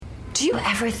Do you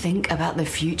ever think about the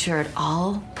future at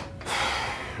all?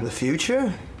 The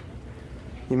future?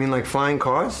 You mean like flying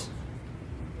cars?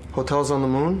 Hotels on the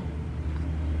moon?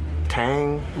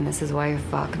 Tang? And this is why you're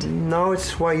fucked. No,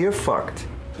 it's why you're fucked.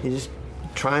 You're just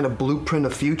trying to blueprint a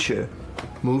future.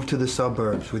 Move to the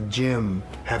suburbs with Jim,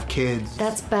 have kids.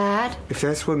 That's bad. If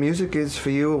that's what music is for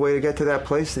you, a way to get to that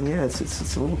place, then yeah,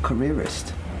 it's a little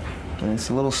careerist. And it's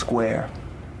a little square.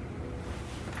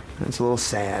 And it's a little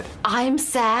sad. I'm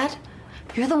sad?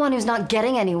 You're the one who's not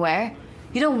getting anywhere.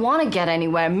 You don't want to get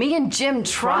anywhere. Me and Jim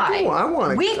try. I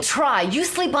want to. We try. You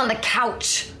sleep on the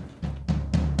couch.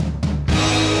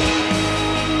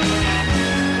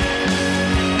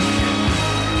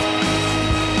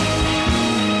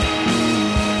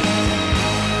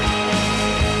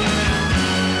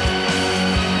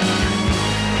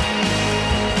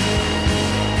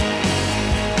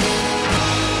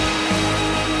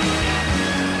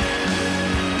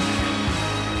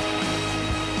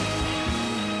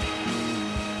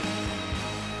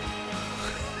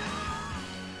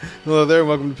 Hello there,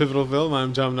 welcome to Pivotal Film.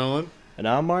 I'm Tom Nolan. And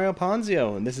I'm Mario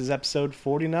Ponzio, and this is episode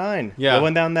 49. Yeah.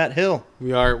 Going down that hill.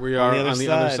 We are on the other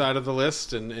side. side of the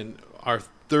list, and our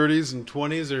 30s and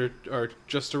 20s are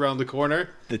just around the corner.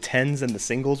 The 10s and the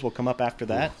singles will come up after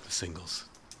that. Ooh, the singles.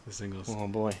 Oh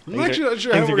boy. I'm actually not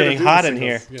sure things how are we're getting gonna do hot the in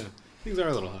here. singles. Yeah, things are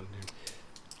a little hot in here.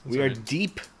 That's We are right.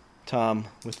 deep, Tom,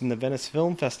 within the Venice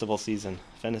Film Festival season.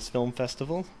 Venice Film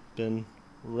Festival, been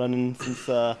running since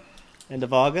end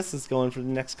of August. It's going for the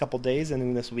next couple days,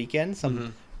 ending this weekend.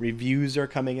 Some reviews are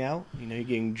coming out. You know, you're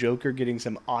getting Joker getting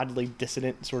some oddly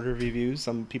dissonant sort of reviews.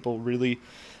 Some people really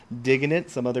digging it.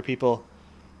 Some other people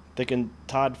thinking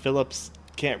Todd Phillips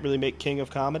can't really make King of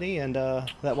Comedy, and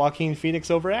that Joaquin Phoenix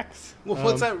overacts. Well,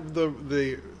 what's that?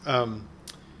 The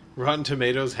Rotten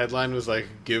Tomatoes headline was like,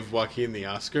 "Give Joaquin the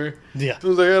Oscar." Yeah. I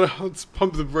was like, let's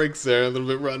pump the brakes there a little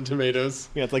bit. Rotten Tomatoes.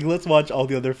 Yeah, it's like, let's watch all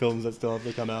the other films that still have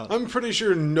to come out. I'm pretty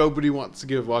sure nobody wants to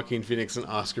give Joaquin Phoenix an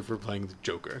Oscar for playing the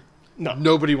Joker. No.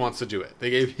 Nobody wants to do it. They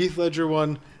gave Heath Ledger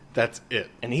one. That's it.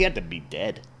 And he had to be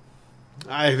dead.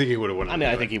 I think he would have won it. I mean, I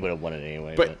anyway. think he would have won it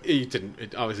anyway. But he didn't.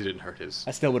 It obviously didn't hurt his.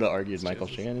 I still would have argued Michael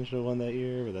Shannon should have won that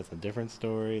year, but that's a different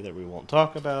story that we won't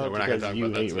talk about Yeah, we're not gonna because talk you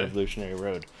about that hate today. Revolutionary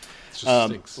Road. It just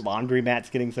stinks. Laundromat's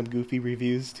getting some goofy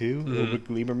reviews too. Ulrich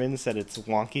Lieberman said it's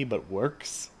wonky but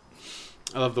works.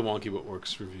 I love the wonky but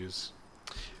works reviews.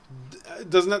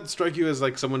 Doesn't that strike you as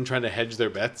like someone trying to hedge their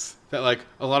bets? That like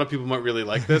a lot of people might really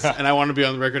like this, and I want to be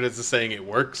on the record as saying it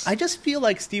works. I just feel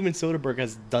like Steven Soderbergh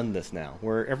has done this now,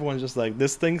 where everyone's just like,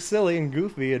 this thing's silly and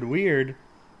goofy and weird,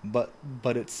 but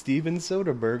it's Steven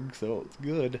Soderbergh, so it's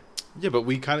good. Yeah, but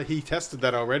he tested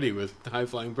that already with The High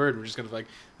Flying Bird. We're just kind of like,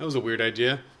 that was a weird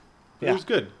idea, but Yeah. it was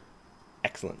good.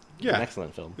 Excellent. Yeah. An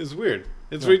excellent film. It's weird.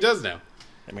 It's what he does now.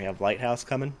 And we have Lighthouse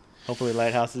coming. Hopefully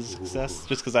Lighthouse is a success,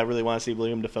 just because I really want to see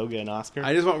William Dafoe get an Oscar.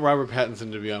 I just want Robert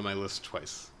Pattinson to be on my list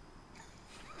twice.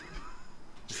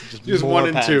 just One more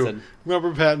and two. Pattinson.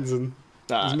 Robert Pattinson.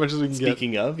 As much as we can get.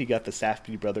 Speaking of, you got the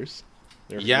Safdie brothers.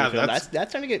 Yeah, film. that's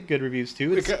trying to get good reviews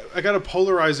too. I got a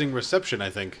polarizing reception, I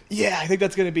think. Yeah, I think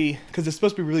that's going to be because it's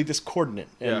supposed to be really discordant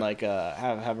and Yeah. like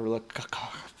have a real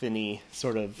cacophony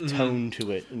sort of tone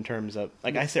to it in terms of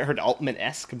like I heard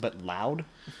Altman-esque but loud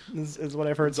is what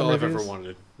I've heard. That's Some all I've reviews. ever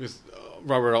wanted. It's a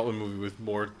Robert Altman movie with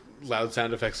more loud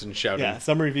sound effects and shouting. Yeah,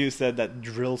 some reviews said that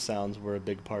drill sounds were a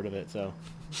big part of it, so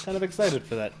kind of excited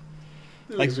for that.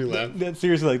 It Like makes me laugh.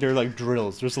 seriously, like they're like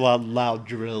drills. There's a lot of loud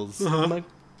drills. I'm like,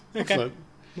 okay, Excellent.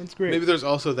 that's great. Maybe there's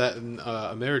also that in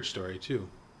A Marriage Story, too.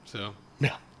 So,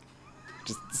 Yeah.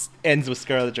 Just ends with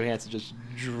Scarlett Johansson just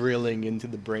drilling into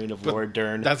the brain of Laura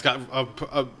Dern. that's got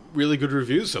a really good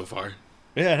review so far.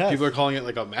 Yeah, it has. People are calling it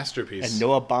like a masterpiece. And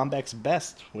Noah Baumbach's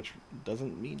best, which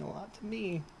doesn't mean a lot to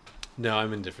me. No,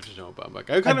 I'm indifferent to Noah Baumbach.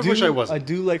 I kind of wish I I wasn't.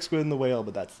 do like Squid and the Whale,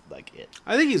 but that's like it.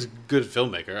 I think he's a good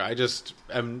filmmaker. I just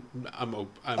I'm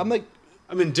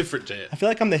indifferent to it. I feel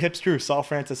like I'm the hipster who saw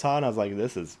Francis Ha, and I was like,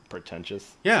 this is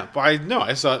pretentious. Yeah, but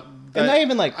I saw that, And not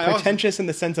even like I also- pretentious in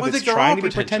the sense of Well, I it's think they're trying all to be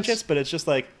pretentious. pretentious, but it's just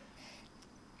like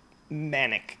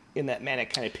manic in that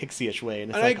manic kind of pixie-ish way.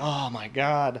 And it's And like, oh my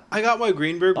god. I got why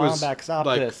Greenberg was Baumbach, stop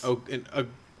like this. a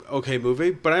okay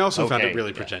movie, but I also found Okay, it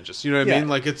really yeah. pretentious. You know what I Yeah. mean?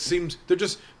 Like it seems they're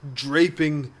just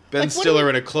draping Ben Like, what Stiller do you-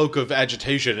 in a cloak of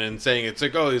agitation and saying it's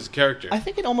like, oh, he's a character. I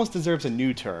think it almost deserves a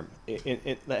new term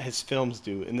that his films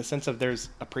do, in the sense of there's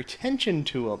a pretension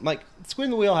to them. Like Squid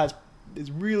and the Whale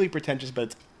is really pretentious, but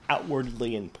it's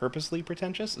outwardly and purposely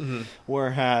pretentious. Mm-hmm.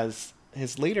 Whereas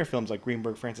his later films, like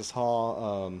Greenberg, Francis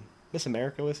Ha, Miss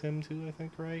America was him too, I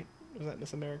think, right? Was that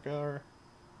Miss America or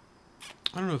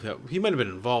I don't know if he might have been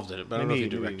involved in it, but I don't know if he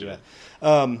directed it.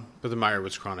 that. But the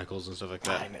Meyerowitz Chronicles and stuff like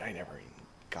that. I never even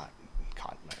got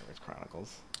Caught Nightmares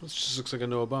Chronicles. This just looks like a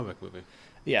Noah Baumbach movie.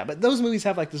 Yeah, but those movies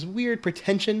have like this weird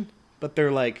pretension, but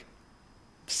they're like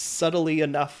subtly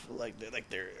enough, like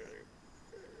they're.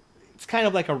 It's kind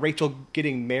of like a Rachel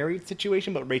getting married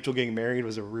situation, but Rachel getting married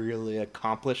was a really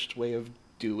accomplished way of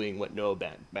doing what Noah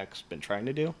Baumbach's been trying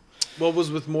to do. Well, it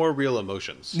was with more real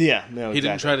emotions. Yeah, no, he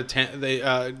exactly. didn't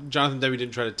try to Jonathan Demme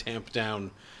didn't try to tamp down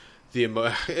the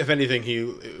if anything,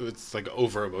 it's like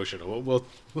over emotional.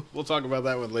 We'll talk about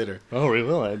that one later. Oh, we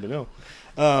will. I don't know.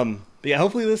 But yeah,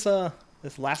 hopefully this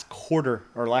last quarter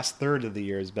or last third of the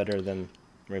year is better than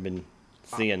we've been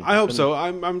seeing. I hope so.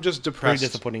 I'm just depressed. Pretty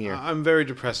disappointing year. I'm very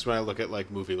depressed when I look at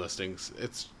like movie listings.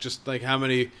 It's just like how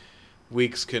many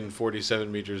weeks can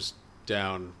 47 meters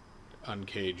down,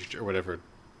 uncaged or whatever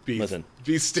be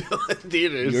still in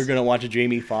theaters. You're gonna watch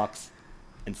Jamie Foxx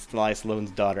and Sly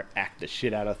Stallone's daughter act the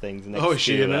shit out of things. Next is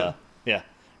she in it? Yeah,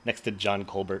 next to John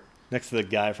Colbert, next to the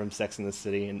guy from Sex and the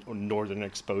City and Northern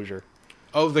Exposure.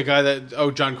 Oh,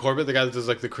 John Corbett, the guy that does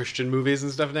like the Christian movies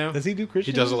and stuff now. Does he do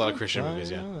Christian? He does a lot of movies? Christian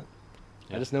movies. Yeah.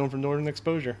 I just know him from Northern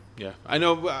Exposure. Yeah, I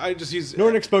know. I just use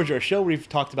Northern Exposure, a show we've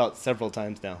talked about several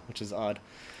times now, which is odd.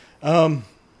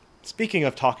 Speaking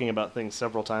of talking about things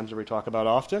several times that we talk about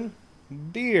often,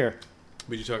 beer.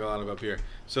 We do talk a lot about beer.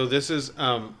 So this is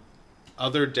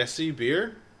Other Desi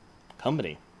beer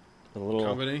Company. With a little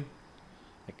company.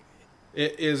 like,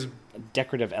 It is a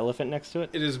decorative elephant next to it.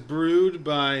 It is brewed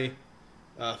by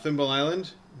Thimble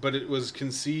Island, but it was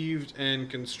conceived and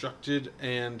constructed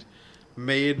and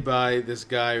made by this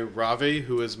guy Ravi,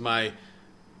 who is my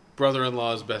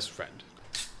brother-in-law's best friend.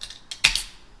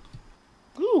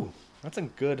 Ooh, that's a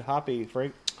good hoppy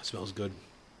break. It smells good.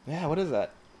 Yeah, what is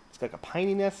that? It's got like a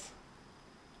pininess,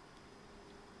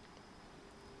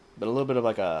 but a little bit of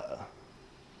like a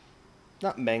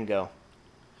not mango,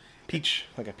 peach,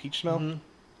 like a peach smell. Mm-hmm.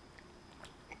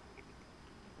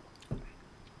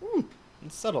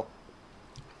 It's subtle.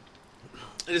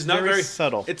 It is not Very very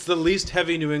subtle. It's the least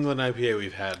heavy New England IPA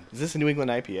we've had. Is this a New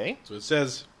England IPA? So it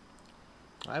says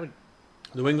I would.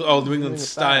 New England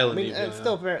style. I mean, it's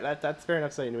still fair. That's fair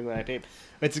enough to say New England IPA.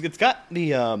 It's got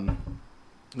the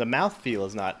mouthfeel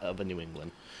is not of a New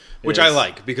England, which I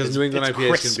like because New England it's IPAs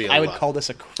crisp. can be. I would call this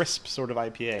a crisp sort of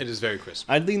IPA. It is very crisp.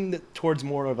 I'd lean towards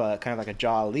more of a kind of like a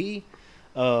Jolly,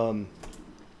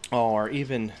 or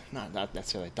even not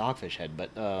necessarily Dogfish Head, but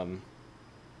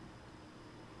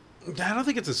I don't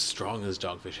think it's as strong as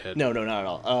Dogfish Head. no, not at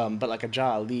all. But like a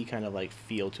Jolly kind of like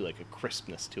feel to like a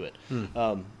crispness to it.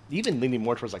 Even leaning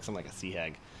more towards like something like a Sea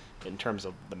Hag in terms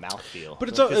of the mouthfeel. But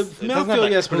it's Like mouthfeel,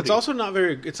 yes, but it's coating. also not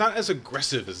very. It's not as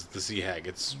aggressive as the Sea Hag.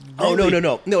 It's Oh really,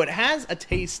 no! It has a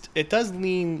taste. It does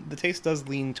lean. The taste does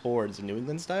lean towards the New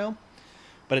England style,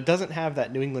 but it doesn't have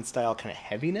that New England style kind of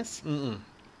heaviness,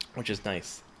 which is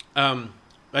nice.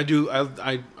 I do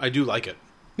like it.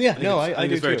 Yeah, I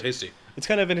think it's very too. tasty. It's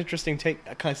kind of an interesting take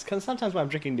because sometimes when I'm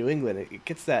drinking New England, it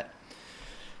gets that.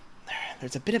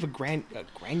 There's a bit of a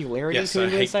granularity Yes, to New I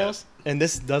England hate styles, and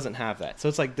this doesn't have that. So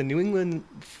it's like the New England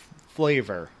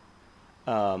flavor,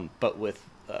 but with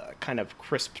kind of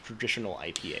crisp traditional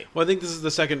IPA. Well, I think this is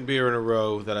the second beer in a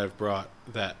row that I've brought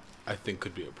that I think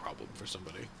could be a problem for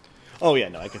somebody. Oh yeah,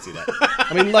 no, I can see that.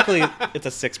 I mean, luckily it's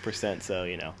a 6%, so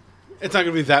you know. It's not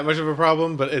going to be that much of a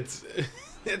problem, but it's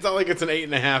not like it's an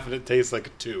 8.5 and it tastes like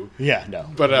a 2. Yeah, no.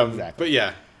 But exactly. but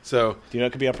yeah. So Do you know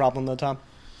it could be a problem though, Tom?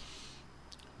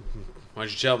 why'd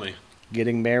you tell me?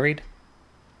 Getting married?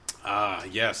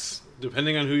 Yes.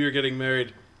 Depending on who you're getting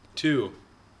married to.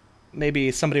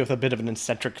 Maybe somebody with a bit of an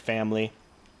eccentric family.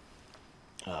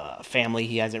 Family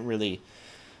he hasn't really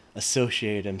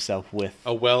associated himself with.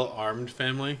 A well-armed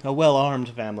family. A well-armed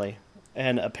family.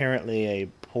 And apparently a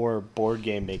poor board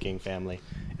game making family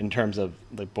in terms of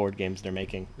the board games they're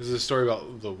making. This is a story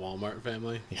about the Walmart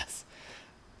family. Yes.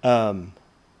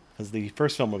 Because the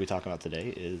first film we'll be talking about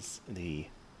today is the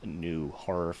new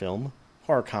horror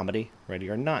comedy, Ready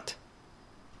or Not.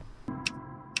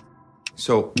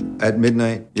 So, at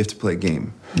midnight, you have to play a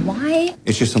game. Why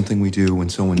It's just something we do when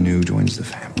someone new joins the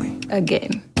family. a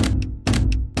game?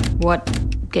 What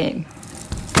game?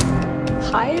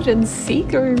 Hide and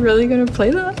seek? Are we really gonna play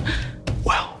that?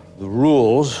 Well, the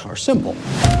rules are simple.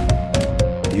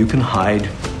 You can hide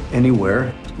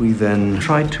anywhere. We then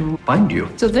try to find you.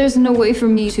 So there's no way for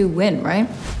me to win, right?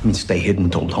 And stay hidden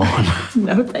till dawn.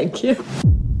 No, thank you.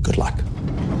 Good luck.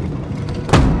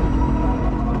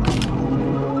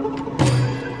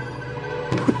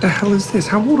 What the hell is this?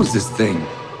 How old is this thing?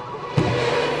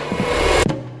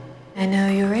 I know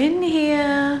you're in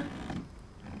here.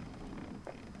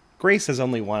 Grace has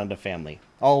only wanted a family.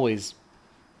 Always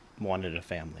wanted a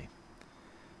family.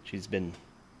 She's been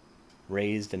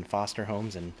raised in foster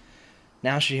homes and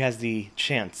now she has the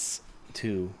chance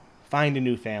to find a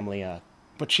new family,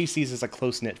 what she sees as a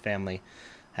close-knit family,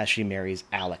 as she marries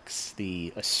Alex,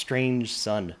 the estranged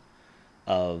son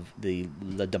of the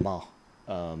Le Damas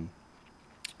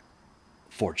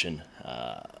fortune.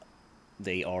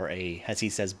 They are as he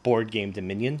says, board game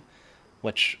dominion,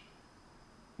 which,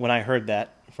 when I heard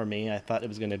that, for me, I thought it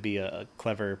was going to be a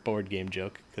clever board game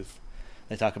joke, because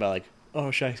they talk about, like, oh,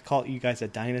 should I call you guys a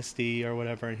dynasty or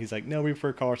whatever? And he's like, no, we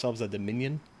prefer to call ourselves a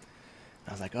dominion. And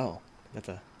I was like, oh, that's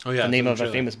the name of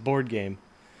a famous board game.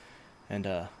 And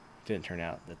didn't turn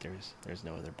out that there's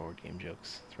no other board game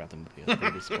jokes throughout the movie. I was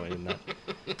pretty disappointed in that.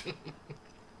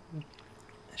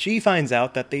 She finds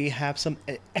out that they have some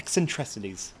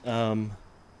eccentricities.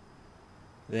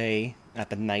 They, at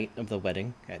the night of the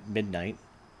wedding, at midnight,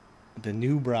 the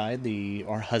new bride,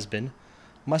 or husband,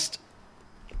 must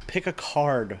pick a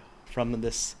card from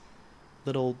this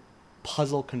little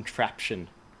puzzle contraption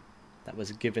that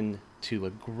was given to a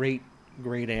great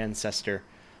ancestor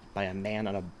by a man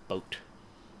on a boat.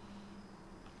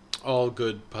 All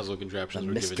good puzzle contraptions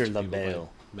were given to people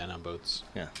LaBelle. by men on boats.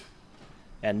 Yeah.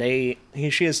 And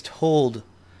she is told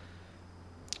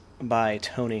by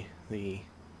Tony, the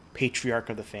patriarch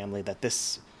of the family, that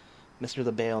this Mr.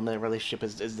 LaBelle and their relationship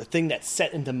is the thing that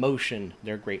set into motion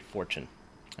their great fortune.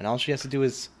 And all she has to do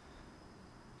is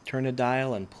turn a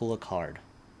dial and pull a card.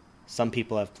 Some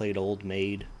people have played Old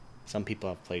Maid. Some people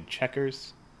have played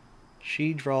checkers.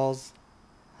 She draws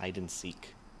hide and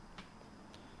seek.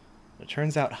 It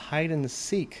turns out hide and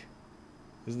seek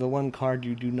is the one card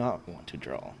you do not want to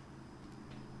draw.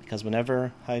 Because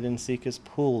whenever hide and seek is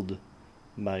pulled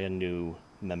by a new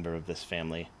member of this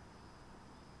family,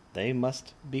 they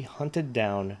must be hunted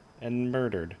down and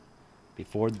murdered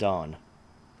before dawn.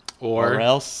 Or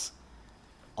else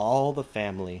all the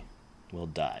family will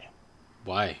die.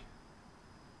 Why?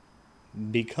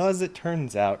 Because it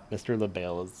turns out Mr.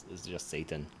 LaBelle is just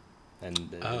Satan. And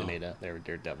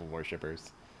they're devil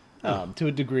worshippers. To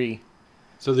a degree.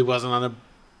 So he wasn't on a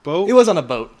boat? He was on a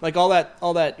boat. Like, all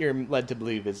that you're led to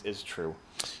believe is true.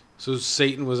 So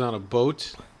Satan was on a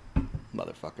boat?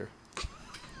 Motherfucker.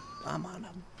 I'm on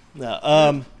a...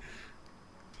 No,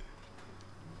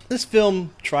 this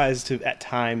film tries to, at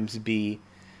times, be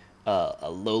a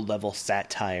low-level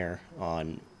satire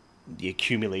on the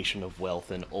accumulation of wealth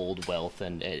and old wealth,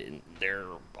 and there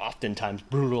are oftentimes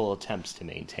brutal attempts to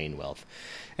maintain wealth.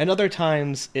 And other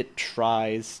times it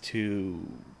tries to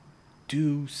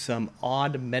do some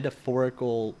odd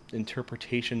metaphorical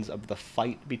interpretations of the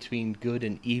fight between good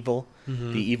and evil,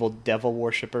 the evil devil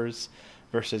worshippers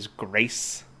versus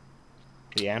Grace,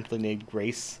 the aptly named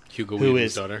Grace, Hugo who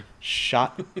Weaving's is daughter,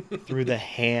 shot through the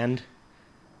hand.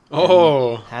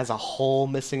 Oh, Has a hole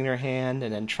missing in her hand,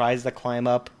 and then tries to climb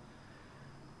up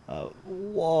a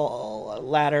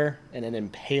ladder, and then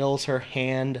impales her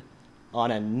hand on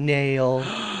a nail.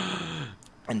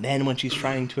 And then when she's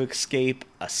trying to escape,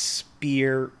 a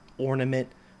spear ornament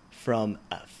from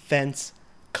a fence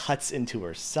cuts into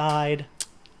her side.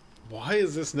 why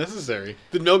is this necessary?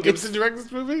 Did Mel Gibson direct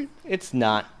this movie? It's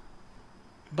not.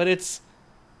 But it's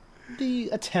the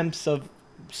attempts of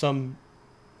some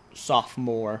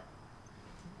sophomore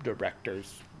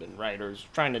directors and writers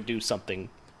trying to do something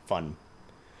fun.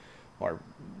 Or,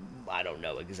 I don't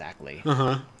know exactly.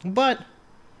 But,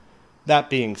 that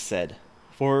being said,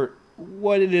 for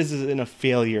what it is in a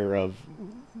failure of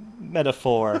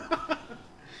metaphor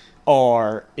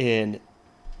or in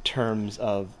terms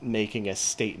of making a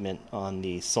statement on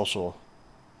the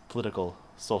political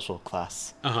social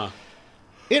class,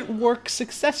 it works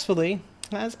successfully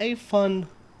as a fun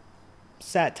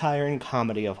satire and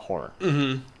comedy of horror.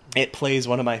 It plays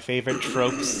one of my favorite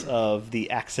tropes of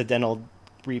the accidental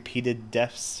repeated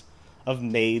deaths of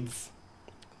maids.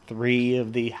 3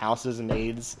 of the house's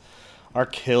maids are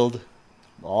killed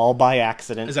all by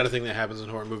accident. Is that a thing that happens in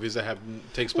horror movies that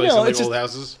takes place in like old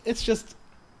houses? It's just...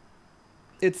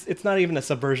 It's not even a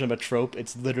subversion of a trope.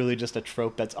 It's literally just a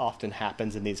trope that often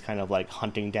happens in these kind of like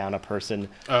hunting down a person.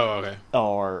 Oh, okay.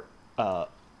 Or,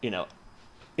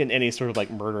 in any sort of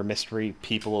like murder mystery,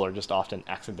 people are just often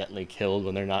accidentally killed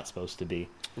when they're not supposed to be.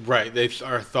 Right. They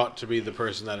are thought to be the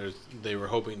person that they were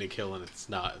hoping to kill, and it's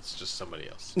not. It's just somebody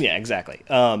else. Yeah, exactly.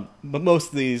 But most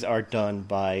of these are done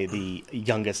by the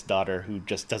youngest daughter who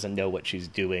just doesn't know what she's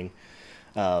doing.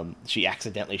 She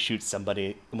accidentally shoots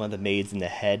one of the maids in the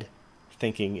head,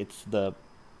 thinking it's the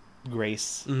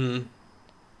Grace.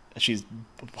 She's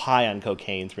high on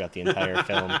cocaine throughout the entire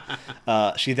film.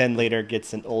 She then later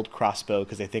gets an old crossbow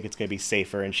because they think it's going to be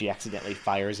safer, and she accidentally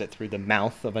fires it through the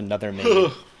mouth of another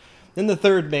maid. Then the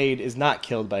third maid is not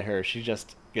killed by her. She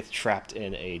just gets trapped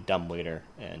in a dumbwaiter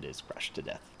and is crushed to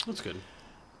death. That's good.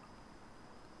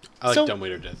 I like So-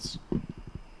 dumbwaiter deaths.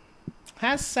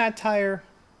 Has satire.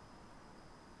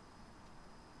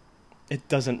 It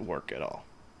doesn't work at all.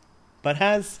 But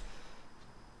has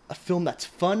a film that's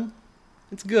fun.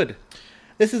 It's good.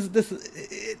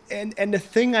 And the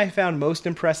thing I found most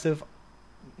impressive,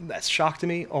 that's shocked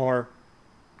me, are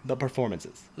the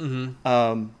performances.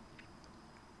 Mm-hmm.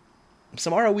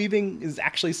 Samara Weaving is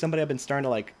actually somebody I've been starting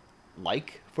to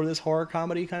like for this horror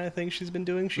comedy kind of thing she's been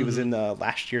doing. She was in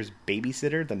last year's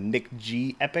Babysitter, the Nick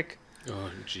G epic.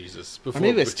 Oh, Jesus. Or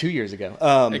maybe it was 2 years ago.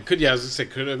 It could, I was going to say,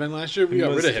 could have been last year. We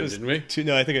got rid of him, didn't we?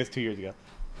 No, I think it was 2 years ago.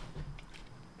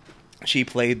 She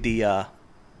played the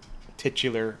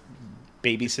titular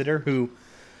babysitter who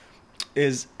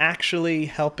is actually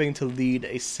helping to lead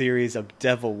a series of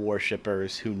devil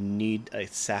worshippers who need a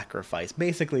sacrifice.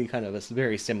 Basically, kind of a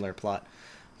very similar plot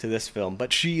to this film,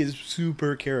 but she is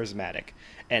super charismatic.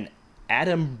 And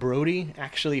Adam Brody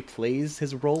actually plays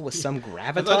his role with some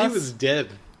gravitas. I thought he was dead.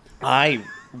 I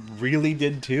really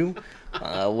did too.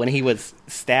 When he was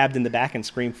stabbed in the back in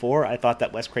Scream 4, I thought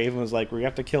that Wes Craven was like, we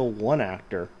have to kill one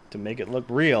actor to make it look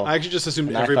real. I actually just assumed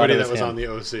And I everybody thought it that was him. on the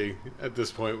OC at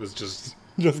this point was just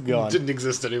gone. didn't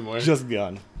exist anymore. Just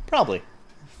gone. Probably.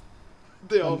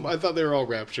 I thought they were all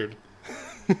raptured.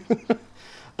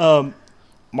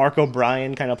 Mark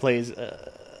O'Brien kind of plays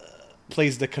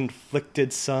the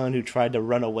conflicted son who tried to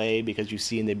run away, because you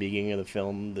see in the beginning of the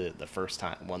film the first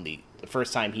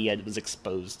time he was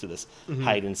exposed to this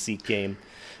hide and seek game,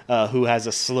 who has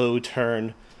a slow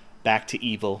turn back to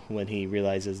evil when he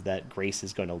realizes that Grace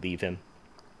is going to leave him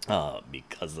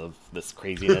because of this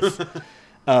craziness.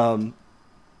 All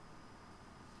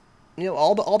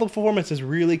the performances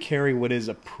really carry what is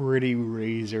a pretty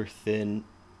razor thin,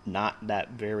 not that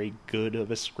very good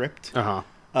of a script.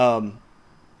 And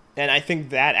I think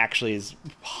that actually is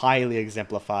highly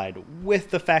exemplified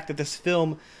with the fact that this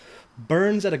film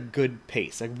burns at a good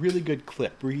pace, a really good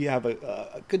clip, where you have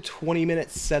a good 20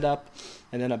 minutes set up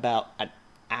and then about an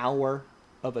hour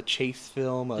of a chase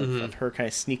film of her kind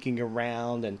of sneaking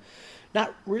around and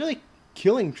not really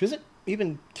killing. She doesn't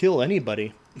even kill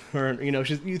anybody. Or,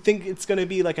 you think it's going to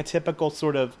be like a typical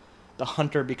sort of the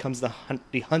hunter becomes the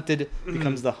hunted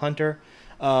becomes the hunter.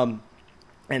 And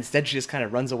instead, she just kind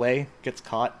of runs away, gets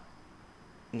caught,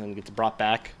 and then gets brought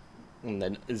back, and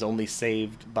then is only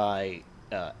saved by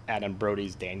Adam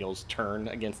Brody's Daniel's turn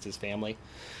against his family.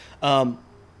 And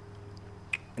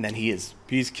then he's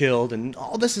killed, and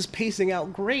all this is pacing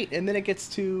out great. And then it gets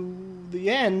to the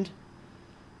end.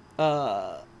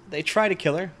 They try to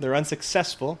kill her. They're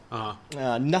unsuccessful.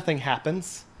 Nothing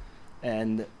happens.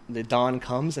 And the dawn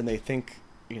comes, and they think,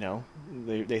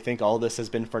 they think all this has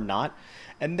been for naught.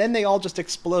 And then they all just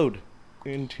explode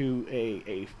into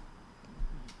a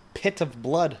pit of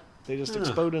blood. They just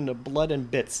explode into blood and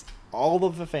bits. All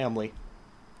of the family.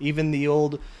 Even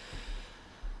the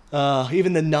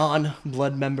even the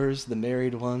non-blood members, the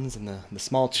married ones, and the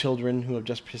small children who have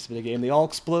just participated in the game, they all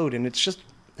explode, and it's just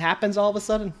happens all of a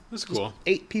sudden. That's cool.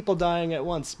 8 people dying at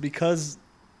once because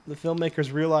the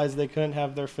filmmakers realized they couldn't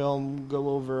have their film go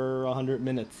over 100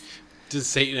 minutes. Did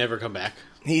Satan ever come back?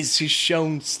 He's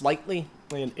shown slightly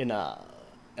in a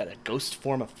ghost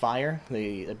form of fire.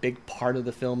 A big part of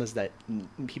the film is that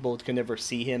people can never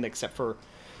see him except for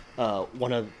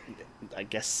one of, I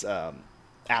guess,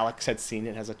 Alex had seen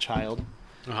it as a child.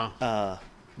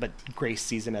 But Grace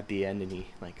sees him at the end, and he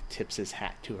tips his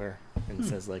hat to her and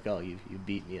says "Oh, you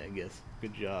beat me, I guess.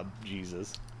 Good job,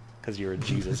 Jesus," because you're a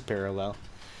Jesus parallel.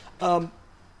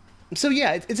 So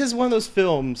yeah, it's just one of those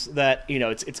films that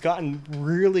it's gotten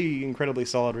really incredibly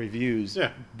solid reviews.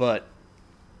 Yeah. But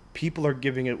people are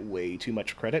giving it way too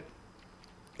much credit.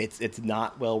 It's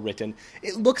not well written.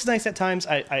 It looks nice at times.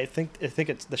 I think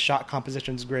it's the shot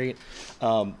composition's great.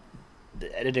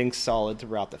 The editing's solid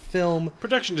throughout the film.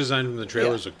 Production design from the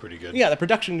trailers look pretty good. Yeah, the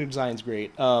production design's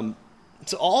great.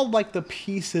 So all the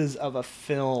pieces of a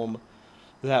film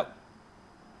that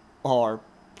are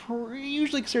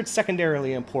usually considered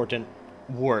secondarily important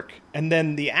work, and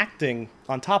then the acting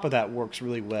on top of that works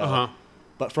really well.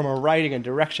 But from a writing and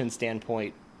direction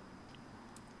standpoint,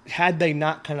 had they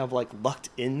not kind of lucked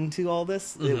into all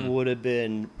this, it would have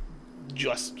been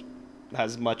just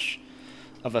as much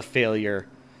of a failure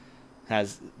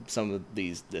as some of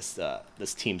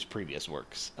this team's previous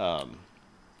works.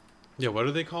 Yeah, what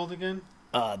are they called again?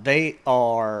 They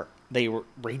were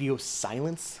Radio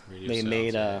Silence. They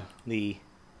made yeah. the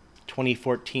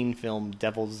 2014 film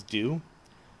Devil's Due,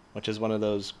 which is one of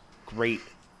those great,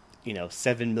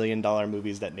 $7 million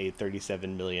movies that made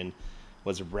 $37 million,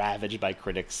 was ravaged by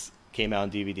critics, came out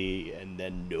on DVD, and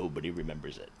then nobody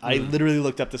remembers it. I literally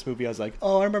looked up this movie. I was like,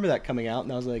 oh, I remember that coming out.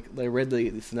 And I was like, I read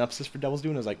the synopsis for Devil's Due,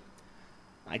 and I was like,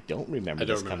 I don't remember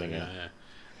this coming out.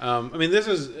 I mean, this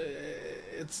is...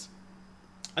 it's...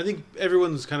 I think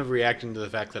everyone's kind of reacting to the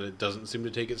fact that it doesn't seem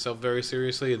to take itself very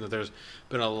seriously, and that there's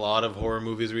been a lot of horror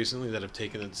movies recently that have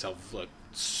taken itself like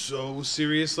so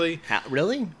seriously.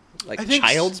 Really? Like I think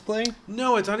Child's Play?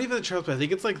 No, it's not even the Child's Play. I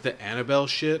think it's like the Annabelle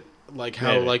shit. Like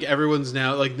how like everyone's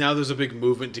now there's a big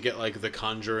movement to get like The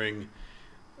Conjuring,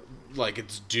 like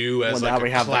it's due as like now a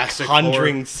we have classic the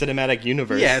Conjuring horror. cinematic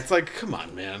universe. Yeah, it's like, come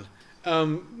on, man.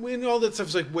 When all that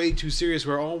stuff's like way too serious,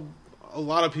 where a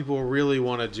lot of people really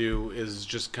want to do is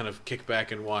just kind of kick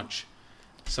back and watch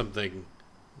something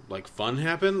like fun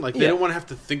happen. Like they don't want to have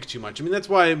to think too much. I mean, that's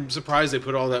why I'm surprised they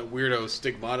put all that weirdo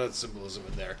stigmata symbolism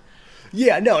in there.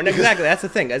 Yeah, no, exactly. That's the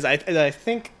thing. As I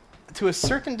think to a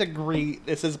certain degree,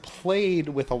 this is played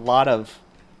with a lot of,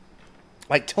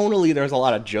 like, tonally there's a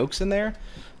lot of jokes in there,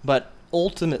 but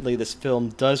ultimately this film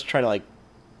does try to like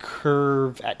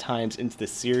curve at times into the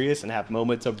serious and have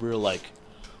moments of real like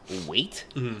weight.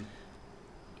 Mm-hmm.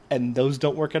 And those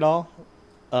don't work at all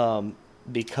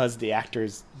because the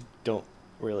actors don't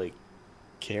really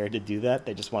care to do that.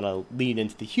 They just want to lean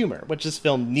into the humor, which this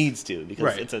film needs to,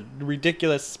 because it's a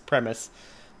ridiculous premise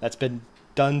that's been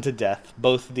done to death.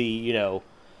 Both the,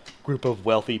 group of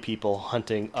wealthy people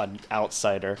hunting an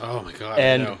outsider. Oh my God.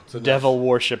 And devil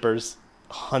worshippers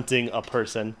hunting a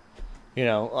person.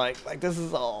 Like this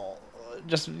is all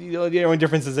just, the only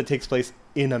difference is it takes place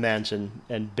in a mansion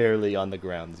and barely on the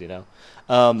grounds,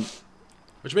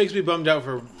 Which makes me bummed out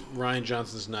for Rian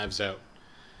Johnson's Knives Out.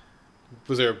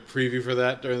 Was there a preview for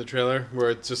that during the trailer where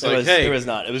it's just hey, there was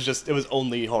not. It was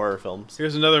only horror films.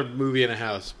 Here's another movie in a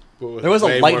house. There was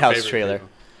a Lighthouse trailer,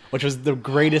 which was the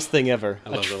greatest thing ever.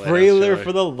 A trailer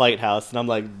for the Lighthouse, and I'm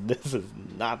like, this is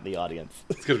not the audience.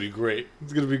 It's gonna be great.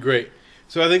 It's gonna be great.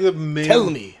 So I think the main... Tell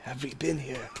me, have we been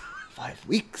here 5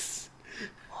 weeks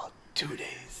or 2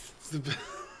 days?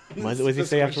 What does he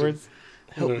say afterwards?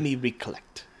 Help me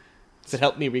recollect. It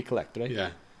helped me recollect, right?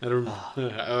 Yeah. I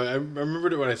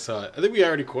remembered it when I saw it. I think we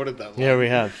already quoted that line. Yeah, we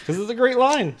have. Because it's a great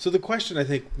line. So the question, I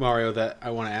think, Mario, that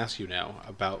I want to ask you now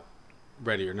about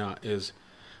Ready or Not is,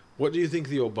 what do you think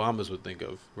the Obamas would think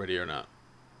of Ready or Not?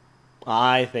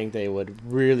 I think they would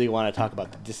really want to talk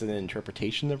about the dissonant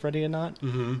interpretation of Ready or Not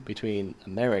between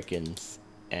Americans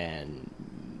and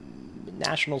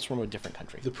nationals from a different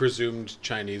country. The presumed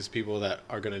Chinese people that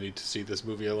are going to need to see this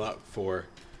movie a lot for...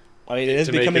 I mean, it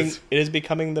is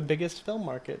becoming the biggest film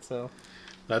market, so...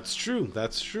 That's true.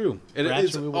 It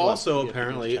is also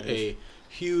apparently a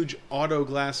huge auto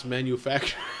glass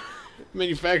manufacturing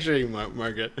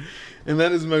market. And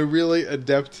that is my really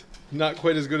adept, not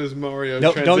quite as good as Mario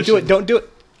transition. Don't do it.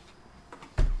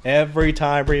 Every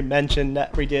time we mention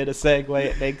that we did a segue,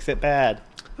 it makes it bad.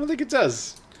 I don't think it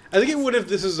does. I think it would if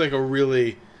this is like a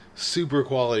really super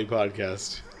quality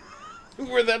podcast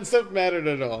where that stuff mattered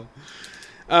at all.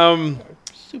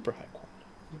 Super high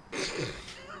quality.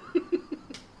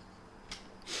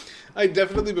 I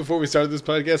definitely, before we started this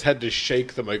podcast, had to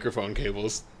shake the microphone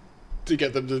cables to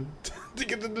get them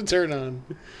to turn on.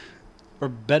 We're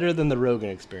better than the Rogan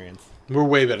Experience. We're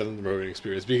way better than the Rogan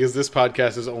Experience, because this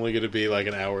podcast is only going to be like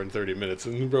an hour and 30 minutes,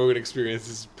 and the Rogan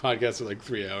Experience's podcasts are like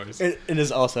 3 hours. It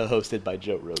is also hosted by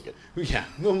Joe Rogan. Yeah.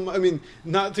 Well, I mean,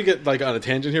 not to get like on a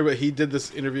tangent here, but he did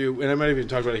this interview, and I might even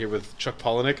talk about it here, with Chuck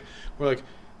Palahniuk, where like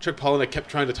Chuck Palahniuk kept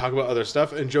trying to talk about other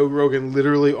stuff, and Joe Rogan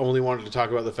literally only wanted to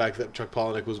talk about the fact that Chuck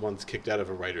Palahniuk was once kicked out of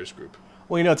a writer's group.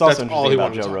 Well, it's also interesting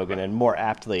about Joe Rogan, and more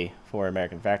aptly for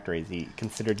American Factories, he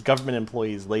considered government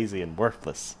employees lazy and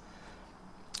worthless.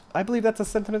 I believe that's a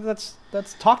sentiment that's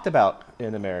talked about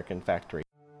in American Factory.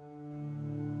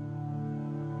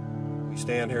 We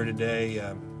stand here today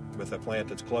with a plant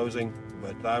that's closing,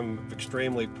 but I'm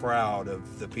extremely proud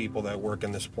of the people that work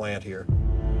in this plant here.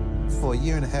 For a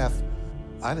year and a half,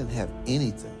 I didn't have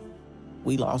anything.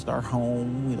 We lost our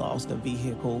home, we lost a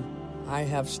vehicle. I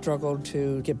have struggled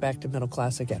to get back to middle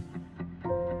class again.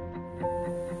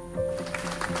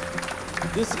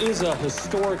 This is a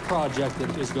historic project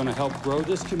that is going to help grow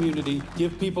this community,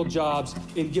 give people jobs,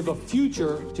 and give a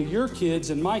future to your kids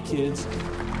and my kids.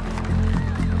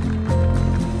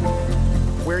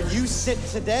 Where you sit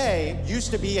today used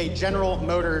to be a General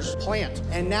Motors plant,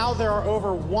 and now there are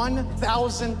over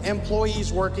 1,000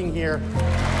 employees working here.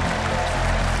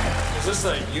 Is this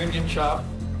a union shop?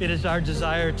 It is our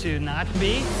desire to not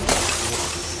be.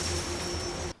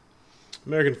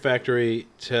 American Factory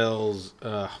tells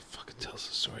the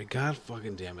story. God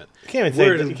fucking damn it! You can't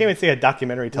even say a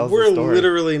documentary tells the story. We're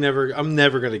literally never. I'm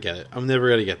never gonna get it. I'm never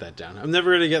gonna get that down. I'm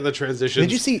never gonna get the transition.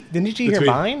 Did you hear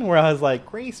mine where I was like,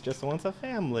 Grace just wants a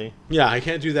family? Yeah, I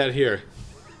can't do that here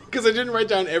because I didn't write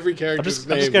down every character's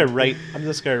name. I'm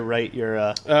just gonna write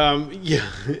your.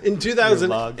 In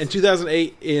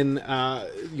 2008, in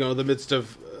the midst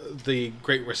of the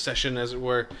Great Recession, as it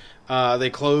were, they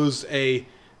closed a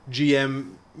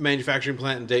GM manufacturing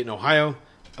plant in Dayton, Ohio.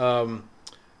 7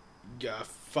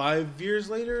 years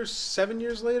later,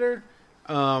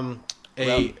 a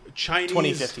Chinese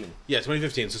 2015. Yeah,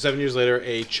 2015. So 7 years later,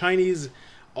 a Chinese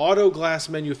auto glass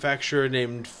manufacturer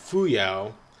named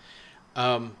Fuyao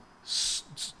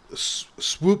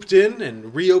swooped in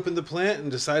and reopened the plant and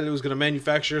decided it was going to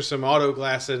manufacture some auto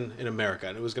glass in America,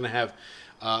 and it was going to have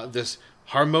this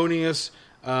harmonious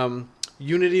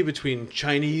unity between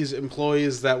Chinese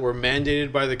employees that were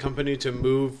mandated by the company to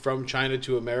move from China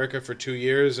to America for 2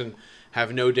 years and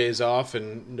have no days off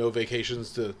and no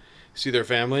vacations to see their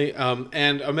family,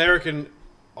 and American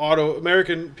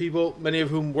people, many of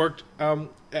whom worked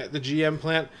at the GM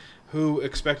plant, who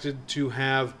expected to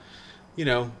have,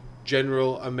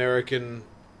 general American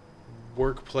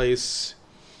workplace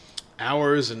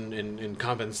hours and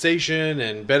compensation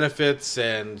and benefits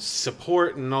and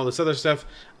support and all this other stuff.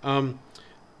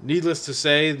 Needless to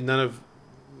say, none of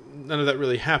that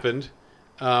really happened,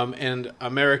 and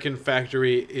American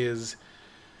Factory is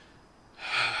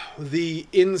the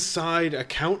inside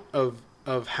account of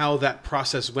how that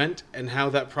process went, and how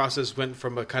that process went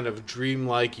from a kind of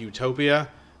dreamlike utopia,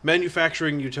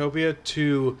 manufacturing utopia,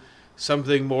 to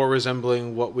something more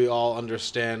resembling what we all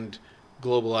understand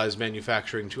globalized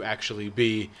manufacturing to actually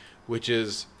be, which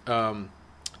is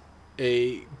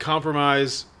a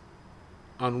compromise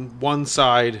on one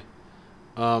side.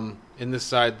 In this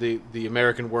side, the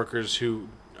American workers who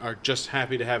are just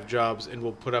happy to have jobs and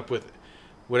will put up with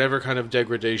whatever kind of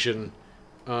degradation.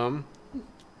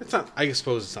 It's not. I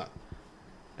suppose it's not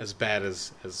as bad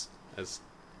as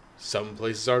some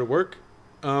places are to work,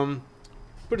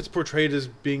 but it's portrayed as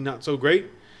being not so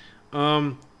great,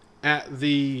 at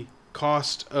the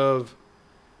cost of,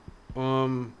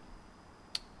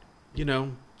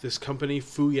 this company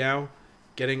Fuyao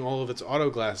getting all of its auto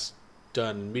glass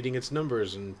done, meeting its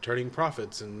numbers, and turning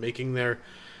profits, and making their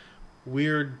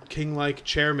weird king-like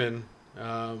chairman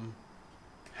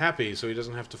happy, so he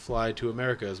doesn't have to fly to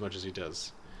America as much as he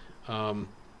does.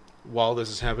 While this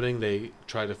is happening, they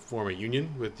try to form a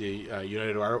union with the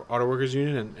United Auto Workers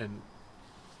Union, and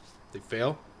they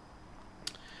fail,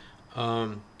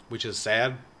 which is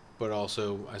sad, but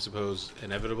also, I suppose,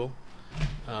 inevitable.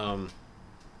 I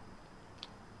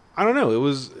don't know. It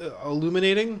was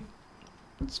illuminating.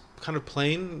 It's kind of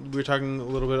plain. We were talking a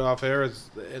little bit off air. It's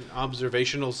done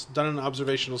in an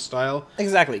observational style.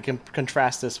 Exactly.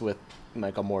 Contrast this with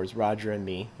Michael Moore's Roger and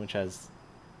Me, which has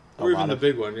a or lot even the of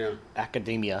big one, yeah,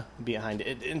 academia behind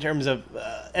it in terms of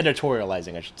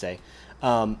editorializing, I should say.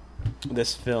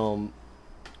 This film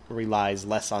relies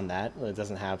less on that. It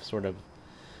doesn't have sort of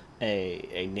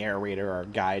a narrator or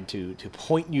guide to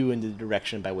point you in the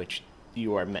direction by which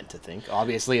you are meant to think.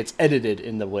 Obviously, it's edited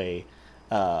in the way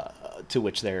to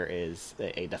which there is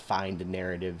a defined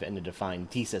narrative and a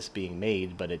defined thesis being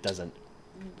made, but it doesn't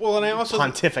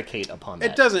pontificate upon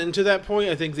that. It doesn't. And to that point,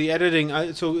 I think the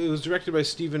editing... so it was directed by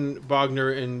Stephen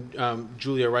Bogner and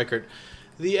Julia Reichert.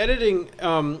 The editing,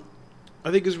 I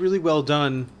think, is really well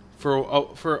done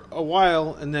for a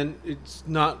while, and then it's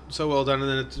not so well done, and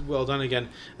then it's well done again.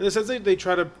 In the sense they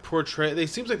try to portray... It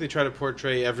seems like they try to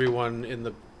portray everyone in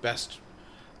the best...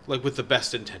 like with the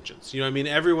best intentions. You know what I mean?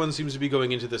 Everyone seems to be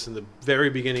going into this in the very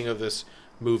beginning of this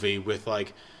movie with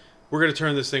like, we're going to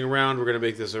turn this thing around. We're going to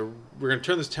make this we're going to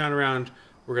turn this town around.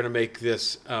 We're going to make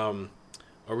this a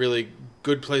really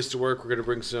good place to work. We're going to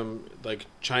bring some like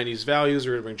Chinese values.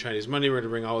 We're going to bring Chinese money. We're going to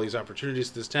bring all these opportunities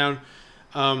to this town.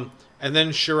 And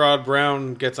then Sherrod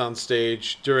Brown gets on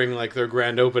stage during like their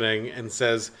grand opening and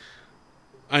says,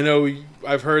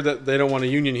 I've heard that they don't want a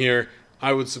union here.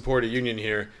 I would support a union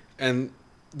here. And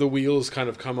the wheels kind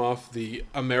of come off the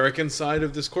American side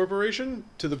of this corporation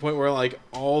to the point where like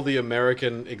all the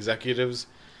American executives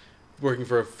working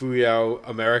for Fuyao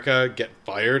America get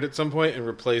fired at some point and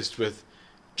replaced with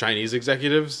Chinese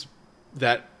executives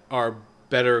that are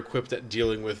better equipped at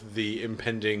dealing with the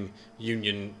impending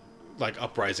union like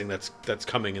uprising that's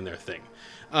coming in their thing.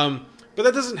 But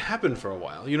that doesn't happen for a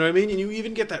while, you know what I mean? And you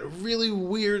even get that really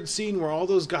weird scene where all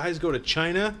those guys go to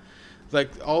China,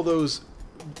 like all those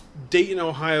Dayton,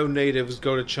 Ohio natives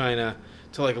go to China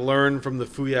to like learn from the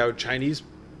Fuyao Chinese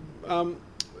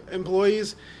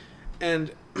employees,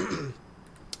 and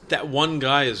that one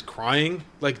guy is crying,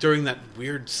 like during that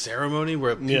weird ceremony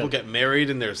where people get married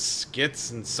and there's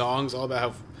skits and songs all about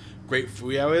how great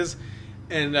Fuyao is.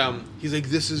 And he's like,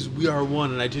 we are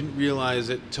one, and I didn't realize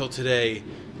it till today.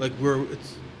 Like, oh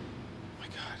my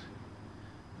God.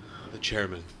 The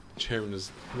chairman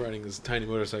is riding this tiny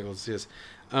motorcycle to see us.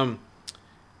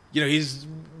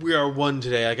 We are one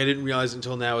today. Like, I didn't realize it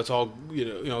until now. It's all,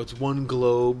 it's one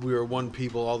globe. We are one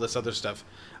people, all this other stuff.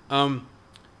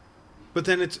 But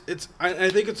then I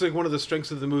think it's like one of the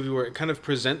strengths of the movie where it kind of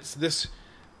presents this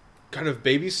kind of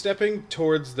baby stepping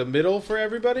towards the middle for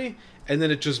everybody, and then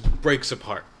it just breaks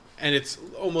apart, and it's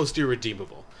almost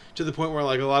irredeemable to the point where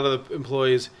like a lot of the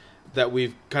employees that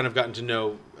we've kind of gotten to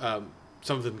know,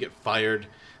 some of them get fired,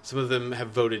 some of them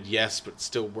have voted yes but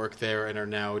still work there and are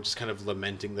now just kind of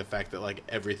lamenting the fact that like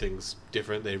everything's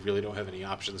different. They really don't have any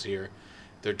options here.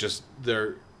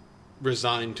 They're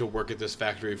resigned to work at this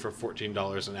factory for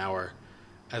 $14 an hour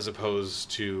as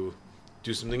opposed to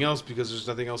do something else because there's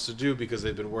nothing else to do because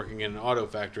they've been working in an auto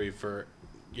factory for,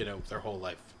 their whole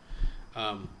life.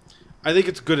 I think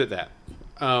it's good at that.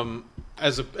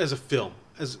 As a film,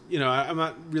 I'm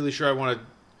not really sure I want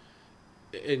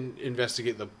to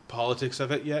investigate the politics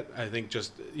of it yet. I think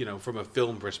just, from a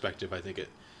film perspective, I think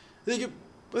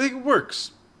it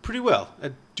works pretty well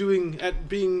at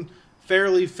being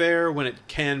fairly fair when it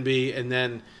can be, and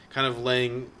then kind of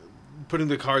putting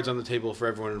the cards on the table for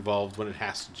everyone involved when it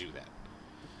has to do that.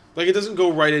 Like, it doesn't go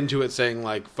right into it saying,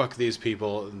 like, fuck these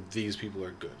people and these people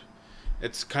are good.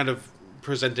 It's kind of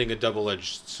presenting a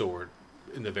double-edged sword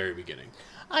in the very beginning.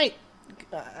 I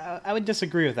would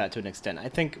disagree with that to an extent. I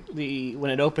think when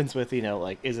it opens with,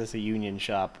 is this a union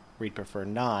shop, we'd prefer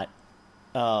not,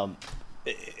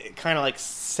 it kind of, like,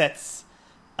 sets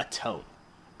a tone.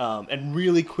 And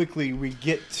really quickly we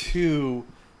get to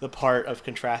the part of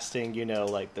contrasting,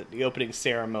 like the opening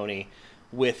ceremony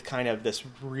with kind of this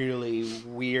really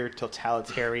weird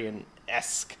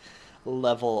totalitarian-esque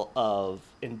level of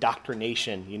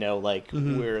indoctrination,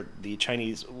 where the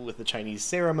Chinese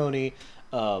ceremony.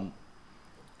 With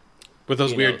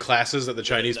those weird classes that the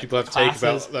Chinese people have to take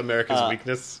about America's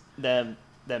weakness. Them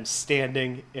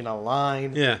standing in a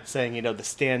line, saying, the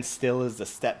stand still is the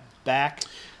step back.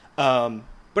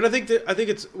 But I think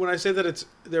it's when I say that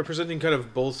they're presenting kind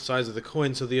of both sides of the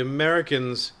coin. So the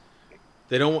Americans,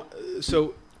 they don't.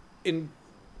 So,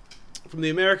 from the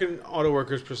American auto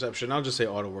workers' perception, I'll just say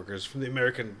auto workers. From the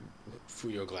American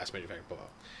Fuyao glass manufacturer, blah, blah.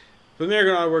 From the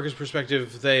American auto workers'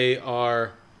 perspective, they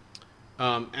are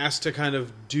asked to kind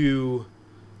of do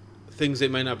things they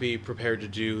might not be prepared to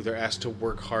do. They're asked to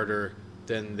work harder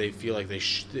than they feel like they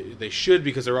should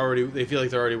because they feel like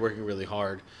they're already working really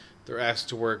hard. They're asked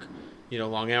to work,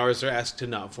 long hours. They're asked to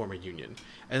not form a union.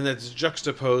 And that's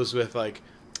juxtaposed with, like,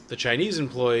 the Chinese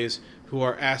employees who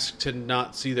are asked to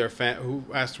not see who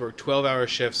asked to work 12-hour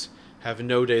shifts, have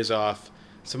no days off.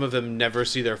 Some of them never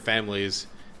see their families.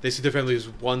 They see their families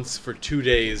once for 2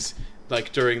 days,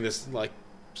 like, during this, like,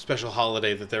 special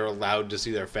holiday that they're allowed to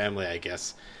see their family, I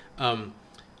guess. And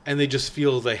they just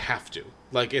feel they have to.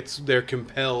 Like, they're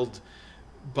compelled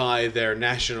by their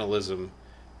nationalism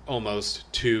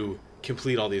almost to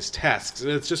complete all these tasks.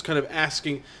 And it's just kind of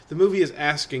the movie is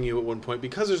asking you at one point,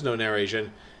 because there's no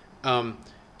narration,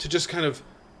 to just kind of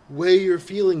weigh your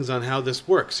feelings on how this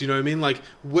works. You know what I mean? Like,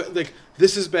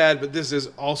 this is bad, but this is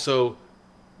also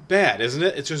bad, isn't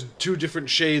it? It's just two different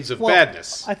shades of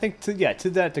badness. I think to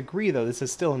that degree, though, this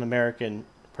is still an American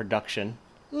production.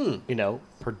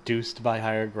 Produced by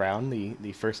Higher Ground,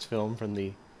 the first film from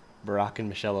the Barack and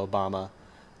Michelle Obama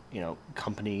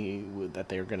company that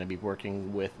they're going to be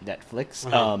working with Netflix.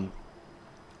 Uh-huh.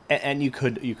 And you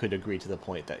could agree to the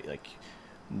point that, like,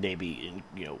 maybe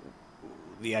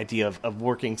the idea of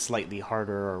working slightly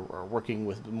harder or working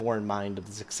with more in mind of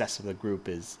the success of the group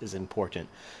is important.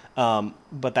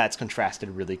 But that's contrasted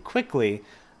really quickly,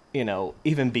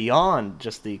 even beyond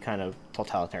just the kind of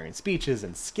totalitarian speeches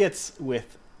and skits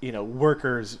with,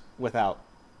 workers without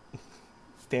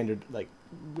standard, like,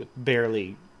 with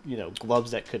barely,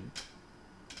 gloves that could,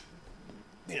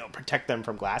 protect them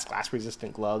from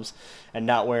glass-resistant gloves, and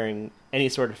not wearing any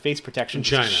sort of face protection. In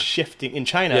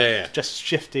China.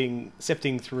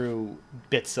 Sifting through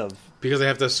bits of because they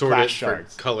have to sort it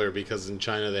shards. For color, because in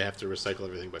China they have to recycle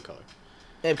everything by color.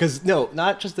 Because,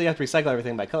 not just they have to recycle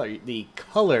everything by color, the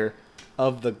color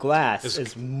of the glass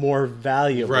is more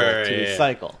valuable to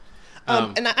recycle.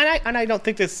 And I don't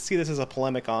think see this as a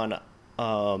polemic on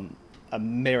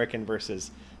American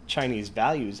versus Chinese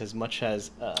values as much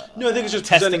as no, I think it's just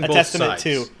presenting both testament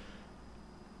sides.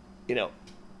 To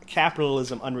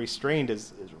capitalism unrestrained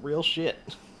is real shit.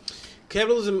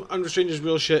 capitalism unrestrained is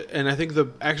real shit, and I think the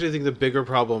bigger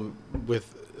problem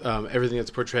with everything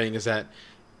that's portraying is that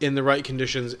in the right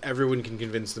conditions, everyone can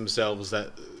convince themselves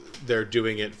that they're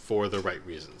doing it for the right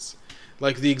reasons.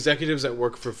 Like the executives that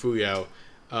work for Fuyao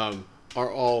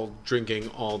are all drinking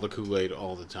all the Kool-Aid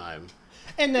all the time,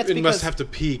 and that's because must have to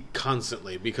pee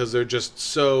constantly because they're just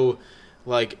so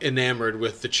like enamored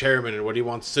with the chairman and what he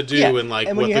wants to do and like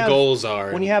what the goals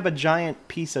are. When you have a giant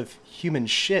piece of human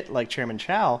shit like Chairman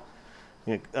Chow,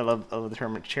 I love the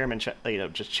term chairman,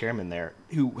 just chairman there,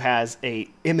 who has a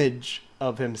image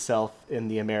of himself in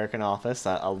the American office,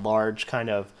 a large kind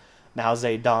of Mao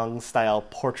Zedong style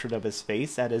portrait of his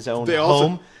face at his own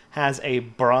home, has a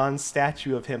bronze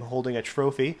statue of him holding a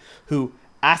trophy, who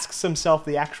asks himself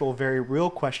the actual very real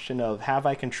question of, have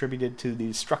I contributed to the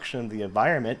destruction of the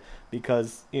environment?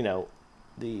 Because,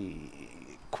 the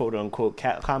quote-unquote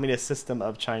communist system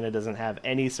of China doesn't have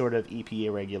any sort of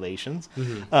EPA regulations.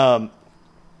 Mm-hmm.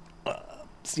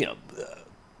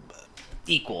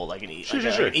 Equal, like an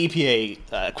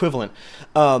EPA equivalent.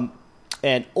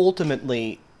 And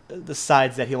ultimately,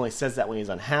 decides that he only says that when he's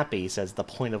unhappy. He says the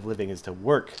point of living is to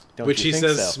work. Which he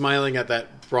says smiling at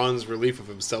that bronze relief of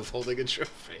himself holding a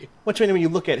trophy. Which, when you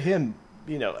look at him,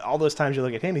 all those times you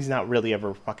look at him, he's not really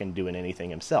ever fucking doing anything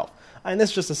himself. And this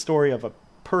is just a story of a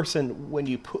person, when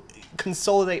you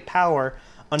consolidate power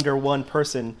under one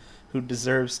person who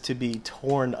deserves to be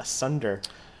torn asunder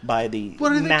by the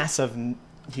mass of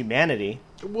humanity.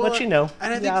 Well, but and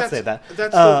I think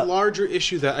that's the larger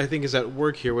issue that I think is at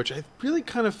work here, which I really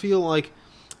kind of feel like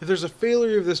if there's a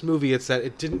failure of this movie, it's that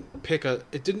it didn't pick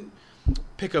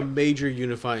a major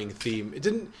unifying theme. It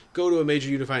didn't go to a major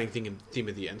unifying theme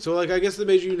at the end. So, like, I guess the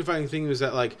major unifying theme is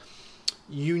that, like,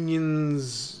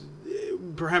 unions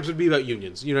perhaps would be about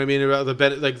unions. You know what I mean? About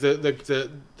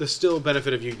the still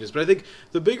benefit of unions. But I think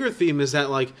the bigger theme is that,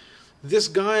 like, this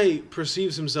guy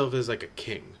perceives himself as like a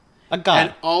king. A god.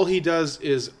 And all he does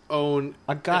is own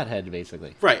a godhead,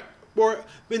 basically. Right. Or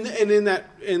in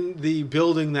the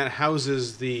building that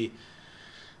houses the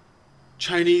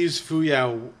Chinese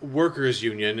Fuyao Workers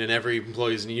Union, and every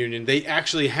employee's in the union, they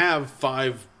actually have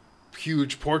 5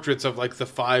 huge portraits of like the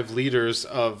 5 leaders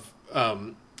of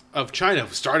China,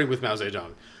 starting with Mao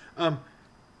Zedong.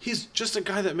 He's just a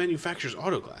guy that manufactures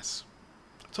auto glass.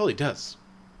 That's all he does.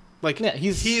 Like,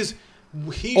 he's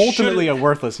ultimately a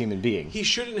worthless human being. He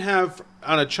shouldn't have,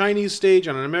 on a Chinese stage,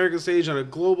 on an American stage, on a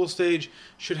global stage,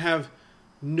 should have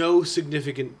no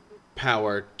significant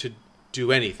power to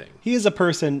do anything. He is a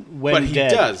person when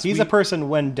dead. He's a person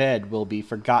when dead will be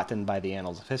forgotten by the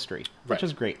annals of history, which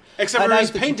is great. Except for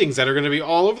his paintings that are going to be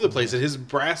all over the place, and his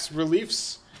brass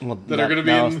reliefs that are going to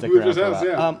be in Hoover's house.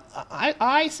 Yeah.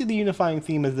 I see the unifying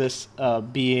theme of this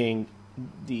being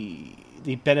the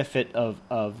benefit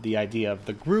of the idea of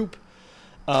the group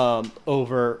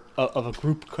over of a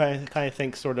group kind of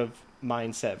think sort of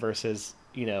mindset versus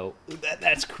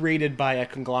that's created by a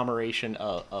conglomeration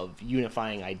of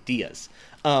unifying ideas.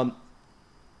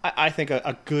 I think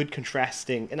a good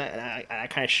contrasting, and I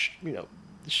kind of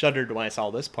shuddered when I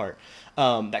saw this part,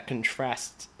 that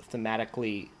contrasts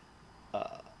thematically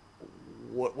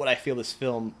what I feel this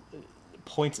film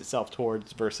points itself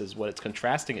towards versus what it's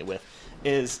contrasting it with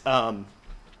is, and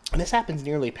this happens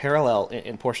nearly parallel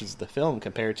in portions of the film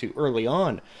compared to early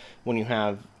on when you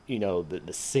have the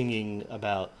singing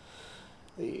about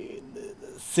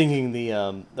singing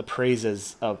the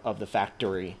praises of the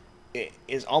factory. It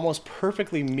is almost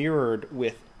perfectly mirrored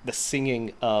with the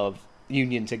singing of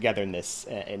union togetherness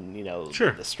and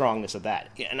the strongness of that.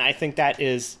 And I think that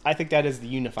is the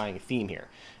unifying theme here,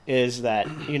 is that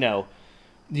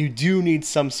you do need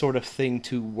some sort of thing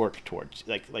to work towards.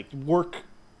 Like work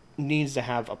needs to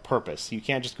have a purpose. You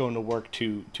can't just go into work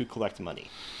to collect money.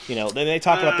 They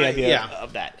talk about the idea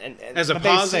of that. And as a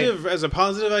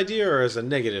positive idea or as a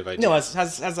negative idea?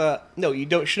 No,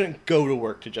 you shouldn't go to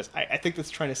work to just. I think that's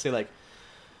trying to say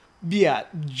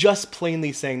just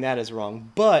plainly saying that is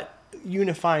wrong. But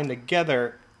unifying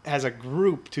together as a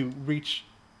group to reach,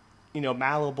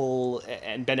 malleable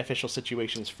and beneficial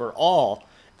situations for all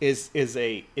is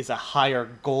a higher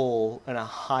goal and a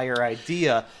higher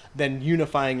idea than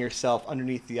unifying yourself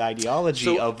underneath the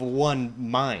ideology of one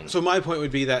mind. So my point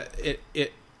would be that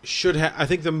it should have. I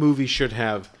think the movie should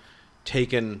have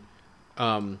taken,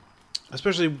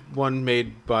 especially one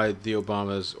made by the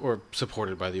Obamas or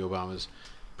supported by the Obamas,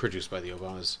 produced by the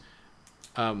Obamas,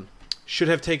 should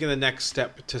have taken the next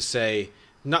step to say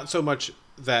not so much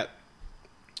that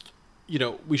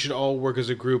we should all work as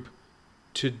a group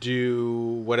to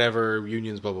do whatever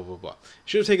unions, blah, blah, blah, blah.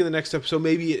 Should have taken the next step. So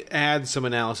maybe it adds some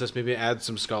analysis, maybe it adds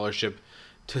some scholarship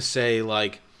to say,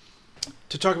 like,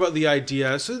 to talk about the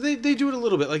idea. So they do it a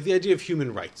little bit, like the idea of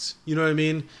human rights. You know what I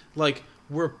mean? Like,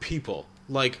 we're people.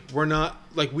 Like, we're not,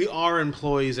 like, we are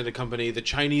employees in a company. The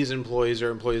Chinese employees are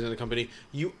employees in a company.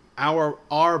 You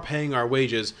are paying our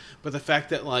wages, but the fact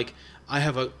that, like,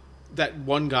 that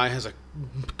one guy has a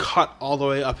cut all the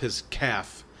way up his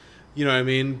calf, you know what I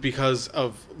mean, because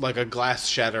of, like, a glass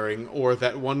shattering, or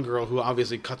that one girl who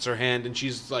obviously cuts her hand and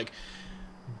she's, like,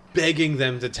 begging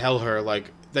them to tell her,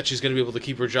 like, that she's going to be able to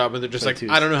keep her job, and they're just like,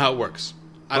 I don't know how it works.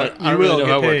 I don't really know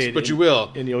how it works, but you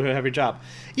will. And you'll have your job.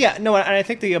 Yeah, no, and I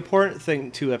think the important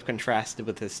thing to have contrasted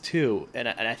with this, too, and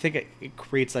I think it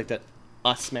creates, like, that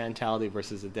us mentality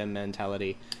versus a them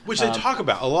mentality. Which they talk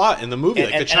about a lot in the movie.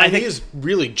 Like, the Chinese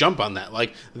really jump on that.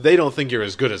 Like, they don't think you're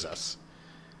as good as us.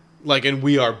 Like, and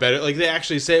we are better. Like, they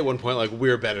actually say at one point, like,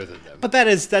 we're better than them. But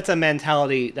that's a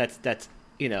mentality that's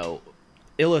you know,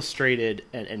 illustrated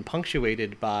and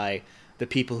punctuated by the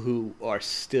people who are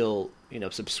still, you know,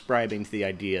 subscribing to the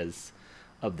ideas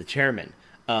of the chairman,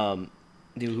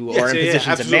 who are in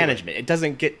positions of management. It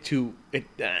doesn't get to it.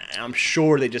 I'm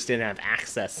sure they just didn't have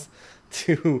access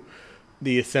to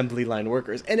the assembly line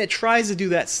workers, and it tries to do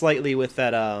that slightly with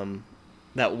that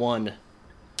that one,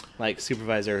 like,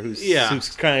 supervisor who's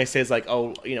kind of says, like,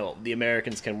 oh, you know, the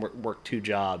Americans can work 2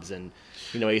 jobs, and,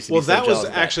 you know, I used to be so that was jealous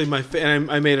of actually and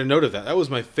I made a note of that. That was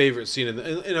my favorite scene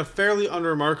in a fairly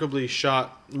unremarkably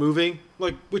shot movie,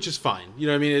 like, which is fine. You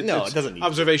know what I mean? It doesn't need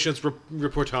observation, it's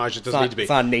reportage. It doesn't need to be. It's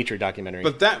not a nature documentary.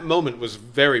 But that moment was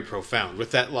very profound,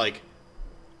 with that, like,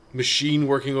 machine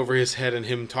working over his head and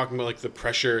him talking about, like, the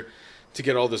pressure to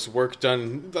get all this work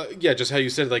done. Yeah, just how you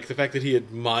said, like, the fact that he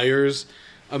admires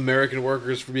American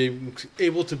workers for being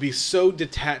able to be so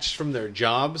detached from their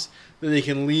jobs that they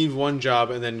can leave one job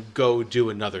and then go do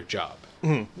another job.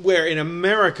 Mm-hmm. Where in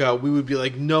America, we would be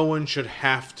like, no one should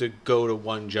have to go to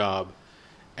one job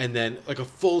and then, like, a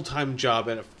full-time job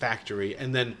at a factory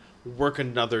and then work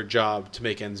another job to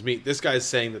make ends meet. This guy's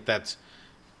saying that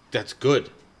that's good.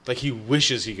 Like, he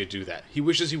wishes he could do that. He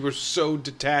wishes he were so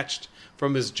detached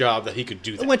from his job that he could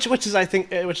do that. Which is I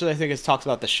think is talks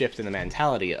about the shift in the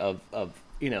mentality of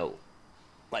you know,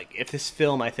 like, if this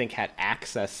film, I think, had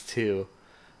access to,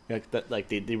 like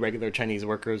the regular Chinese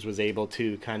workers, was able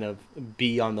to kind of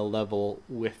be on the level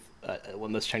with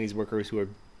when those Chinese workers who are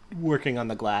working on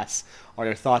the glass, or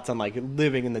their thoughts on, like,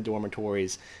 living in the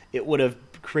dormitories, it would have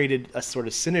created a sort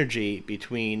of synergy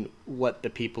between what the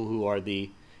people who are the,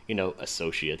 you know,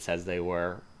 associates, as they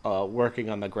were, working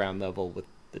on the ground level with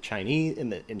the Chinese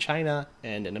in China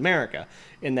and in America,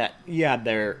 in that,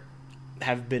 they're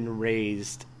have been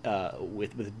raised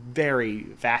with very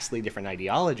vastly different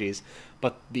ideologies,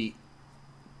 but the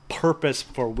purpose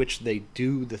for which they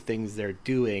do the things they're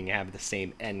doing have the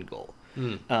same end goal,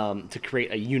 to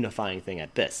create a unifying thing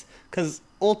at this. Because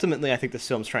ultimately, I think this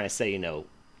film's trying to say, you know,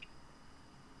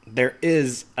 there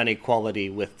is an equality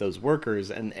with those workers,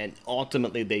 and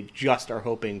ultimately they just are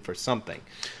hoping for something.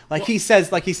 Like he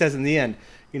says in the end,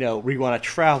 you know, we want to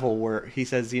travel where, he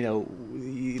says, you know,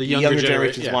 the younger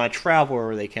generations want to travel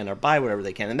wherever they can or buy whatever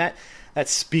they can. And that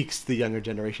speaks to the younger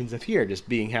generations of here,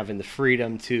 just having the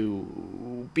freedom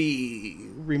to be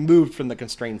removed from the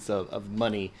constraints of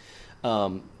money,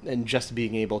 and just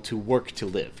being able to work to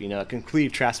live. You know, it completely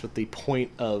contrasts with the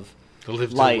point of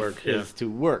life is to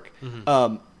work.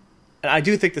 Mm-hmm. And I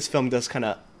do think this film does kind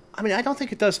of, I mean, I don't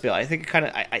think it does fail. I think it kind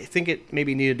of, I think it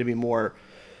maybe needed to be more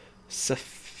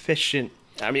sufficient.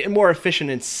 I mean, more efficient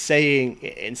in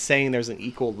saying there's an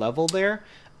equal level there,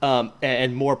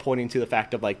 and more pointing to the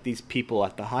fact of, like, these people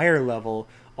at the higher level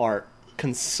are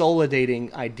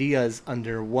consolidating ideas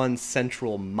under one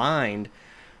central mind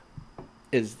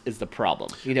is the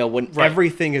problem. You know, when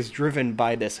everything is driven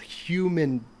by this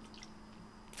human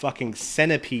fucking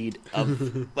centipede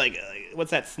of like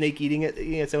what's that snake eating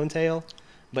its own tail?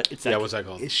 But it's what's that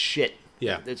called? It's shit.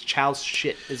 Yeah, it's Chow's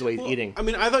shit is what he's eating. I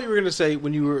mean, I thought you were going to say,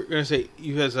 when you were going to say,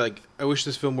 you guys, like, I wish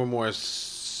this film were more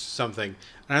something,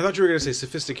 and I thought you were going to say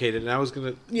sophisticated, and I was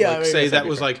going to say that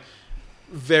was like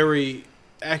very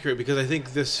accurate, because I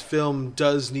think this film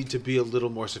does need to be a little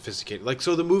more sophisticated. Like,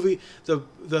 so the movie,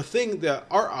 the thing, the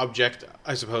art object,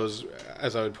 I suppose,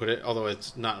 as I would put it, although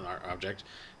it's not an art object,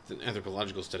 it's an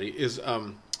anthropological study, is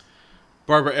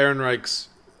Barbara Ehrenreich's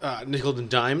Nickeled and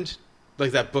Dimed.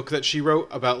 Like, that book that she wrote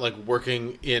about, like,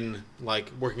 working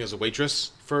as a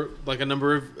waitress for, like, a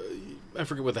number of, I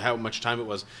forget how much time it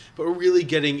was, but really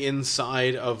getting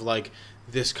inside of, like,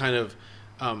 this kind of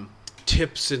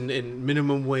tips and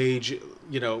minimum wage,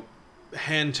 you know,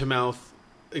 hand to mouth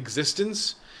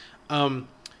existence. I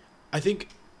think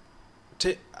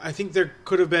there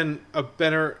could have been a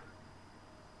better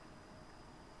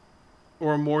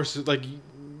or a more, like,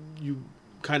 you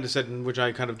kind of said, and which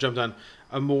I kind of jumped on,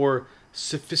 a more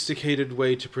sophisticated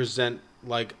way to present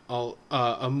like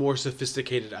a more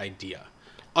sophisticated idea,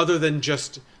 other than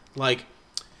just like,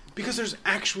 because there's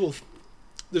actual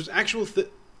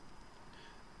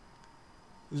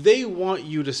they want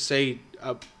you to say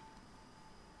I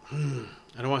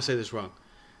don't want to say this wrong.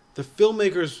 The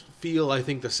filmmakers feel, I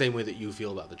think, the same way that you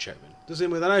feel about the chairman, the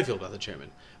same way that I feel about the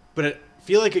chairman, but I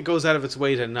feel like it goes out of its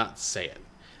way to not say it.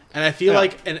 And I feel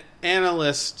like an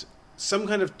analyst, some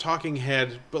kind of talking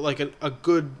head, but like a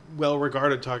good,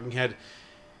 well-regarded talking head,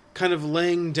 kind of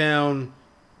laying down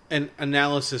an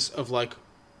analysis of like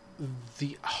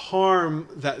the harm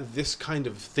that this kind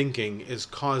of thinking is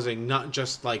causing, not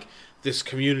just like this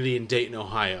community in Dayton,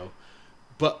 Ohio,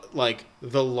 but like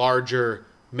the larger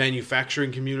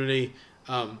manufacturing community,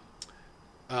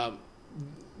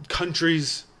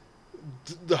 countries,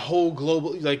 the whole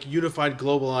global, like unified,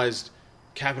 globalized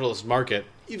capitalist market.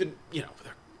 Even, you know,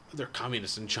 they're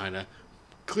communists in China.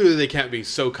 Clearly they can't be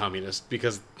so communist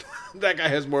because that guy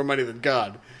has more money than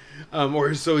God,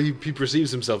 or so he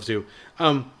perceives himself to,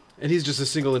 and he's just a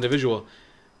single individual.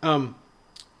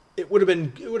 It would have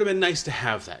been nice to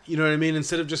have that, you know what I mean,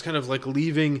 instead of just kind of like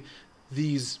leaving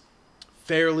these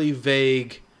fairly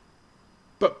vague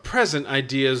but present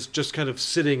ideas just kind of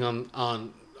sitting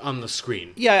on the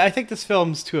screen. Yeah, I think this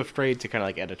film's too afraid to kind of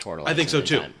like editorialize. I think so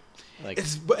too. Like,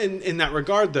 it's in that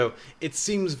regard, though, it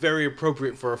seems very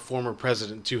appropriate for a former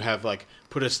president to have like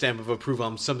put a stamp of approval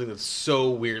on something that's so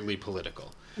weirdly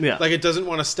political. Yeah, like it doesn't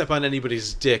want to step on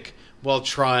anybody's dick while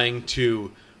trying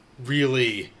to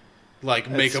really like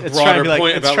make a broader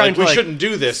point about like we shouldn't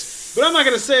do this. But I'm not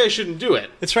going to say I shouldn't do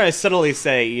it. It's trying to subtly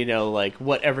say, you know, like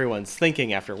what everyone's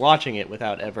thinking after watching it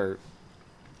without ever,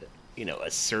 you know,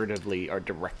 assertively or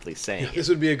directly saying it. This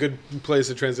would be a good place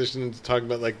to transition into talking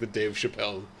about like the Dave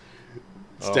Chappelle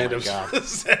stand-up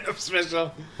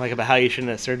special. Like about how you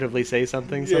shouldn't assertively say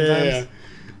something sometimes.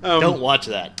 Yeah. Don't watch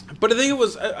that. But I think it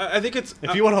was. I think it's.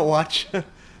 If you want to watch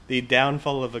the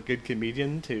downfall of a good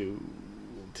comedian to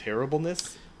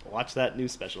terribleness, watch that new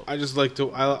special. I just like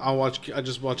to. I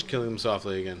just watch Killing Them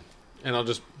Softly again, and I'll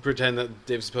just pretend that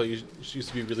Dave Chappelle used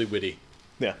to be really witty.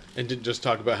 Yeah. And didn't just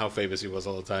talk about how famous he was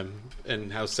all the time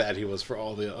and how sad he was for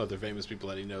all the other famous people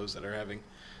that he knows that are having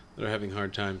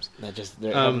hard times.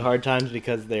 They're having hard times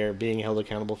because they're being held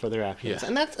accountable for their actions. Yeah.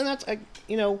 And that's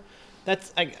you know, I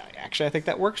think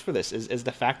that works for this is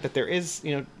the fact that there is,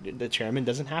 you know, the chairman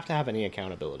doesn't have to have any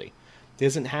accountability.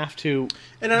 Doesn't have to.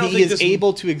 And I don't think is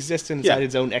able to exist inside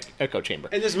his own echo chamber.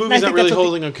 And this movie's not really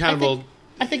holding accountable.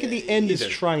 I think at the end is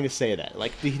trying to say that,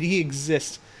 like, he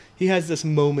exists. He has this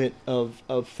moment of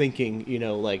thinking, you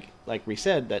know, like we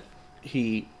said, that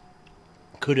he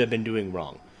could have been doing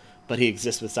wrong, but he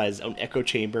exists inside his own echo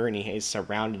chamber, and he has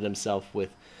surrounded himself with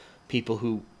people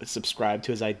who subscribe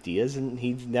to his ideas, and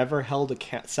he's never held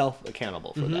self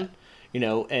accountable for that, you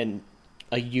know, and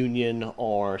a union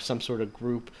or some sort of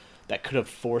group that could have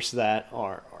forced that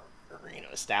or you know,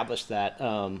 established that.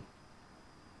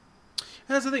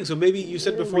 That's the thing. So maybe you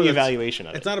said before reevaluation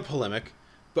of it. It's not a polemic,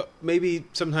 but maybe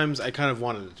sometimes I kind of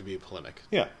wanted it to be a polemic.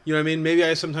 Yeah. You know what I mean? Maybe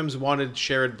I sometimes wanted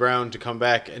Sherrod Brown to come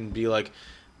back and be like,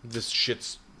 this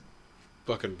shit's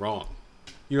fucking wrong.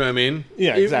 You know what I mean?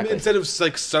 Yeah, exactly. Instead of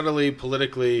like subtly,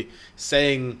 politically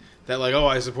saying that like, oh,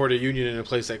 I support a union in a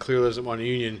place that clearly doesn't want a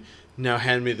union, now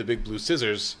hand me the big blue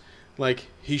scissors. Like,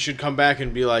 he should come back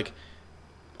and be like,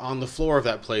 on the floor of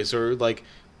that place, or like,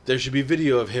 there should be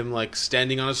video of him like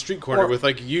standing on a street corner with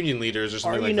like union leaders or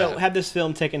something like that. Or, you know, had this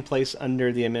film taken place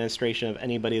under the administration of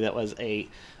anybody that was a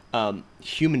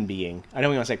human being, I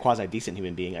don't want to say quasi-decent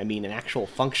human being, I mean an actual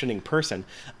functioning person,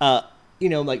 you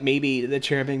know, like maybe the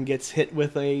chairman gets hit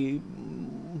with a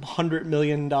 $100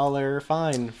 million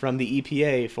fine from the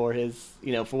EPA for his,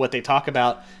 you know, for what they talk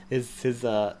about his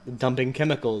dumping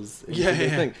chemicals.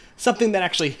 Thing. Something that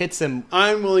actually hits him.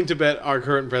 I'm willing to bet our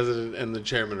current president and the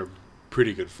chairman are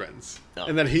pretty good friends,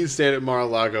 and that he's stayed at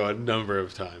Mar-a-Lago a number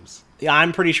of times. Yeah,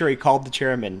 I'm pretty sure he called the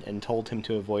chairman and told him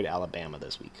to avoid Alabama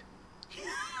this week.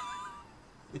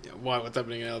 Yeah, why? What's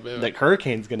happening in Alabama? Like,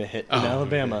 hurricane's going to hit in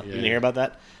Alabama. Okay, you hear about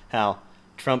that? How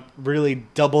Trump really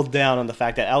doubled down on the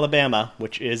fact that Alabama,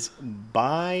 which is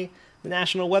by the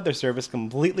National Weather Service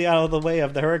completely out of the way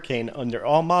of the hurricane under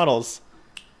all models,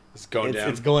 it's going down.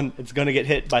 It's going to get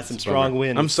hit by some strong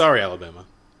winds. I'm sorry, Alabama.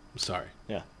 I'm sorry.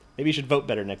 Yeah. Maybe you should vote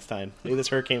better next time. Maybe this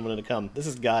hurricane wanted to come. This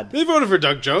is God. They voted for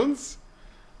Doug Jones.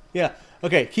 Yeah.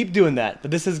 Okay, keep doing that. But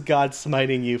this is God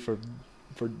smiting you for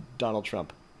Donald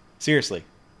Trump. Seriously.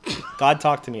 God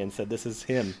talked to me and said this is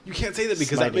him. You can't say that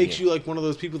because that makes you like one of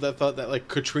those people that thought that like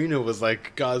Katrina was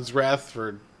like God's wrath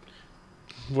for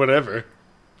whatever.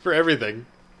 For everything.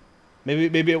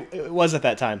 Maybe it was at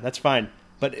that time. That's fine.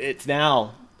 But it's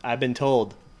now, I've been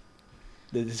told,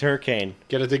 this hurricane.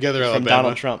 Get it together, from Alabama.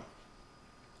 Donald Trump.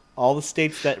 All the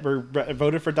states that were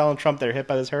voted for Donald Trump that are hit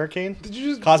by this hurricane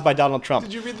caused by Donald Trump.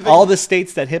 Did you read the thing? All the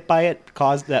states that hit by it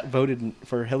that voted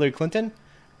for Hillary Clinton,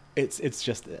 it's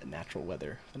just a natural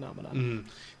weather phenomenon. Mm-hmm.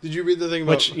 Did you read the thing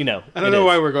about... Which, you know, I don't know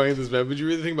why we're going this bad, but did you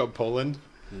read the thing about Poland?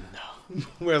 No.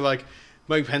 Where, like,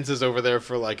 Mike Pence is over there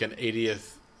for, like, an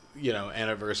 80th,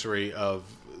 anniversary of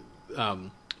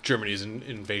Germany's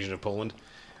invasion of Poland.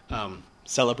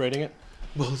 Celebrating it?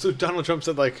 Well, so Donald Trump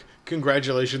said, like,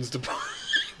 congratulations to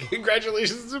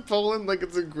Poland, like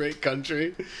it's a great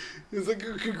country. He's like,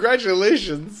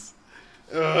 congratulations.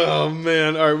 Oh,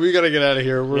 man. All right, we got to get out of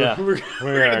here. We're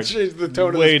going to change the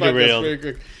tone of this podcast very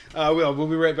quick. We'll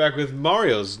be right back with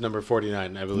Mario's number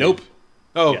 49, I believe. Nope.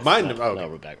 Oh, yes, mine. No, okay. no,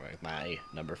 we're back with my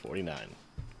number 49.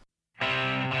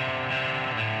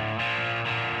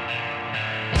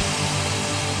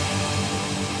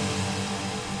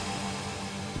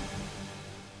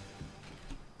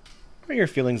 What are your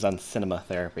feelings on cinema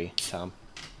therapy, Tom?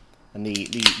 And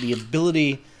the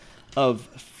ability of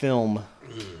film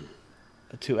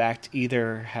to act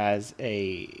either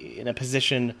in a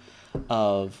position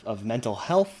of mental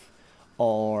health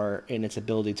or in its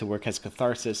ability to work as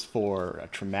catharsis for a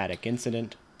traumatic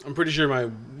incident? I'm pretty sure my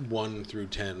 1 through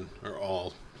 10 are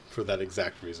all for that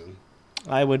exact reason.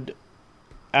 I would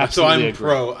absolutely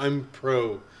agree. I'm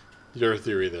pro your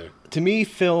theory there. To me,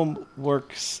 film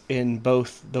works in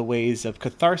both the ways of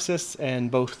catharsis and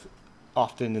both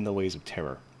often in the ways of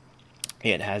terror.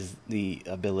 It has the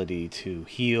ability to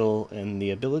heal and the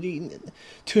ability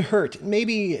to hurt.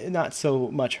 Maybe not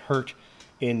so much hurt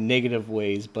in negative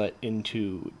ways, but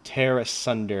into tear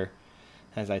asunder,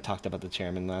 as I talked about the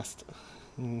chairman last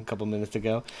couple minutes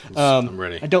ago. I'm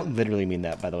ready. I don't literally mean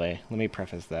that, by the way. Let me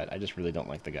preface that. I just really don't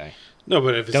like the guy. No,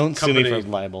 but if it's don't sue me for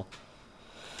libel.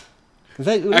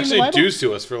 Actually, do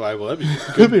sue us for libel. That'd be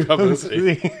good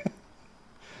publicity.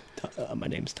 My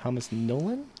name's Thomas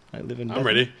Nolan. I live in. I'm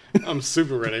ready. I'm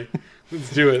super ready.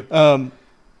 Let's do it.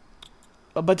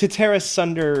 But to tear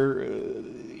asunder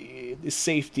the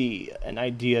safety and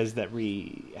ideas that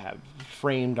we have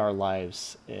framed our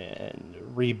lives and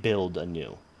rebuild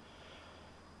anew.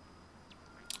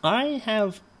 I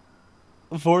have,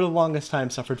 for the longest time,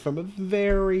 suffered from a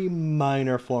very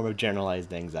minor form of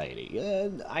generalized anxiety.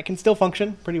 I can still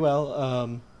function pretty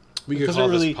well. We could call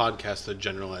this podcast a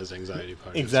generalized anxiety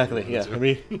podcast. Exactly, yeah.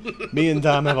 Me and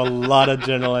Tom have a lot of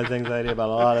generalized anxiety about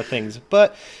a lot of things,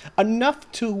 but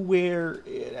enough to where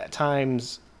it at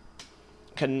times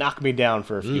can knock me down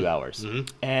for a few hours.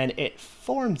 Mm-hmm. And it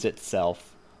forms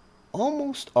itself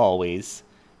almost always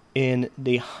in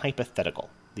the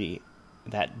hypothetical,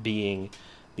 that being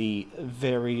the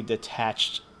very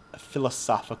detached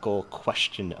philosophical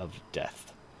question of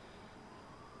death.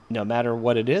 No matter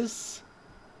what it is,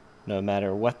 no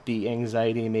matter what the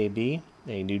anxiety may be,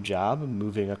 a new job,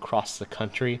 moving across the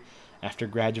country after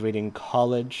graduating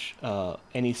college,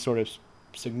 any sort of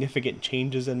significant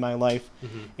changes in my life,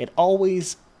 it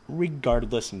always,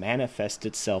 regardless, manifests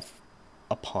itself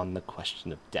upon the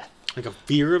question of death. Like a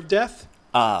fear of death?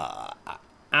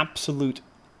 Absolute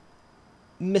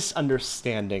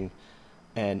misunderstanding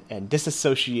and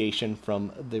disassociation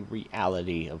from the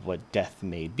reality of what death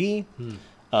may be,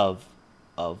 of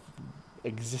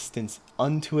existence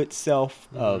unto itself,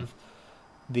 of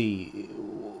the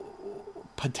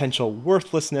potential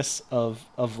worthlessness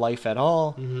of life at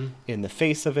all, in the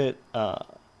face of it,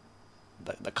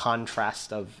 the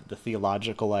contrast of the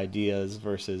theological ideas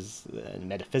versus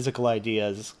metaphysical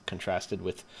ideas contrasted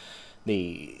with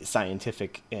the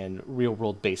scientific and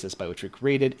real-world basis by which we're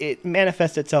created. It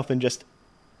manifests itself in just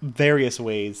various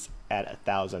ways at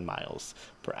 1,000 miles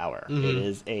per hour. It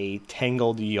is a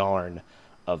tangled yarn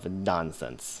of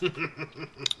nonsense.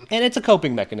 And it's a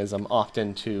coping mechanism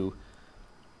often to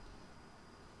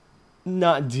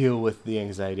not deal with the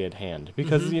anxiety at hand.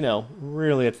 Because,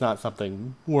 really it's not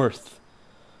something worth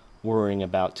worrying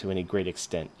about to any great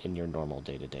extent in your normal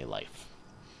day-to-day life.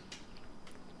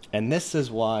 And this is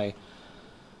why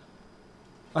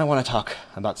I want to talk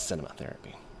about cinema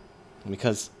therapy.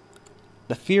 Because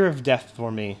the fear of death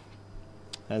for me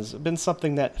has been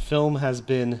something that film has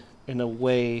been in a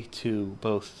way to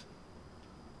both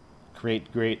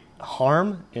create great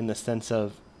harm in the sense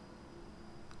of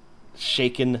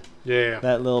shaking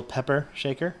that little pepper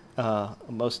shaker.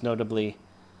 Most notably,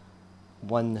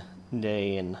 one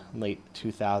day in late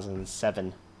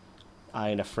 2007, I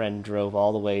and a friend drove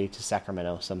all the way to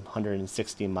Sacramento, some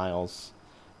 160 miles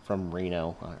from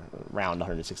Reno, around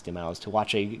 160 miles, to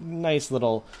watch a nice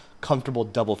little comfortable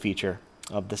double feature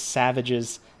of The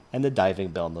Savages and The Diving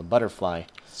Bell and the Butterfly.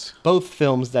 Both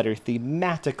films that are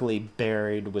thematically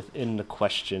buried within the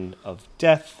question of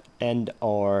death and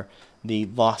or the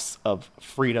loss of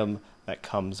freedom that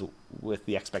comes with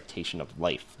the expectation of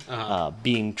life,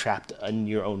 being trapped in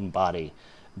your own body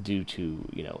due to,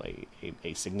 you know,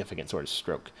 a significant sort of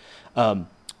stroke.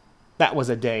 That was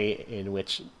a day in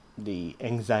which the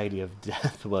anxiety of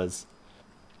death was,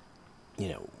 you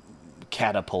know,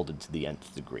 catapulted to the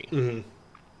nth degree. Mm-hmm.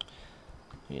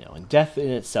 You know, and death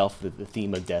in itself, the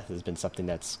theme of death has been something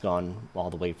that's gone all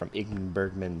the way from Ingmar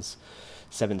Bergman's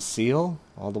Seventh Seal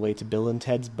all the way to Bill and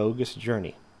Ted's Bogus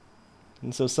Journey.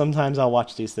 And so sometimes I'll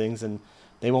watch these things and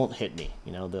they won't hit me.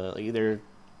 You know, they'll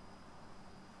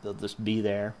just be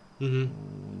there.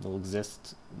 Mm-hmm. They'll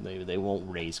exist. They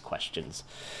won't raise questions.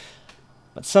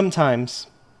 But sometimes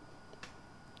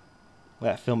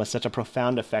that film has such a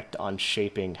profound effect on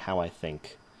shaping how I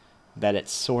think that it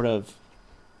sort of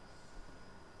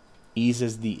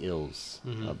eases the ills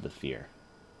of the fear.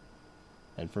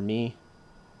 And for me,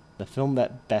 the film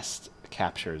that best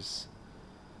captures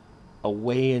a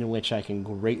way in which I can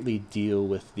greatly deal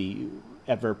with the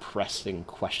ever-pressing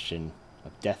question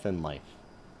of death and life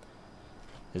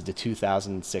is the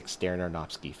 2006 Darren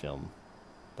Aronofsky film,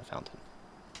 The Fountain.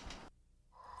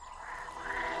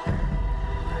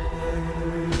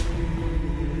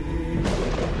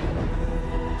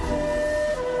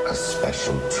 A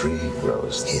special tree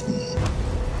grows hidden.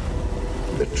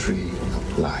 The tree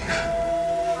of life.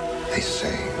 They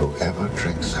say whoever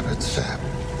drinks of its sap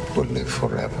will live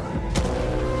forever.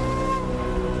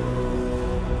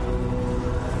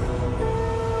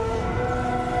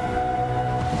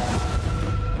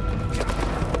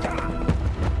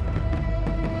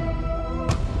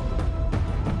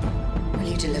 Will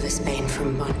you deliver Spain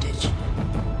from bondage?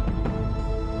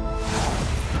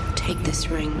 Take this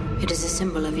ring. It is a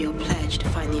symbol of your pledge to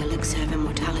find the elixir of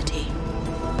immortality.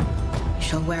 You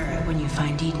shall wear it when you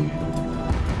find Eden.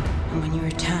 And when you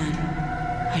return,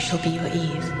 I shall be your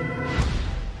Eve.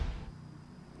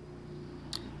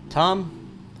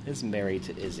 Tom is married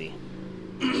to Izzy,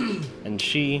 and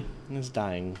she is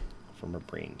dying from a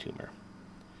brain tumor.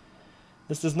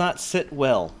 This does not sit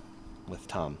well with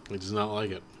Tom. He does not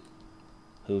like it.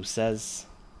 Who says,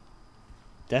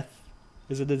 death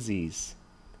is a disease.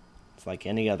 It's like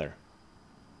any other.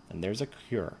 And there's a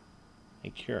cure,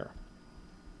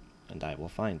 and I will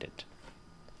find it.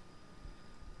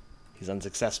 He's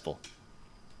unsuccessful.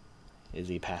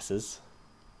 Izzy passes.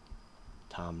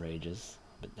 Tom rages.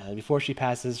 But before she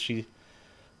passes, she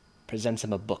presents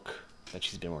him a book that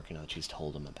she's been working on, that she's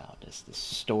told him about. It's the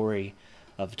story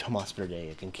of Tomas Verde,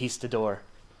 a conquistador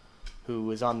who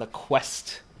is on the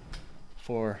quest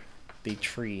for the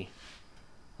tree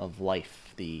of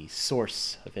life, the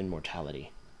source of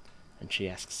immortality. And she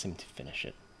asks him to finish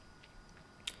it.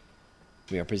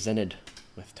 We are presented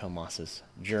with Tomas's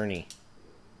journey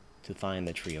to find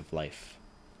the tree of life.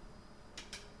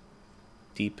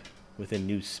 Deep within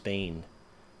New Spain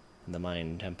and the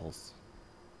Mayan temples.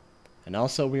 And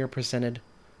also we are presented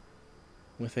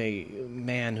with a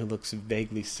man who looks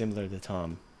vaguely similar to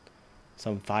Tom,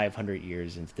 some 500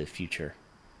 years into the future,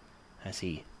 as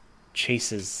he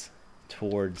chases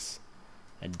towards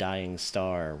a dying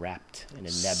star wrapped in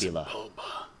a nebula.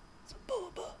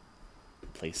 Sebulba. The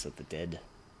place of the dead.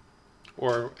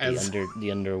 Or as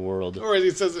the underworld. Or as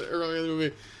he says it earlier in the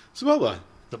movie, Sebulba.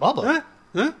 Sebulba?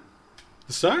 Huh?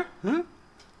 The star? Huh?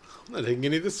 I'm not taking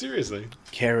any of this seriously.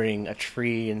 Carrying a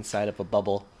tree inside of a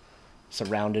bubble,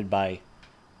 surrounded by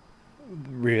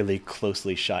really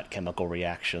closely shot chemical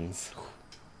reactions.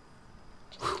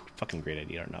 Fucking great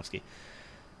idea, Aronofsky.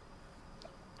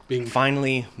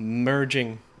 Finally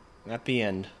merging at the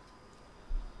end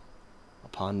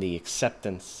upon the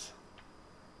acceptance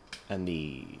and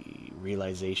the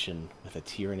realization with a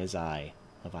tear in his eye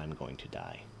of I'm going to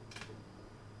die.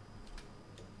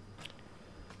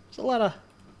 There's a lot of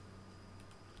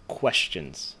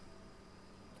questions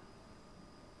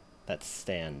that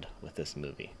stand with this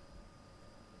movie.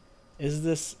 Is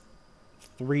this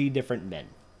three different men?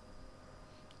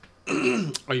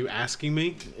 Are you asking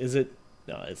me? Is it...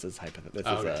 No, this is hypothetical.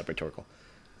 This is rhetorical.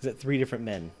 Is it three different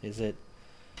men? Is it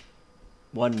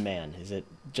one man? Is it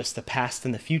just the past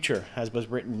and the future, as was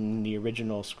written in the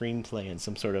original screenplay, and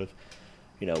some sort of,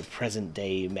 present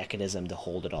day mechanism to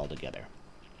hold it all together?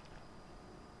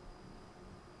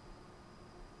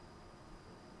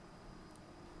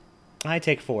 I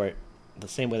take for it the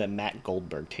same way that Matt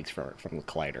Goldberg takes from the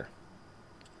Collider.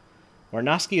 What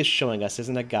Aronofsky is showing us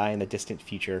isn't a guy in the distant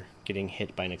future getting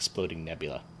hit by an exploding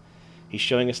nebula. He's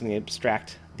showing us in the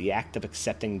abstract the act of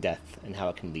accepting death and how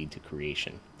it can lead to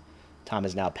creation. Tom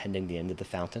is now pending the end of the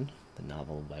fountain. the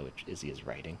novel by which Izzy is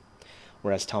writing.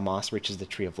 Whereas Tomas reaches the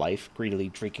Tree of Life, greedily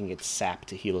drinking its sap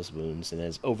to heal his wounds, and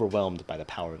is overwhelmed by the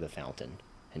power of the fountain,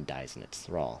 and dies in its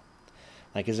thrall.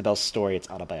 Like Isabel's story, it's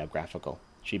autobiographical.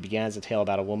 She began as a tale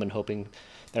about a woman hoping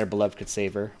that her beloved could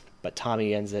save her, but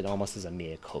Tommy ends it almost as a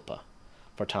mea culpa.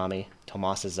 For Tommy,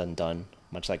 Tomas is undone,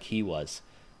 much like he was,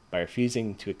 by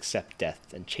refusing to accept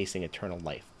death and chasing eternal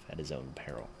life at his own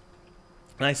peril.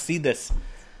 And I see this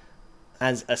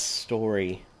as a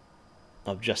story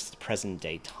of just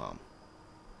present-day Tom.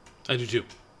 I do too.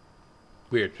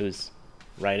 Weird. Who's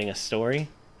writing a story,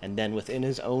 and then within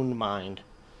his own mind,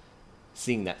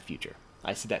 seeing that future.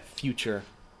 I see that future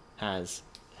has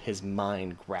his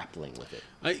mind grappling with it.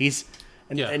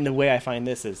 And the way I find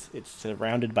this is it's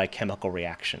surrounded by chemical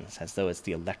reactions, as though it's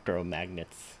the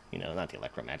electromagnets, not the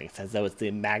electromagnets, as though it's the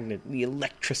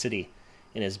electricity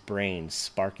in his brain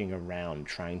sparking around,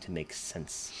 trying to make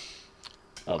sense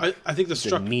of I think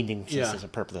the meaninglessness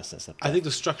and purposelessness of death. I think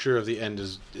the structure of the end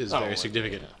is very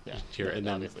significant here. And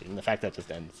obviously, and the fact that it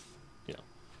just ends,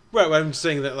 Right, well, I'm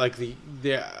saying that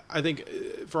I think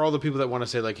for all the people that want to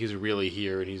say he's really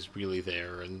here and he's really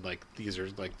there and these are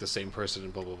the same person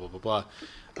and blah blah blah blah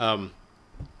blah.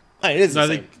 It is the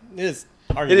same. It is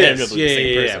arguably the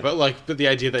same person. But the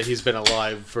idea that he's been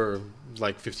alive for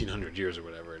 1,500 years or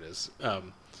whatever it is.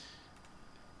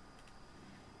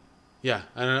 Yeah,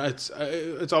 and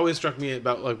it's always struck me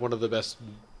about one of the best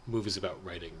movies about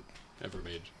writing ever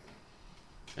made,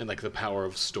 and the power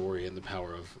of story and the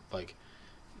power of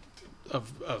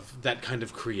of that kind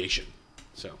of creation.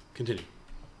 So continue.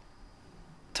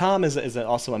 Tom is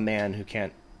also a man who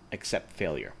can't accept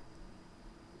failure.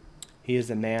 He is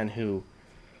a man who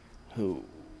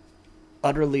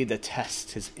utterly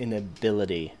detests his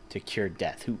inability to cure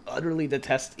death, who utterly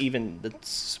detests even the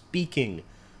speaking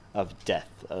of death,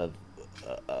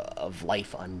 of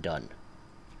life undone.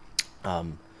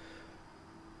 Darren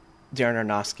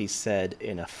Aronofsky said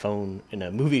in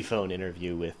a movie phone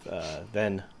interview with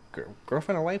then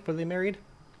girlfriend or wife, were they married?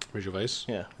 Rachel Weisz?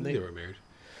 Yeah, I think they were married.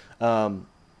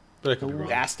 But I could be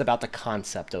wrong. Asked about the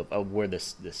concept of where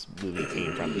this movie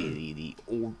came from,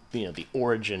 the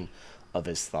origin of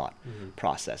his thought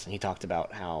process, and he talked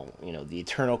about how the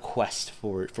eternal quest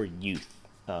for youth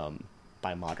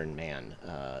by modern man,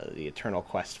 the eternal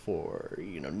quest for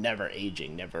never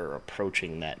aging, never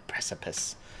approaching that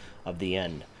precipice of the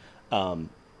end, and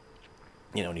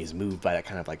he's moved by that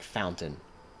kind of fountain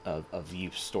of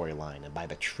youth storyline and by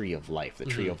the Tree of Life, the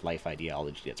Tree of Life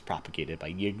ideology that's propagated by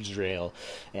Yggdrasil,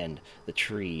 and the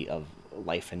Tree of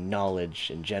Life and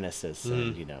Knowledge in Genesis,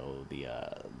 and the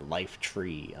Life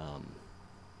Tree,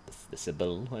 the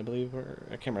Sibyl, I believe, or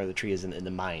I can't remember the tree is in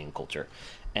the Mayan culture,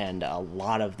 and a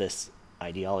lot of this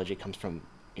ideology comes from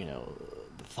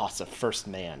the thoughts of first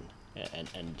man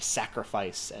and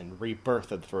sacrifice and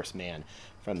rebirth of the first man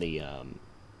from the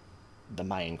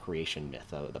Mayan creation myth,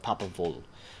 the Popol Vuh,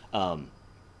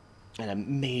 and a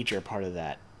major part of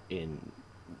that in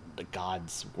the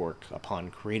gods' work upon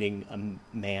creating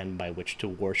a man by which to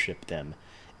worship them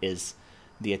is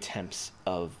the attempts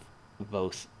of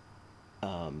both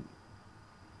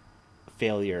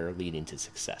failure leading to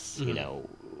success.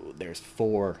 There's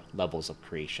 4 levels of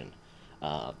creation.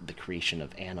 The creation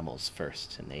of animals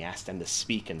first, and they ask them to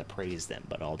speak and to praise them,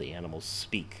 but all the animals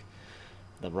speak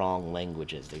the wrong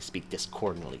languages. They speak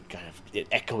discordantly, kind of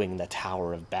echoing the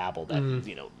Tower of Babel. That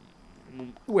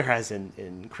whereas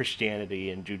in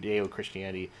Christianity and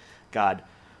Judeo-Christianity, God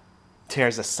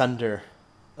tears asunder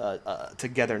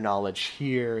together knowledge.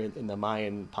 Here in the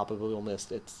Mayan Popol Vuh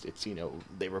myth, it's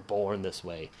they were born this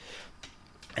way,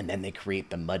 and then they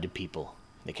create the mud people.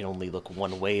 They can only look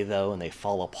one way though, and they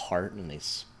fall apart. And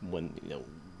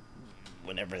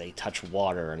whenever they touch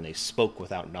water, and they spoke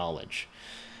without knowledge.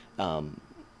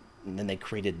 And then they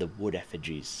created the wood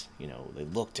effigies. They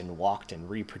looked and walked and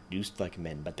reproduced like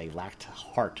men, but they lacked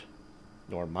heart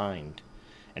nor mind.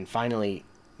 And finally,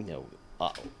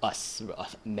 us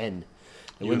men,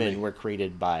 the women were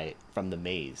created from the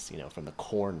maize, from the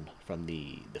corn, from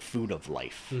the food of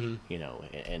life,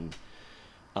 and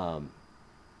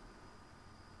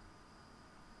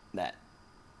that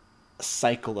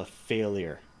cycle of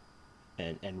failure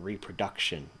and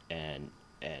reproduction and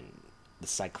the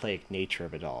cyclic nature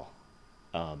of it all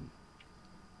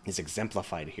is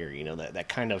exemplified here. That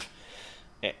kind of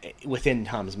within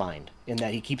Tom's mind, in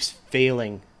that he keeps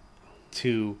failing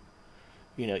to,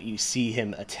 you see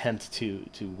him attempt to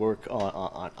work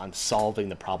on solving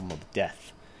the problem of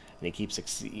death, and he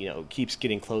keeps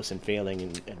getting close and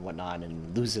failing and whatnot,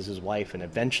 and loses his wife, and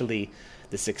eventually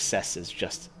the success is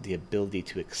just the ability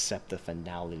to accept the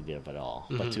finality of it all,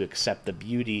 but to accept the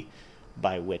beauty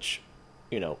by which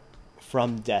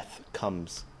from death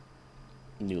comes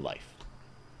new life.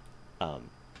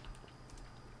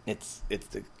 It's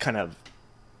kind of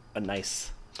a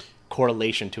nice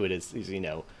correlation to it is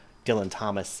Dylan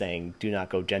Thomas saying, "Do not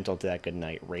go gentle to that good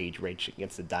night. Rage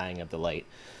against the dying of the light."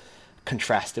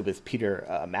 Contrasted with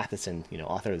Peter Matheson,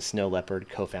 author of The Snow Leopard,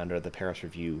 co-founder of the Paris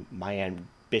Review. "My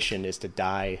ambition is to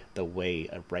die the way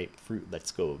a ripe fruit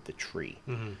lets go of the tree."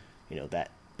 Mm-hmm.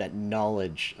 That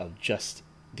knowledge of just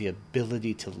the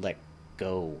ability to let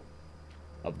go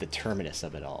of the terminus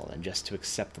of it all and just to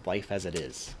accept life as it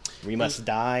is. We must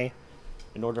die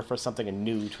in order for something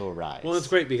new to arise. Well, it's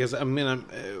great because we're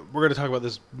going to talk about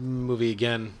this movie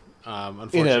again.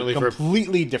 Unfortunately, in a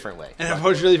completely different way. And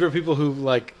unfortunately for people who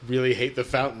really hate The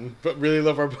Fountain but really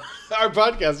love our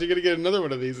podcast, you're going to get another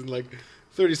one of these in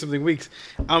 30 something weeks.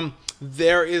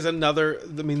 There is another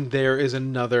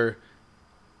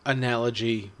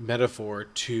analogy, metaphor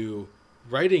to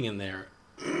writing in there,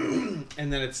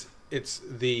 and then it's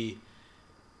the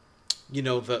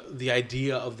the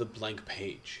idea of the blank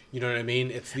page. You know what I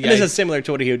mean? It's the. And this is similar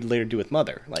to what he would later do with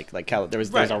Mother, like how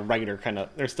there's a writer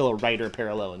there's still a writer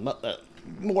parallel and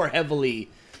more heavily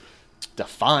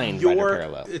defined writer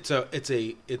parallel. It's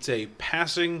a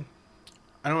passing.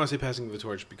 I don't want to say passing of the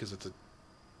torch because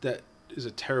that is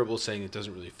a terrible saying. It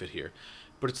doesn't really fit here,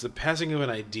 but it's the passing of an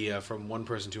idea from one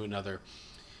person to another.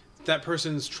 That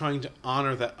person's trying to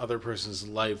honor that other person's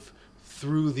life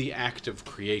through the act of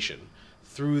creation.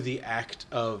 Through the act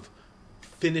of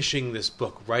finishing this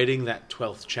book, writing that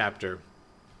 12th chapter,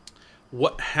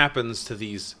 what happens to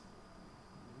these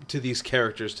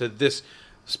characters, to this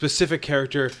specific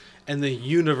character and the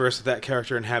universe that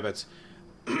character inhabits?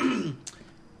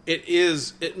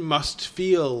 It must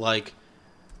feel like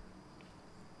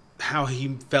how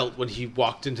he felt when he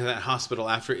walked into that hospital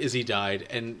after Izzy died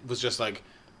and was just like,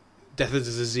 death is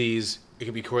a disease, it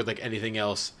can be cured like anything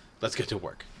else, let's get to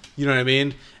work. You know what I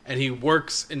mean? And he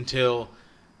works until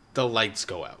the lights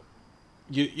go out.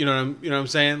 You know what I'm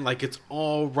saying? It's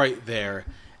all right there.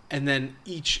 And then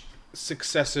each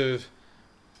successive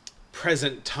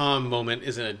present Tom moment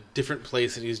is in a different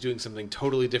place and he's doing something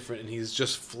totally different and he's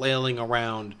just flailing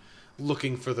around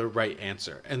looking for the right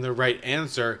answer. And the right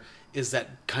answer is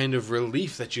that kind of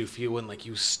relief that you feel when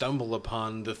you stumble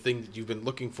upon the thing that you've been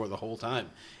looking for the whole time.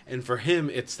 And for him,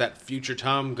 it's that future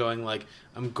Tom going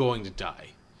I'm going to die.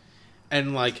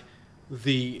 And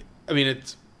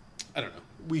it's, I don't know.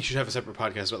 We should have a separate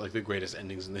podcast about the greatest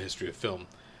endings in the history of film.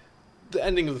 The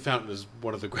ending of The Fountain is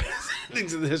one of the greatest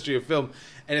endings in the history of film,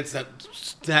 and it's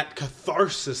that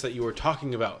catharsis that you were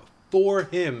talking about for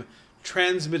him,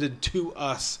 transmitted to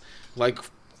us.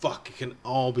 Fuck, it can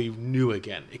all be new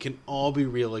again. It can all be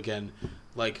real again.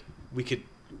 We could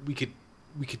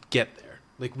get there.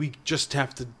 We just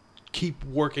have to keep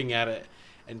working at it.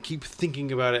 And keep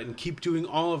thinking about it and keep doing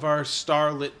all of our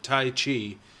starlit Tai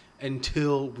Chi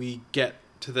until we get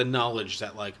to the knowledge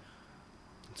that,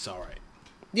 it's all right.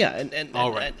 Yeah, and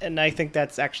all right. And I think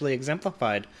that's actually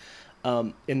exemplified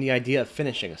in the idea of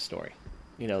finishing a story.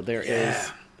 There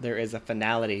is a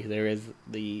finality. There is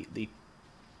the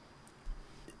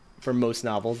for most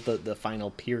novels, the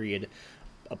final period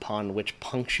upon which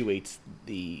punctuates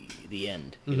the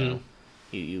end, you know?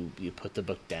 You put the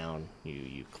book down,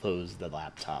 you close the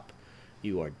laptop,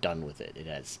 you are done with it. It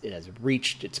has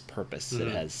reached its purpose. Mm-hmm.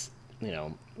 It has,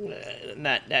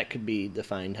 that could be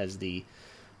defined as the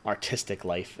artistic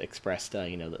life expressed, the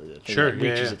thing that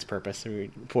reaches its purpose.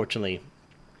 Unfortunately,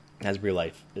 as real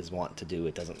life is wont to do,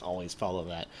 it doesn't always follow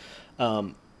that.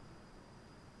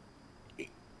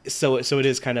 So it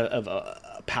is kind of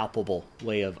a palpable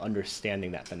way of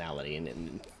understanding that finality,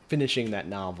 and finishing that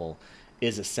novel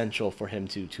is essential for him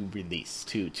to release,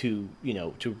 to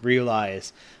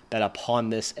realize that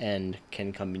upon this end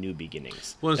can come new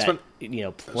beginnings. Well,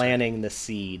 it's planting the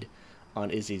seed on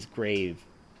Izzy's grave,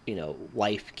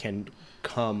 life can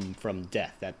come from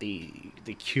death. That the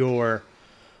cure,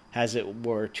 as it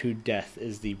were, to death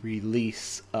is the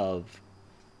release of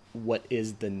what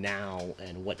is the now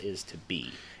and what is to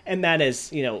be. And that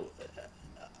is,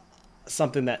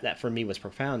 something that for me was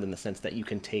profound, in the sense that you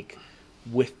can take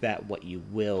with that what you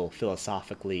will,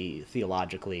 philosophically,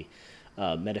 theologically,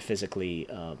 metaphysically,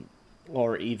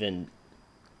 or even,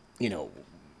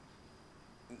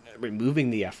 removing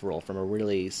the ephemeral from a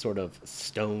really sort of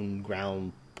stone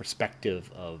ground perspective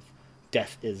of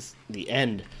death is the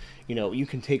end. You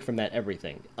can take from that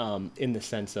everything, in the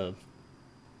sense of,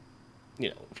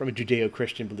 from a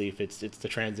Judeo-Christian belief, it's the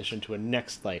transition to a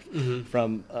next life. Mm-hmm.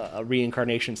 From a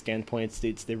reincarnation standpoint,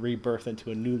 it's the rebirth into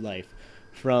a new life.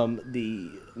 From the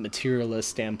materialist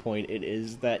standpoint, it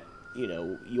is that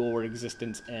your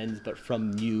existence ends, but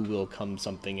from you will come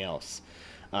something else.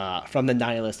 From the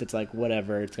nihilist, it's like,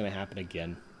 whatever, it's going to happen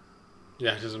again.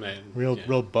 Yeah, it doesn't matter. Real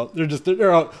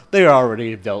they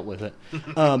already dealt with it.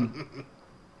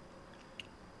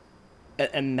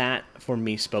 And that for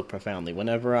me spoke profoundly.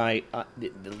 Whenever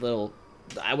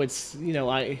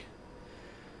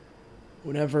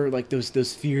whenever like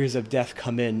those fears of death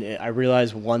come in, I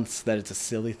realize once that it's a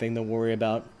silly thing to worry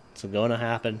about. It's going to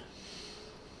happen.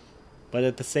 But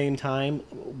at the same time,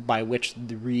 by which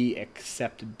we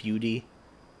accept beauty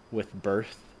with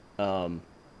birth,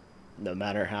 no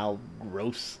matter how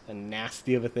gross and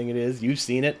nasty of a thing it is, you've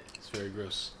seen it. It's very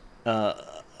gross.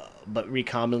 But we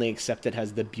commonly accept it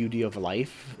as the beauty of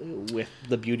life. With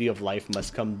the beauty of life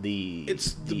must come the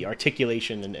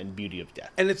articulation and beauty of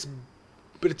death. And it's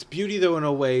beauty, though, in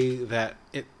a way that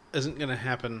it isn't going to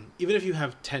happen. Even if you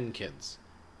have 10 kids,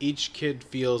 each kid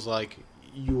feels like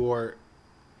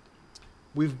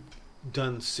we've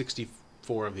done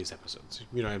 64 of these episodes.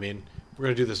 You know what I mean? We're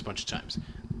going to do this a bunch of times.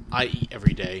 I eat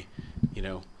every day.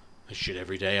 I shit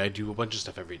every day. I do a bunch of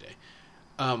stuff every day.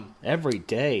 Every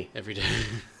day? Every day.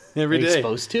 Every day. Are you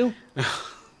supposed to?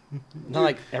 Not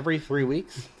like every 3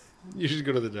 weeks? You should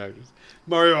go to the doctors.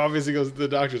 Mario obviously goes to the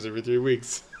doctors every 3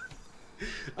 weeks.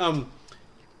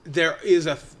 There is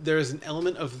an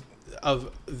element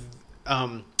of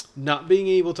not being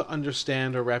able to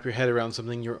understand or wrap your head around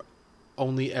something you're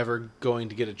only ever going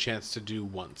to get a chance to do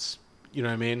once. You know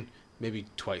what I mean? Maybe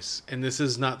twice. And this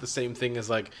is not the same thing as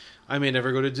like, I may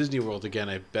never go to Disney World again.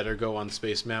 I better go on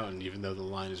Space Mountain, even though the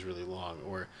line is really long.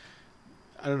 Or,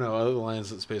 I don't know, are the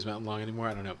lines at Space Mountain long anymore?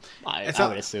 I don't know. I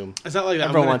would assume. It's not like that.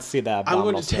 Everyone wants to see that. I'm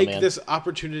going to take this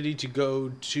opportunity to go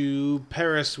to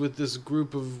Paris with this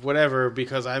group of whatever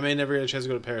because I may never get a chance to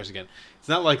go to Paris again. It's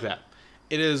not like that.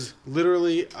 It is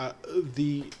literally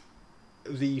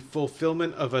the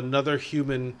fulfillment of another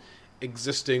human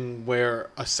existing where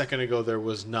a second ago there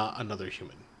was not another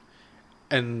human.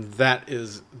 And that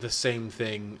is the same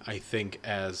thing, I think,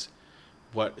 as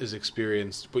what is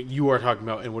experienced, what you are talking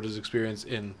about and what is experienced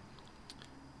in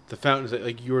the fountains.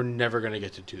 Like, you're never going to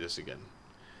get to do this again.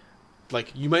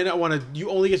 Like, you might not want to, you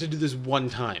only get to do this one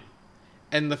time.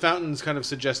 And the fountain's kind of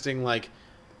suggesting, like,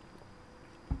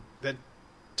 that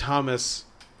Thomas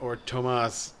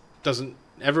doesn't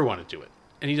ever want to do it.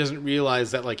 And he doesn't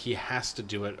realize that, like, he has to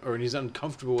do it, or he's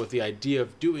uncomfortable with the idea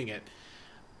of doing it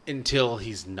until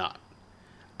he's not.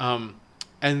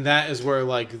 And that is where,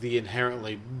 like, the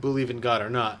inherently, believe in God or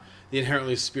not, the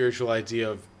inherently spiritual idea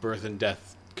of birth and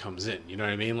death comes in. You know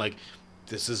what I mean? Like,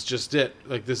 this is just it.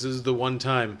 Like, this is the one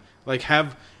time. Like,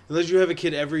 unless you have a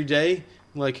kid every day,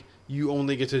 like, you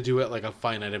only get to do it, like, a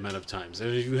finite amount of times.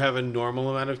 And if you have a normal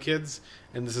amount of kids,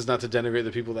 and this is not to denigrate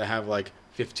the people that have, like,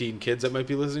 15 kids that might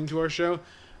be listening to our show,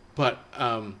 but,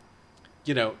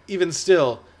 even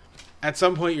still, at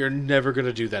some point, you're never going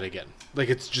to do that again. Like,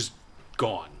 it's just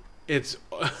gone. It's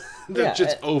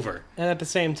just over. And at the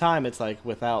same time, it's like,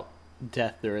 without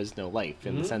death, there is no life,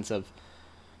 in the sense of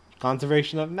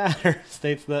conservation of matter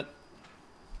states that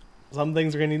some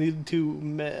things are going to need to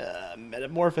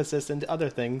metamorphosis into other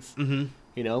things.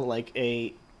 Mm-hmm. Like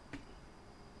a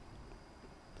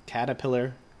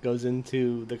caterpillar goes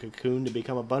into the cocoon to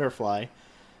become a butterfly,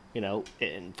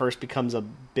 and first becomes a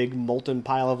big molten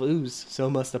pile of ooze. So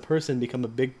must a person become a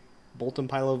big molten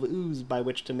pile of ooze by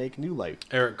which to make new life.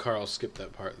 Eric Carle skipped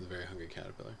that part in The Very Hungry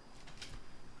Caterpillar.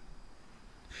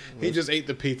 He just ate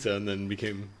the pizza and then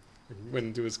went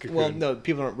into his cocoon. Well, no,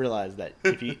 people don't realize that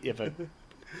if a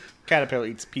caterpillar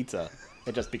eats pizza,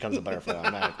 it just becomes a butterfly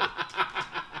automatically.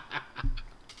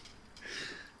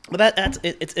 But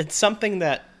it's something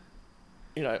that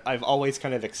I've always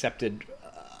kind of accepted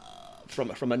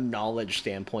from a knowledge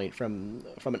standpoint, from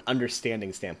an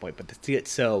understanding standpoint, but to see it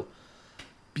so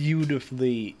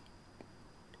beautifully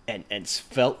and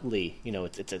sveltely,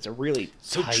 it's a really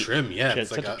so tight, trim. Yeah,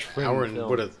 it's like an hour and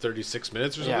film. 36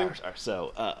 minutes or something. Yeah, or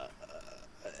so.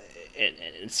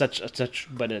 And such,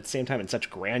 but at the same time, in such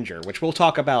grandeur, which we'll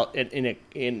talk about in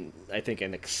I think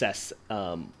in excess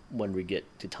when we get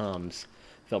to Tom's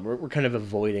film. We're kind of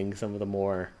avoiding some of the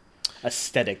more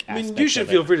aesthetic aspects. I mean, you should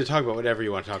feel free to talk about whatever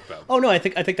you want to talk about. Oh no, I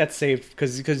think that's safe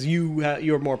because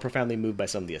you're more profoundly moved by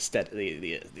some of the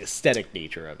aesthetic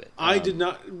nature of it. I did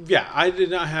not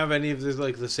have any of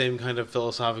the same kind of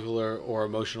philosophical or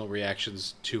emotional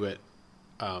reactions to it,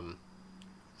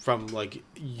 from like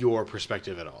your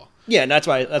perspective at all. Yeah, and that's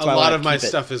why a lot of my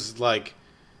stuff is like,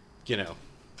 yeah.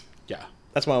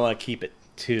 That's why I want to keep it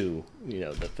to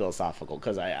the philosophical,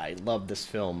 because I love this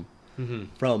film. Mm-hmm.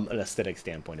 From an aesthetic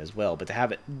standpoint as well, but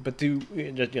to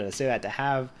say that, to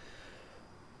have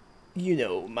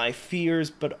my fears,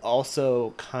 but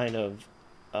also kind of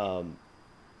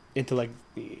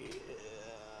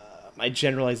my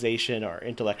generalization or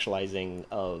intellectualizing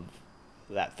of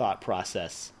that thought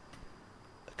process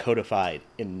codified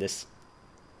in this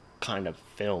kind of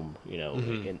film,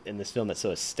 in this film that's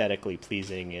so aesthetically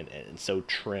pleasing and so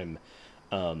trim,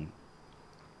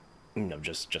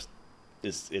 just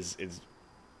is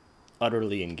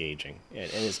utterly engaging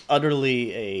and is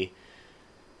utterly a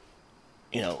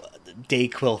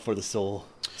Dayquil for the soul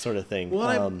sort of thing.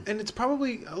 Well, and it's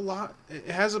probably a lot. It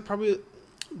has probably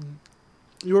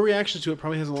your reaction to it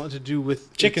probably has a lot to do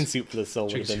with Chicken Soup for the Soul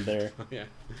would have been there. Yeah.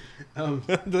 Do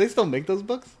they still make those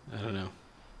books? I don't know,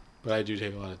 but I do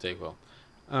take a lot of Dayquil.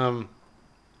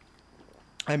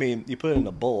 I mean, you put it in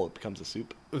a bowl, it becomes a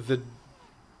soup.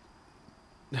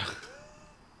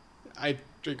 I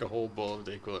drink a whole bowl of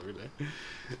Dayquil every day.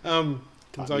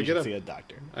 So I get see a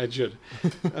doctor. I should,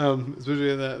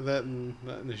 especially that and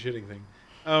the shitting thing.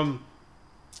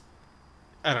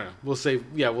 I don't know. We'll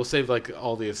save like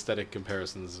all the aesthetic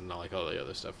comparisons and like all the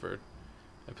other stuff for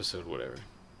episode whatever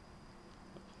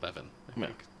 11. I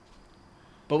think.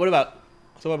 But what about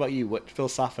you? What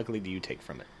philosophically do you take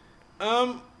from it?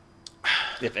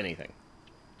 If anything,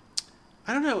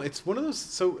 I don't know. It's one of those.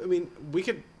 So I mean, we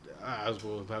could.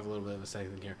 We'll have a little bit of a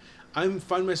second thing here. I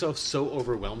find myself so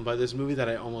overwhelmed by this movie that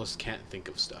I almost can't think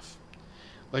of stuff.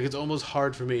 Like it's almost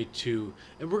hard for me to.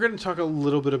 And we're going to talk a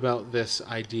little bit about this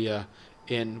idea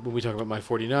when we talk about My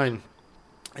 49.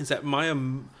 Is that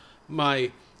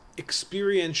my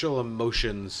experiential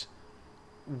emotions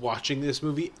watching this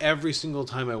movie every single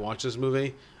time I watch this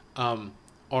movie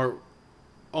are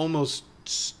almost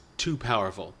too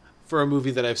powerful for a movie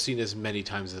that I've seen as many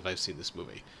times as I've seen this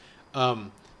movie.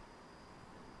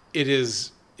 It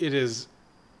is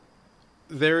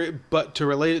there, but to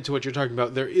relate it to what you're talking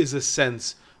about, there is a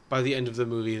sense by the end of the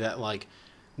movie that like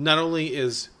not only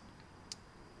is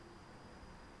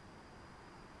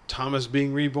Thomas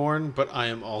being reborn, but I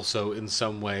am also in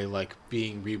some way like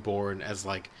being reborn as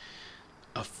like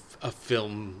a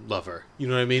film lover. You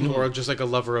know what I mean? Mm-hmm. Or just like a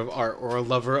lover of art or a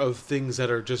lover of things that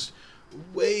are just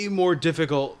way more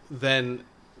difficult than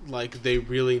like they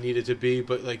really needed to be,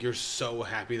 but like you're so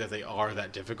happy that they are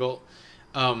that difficult.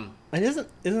 And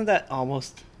isn't that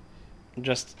almost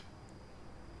just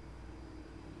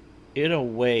in a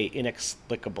way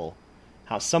inexplicable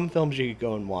how some films you could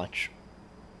go and watch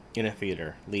in a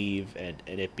theater, leave and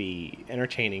it be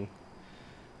entertaining,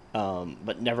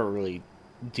 but never really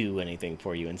do anything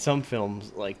for you. And some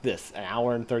films like this, an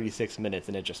hour and 36 minutes,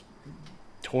 and it just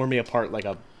tore me apart like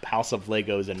a house of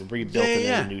Legos and rebuilt it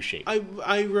in a new shape.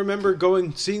 I remember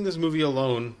seeing this movie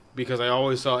alone because I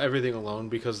always saw everything alone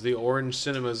because the Orange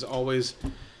cinemas always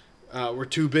were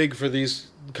too big for these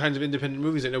kinds of independent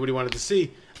movies that nobody wanted to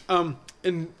see. And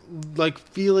like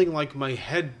feeling like my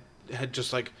head had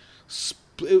just like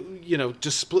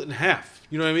just split in half.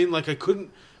 You know what I mean? Like I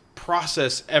couldn't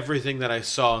process everything that I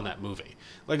saw in that movie.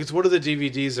 Like it's one of the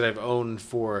DVDs that I've owned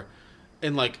for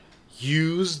and like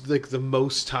used like the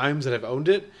most times that I've owned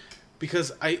it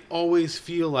because I always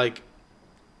feel like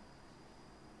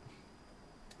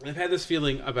I've had this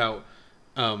feeling about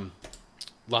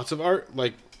lots of art,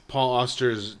 like Paul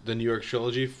Auster's The New York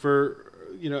Trilogy for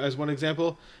as one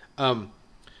example, that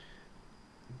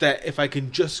if I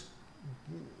can just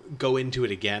go into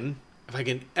it again,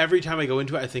 every time I go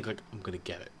into it I think like I'm gonna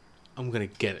get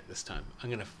it this time. I'm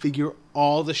gonna figure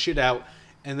all the shit out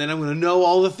and then I'm going to know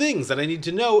all the things that I need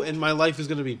to know, and my life is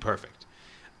going to be perfect.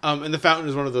 And The Fountain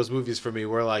is one of those movies for me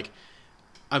where, like,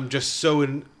 I'm just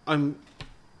but I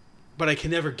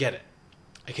can never get it.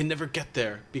 I can never get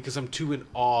there because I'm too in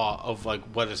awe of, like,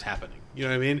 what is happening. You know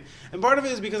what I mean? And part of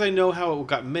it is because I know how it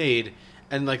got made,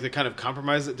 and, like, the kind of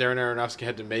compromise that Darren Aronofsky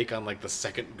had to make on, like, the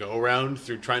second go-around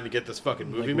through trying to get this fucking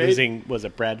movie made. Was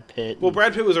it Brad Pitt? Well,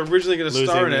 Brad Pitt was originally going to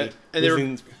star in it. And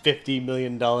losing $50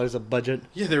 million of budget.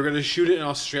 Yeah, they were going to shoot it in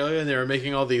Australia, and they were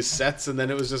making all these sets, and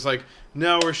then it was just like,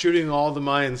 no, we're shooting all the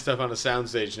Mayan stuff on a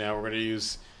soundstage now. We're going to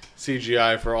use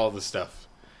CGI for all the stuff.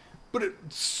 But it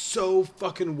so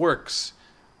fucking works.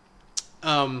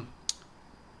 That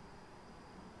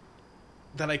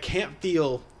I can't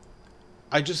feel...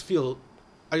 I just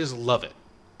love it.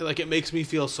 Like, it makes me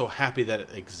feel so happy that it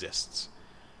exists.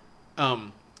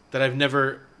 That I've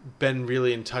never been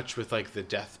really in touch with, like, the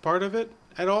death part of it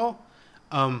at all.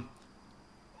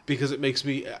 Because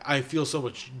I feel so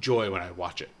much joy when I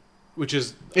watch it. Which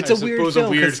is, it's a weird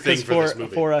thing for this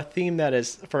movie. For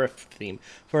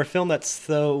a film that's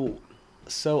so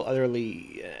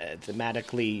utterly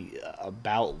thematically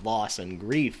about loss and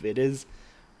grief, it is,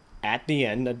 at the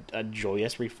end, a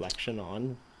joyous reflection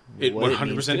on It what 100% it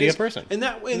means to be is a person. And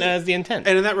that is the intent.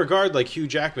 And in that regard, like Hugh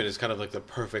Jackman is kind of like the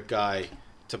perfect guy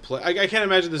to play. I can't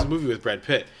imagine this movie with Brad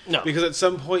Pitt. No. Because at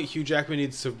some point, Hugh Jackman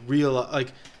needs to realize,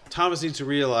 like, Thomas needs to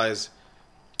realize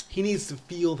he needs to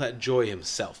feel that joy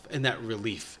himself and that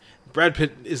relief. Brad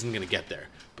Pitt isn't going to get there.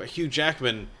 But Hugh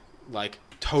Jackman, like,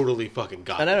 totally fucking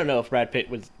got it. And I don't know if Brad Pitt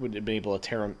would have been able to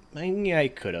tear him. I mean, yeah, he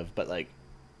could have, but, like,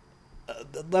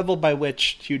 the level by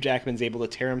which Hugh Jackman's able to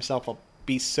tear himself up,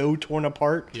 be so torn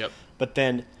apart. Yep. But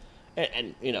then,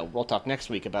 and you know, we'll talk next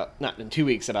week about, not in 2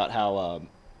 weeks, about how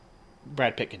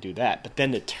Brad Pitt can do that. But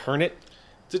then to turn it,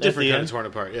 it's a different kind of torn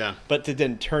apart, yeah. But to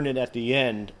then turn it at the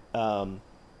end, to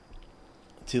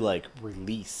like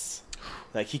release,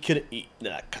 like he could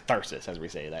catharsis, as we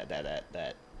say,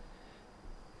 that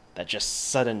just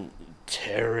sudden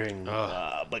tearing,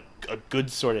 like a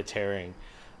good sort of tearing.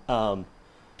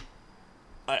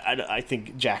 I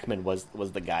think Jackman was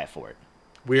the guy for it.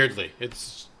 Weirdly,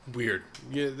 it's weird.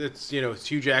 Yeah, it's it's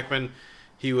Hugh Jackman.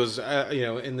 He was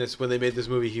in this when they made this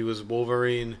movie. He was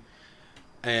Wolverine,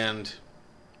 and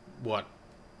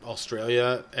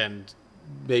Australia, and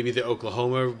maybe the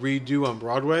Oklahoma redo on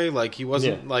Broadway. Like he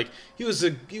wasn't like he was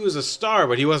a star,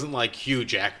 but he wasn't like Hugh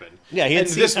Jackman. Yeah, he had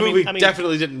seen, this movie I mean,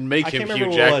 definitely didn't make him Hugh Jackman. I can't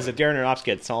remember what it was. Darren Aronofsky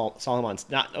had saw him on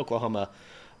not Oklahoma,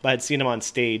 but I'd seen him on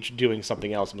stage doing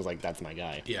something else and was like, "That's my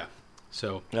guy." Yeah.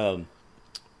 So,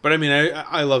 but I mean,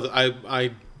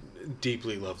 I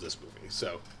deeply love this movie.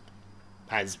 So,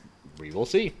 as we will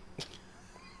see,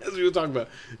 as we were talking about,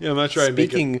 I'm not sure I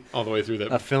make it all the way through that.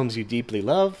 Of films you deeply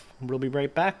love, we'll be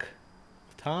right back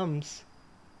with Tom's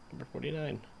number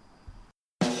 49.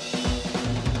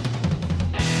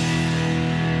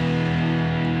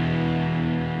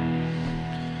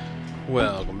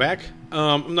 Welcome back.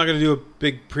 I'm not going to do a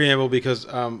big preamble because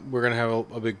we're going to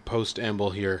have a big post-amble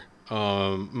here.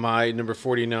 My number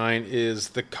 49 is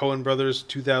the Coen Brothers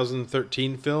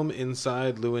 2013 film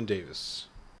Inside Llewyn Davis.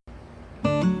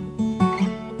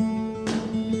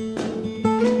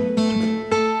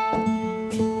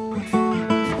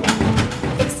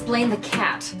 Explain the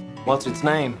cat. What's its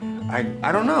name?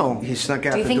 I don't know. He snuck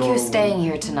out Do you the think door. you're staying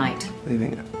here tonight?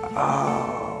 Leaving.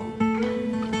 Oh.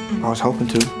 I was hoping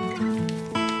to.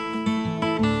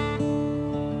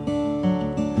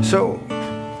 So,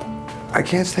 I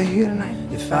can't stay here tonight?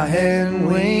 If I had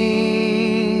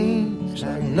wings,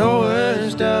 like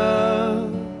Noah's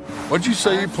dove. What'd you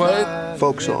say you played?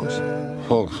 Folk songs.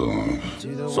 Folk songs.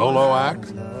 Solo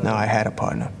act? No, I had a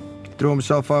partner. Threw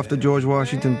himself off the George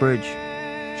Washington Bridge.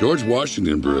 George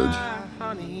Washington Bridge?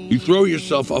 You throw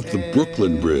yourself off the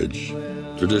Brooklyn Bridge,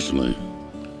 traditionally.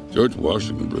 George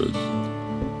Washington Bridge.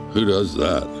 Who does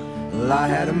that? Well, I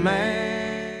had a man.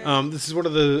 This is one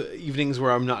of the evenings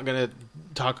where I'm not going to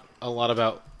talk a lot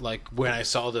about like when I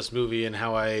saw this movie and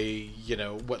how I,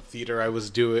 what theater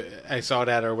I saw it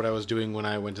at, or what I was doing when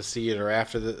I went to see it, or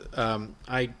after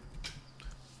I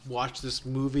watched this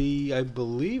movie, I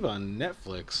believe, on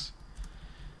Netflix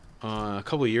a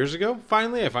couple of years ago.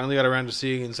 I finally got around to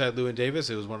seeing Inside Llewyn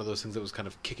Davis. It was one of those things that was kind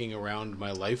of kicking around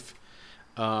my life.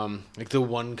 Like the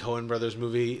one Coen Brothers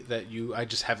movie that I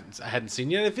hadn't seen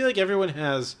yet. I feel like everyone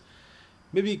has.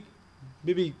 Maybe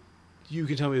you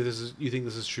can tell me if you think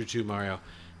this is true too, Mario.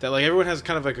 That like everyone has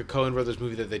kind of like a Coen Brothers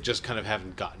movie that they just kind of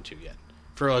haven't gotten to yet.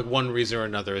 For like one reason or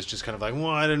another, it's just kind of like, well,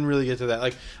 I didn't really get to that.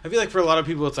 Like I feel like for a lot of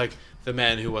people, it's like The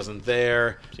Man Who Wasn't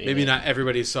There. Maybe not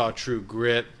everybody saw True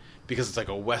Grit because it's like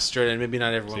a Western, and maybe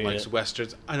not everyone likes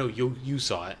Westerns. I know you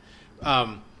saw it.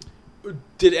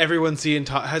 Did everyone see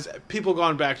has people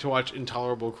gone back to watch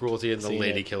Intolerable Cruelty and The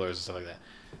Lady Killers and stuff like that?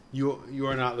 You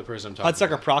are not the person I'm talking Hudsucker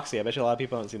about. Proxy. I bet you a lot of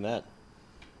people haven't seen that.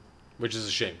 Which is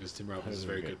a shame because Tim Robbins is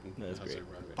very good. That's great.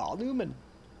 Paul Newman.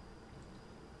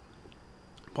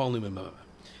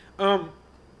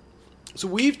 So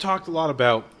we've talked a lot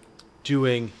about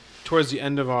doing, towards the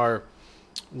end of our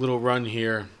little run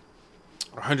here,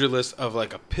 our 100 list of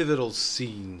like a pivotal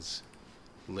scenes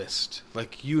list.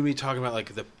 Like you and me talking about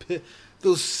like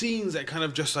those scenes that kind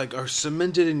of just like are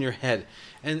cemented in your head.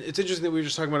 And it's interesting that we were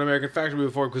just talking about American Factory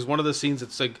before, because one of the scenes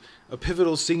that's like a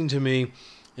pivotal scene to me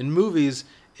in movies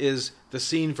is the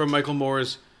scene from Michael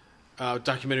Moore's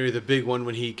documentary, The Big One,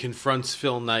 when he confronts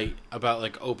Phil Knight about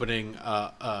like opening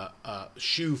a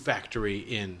shoe factory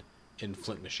in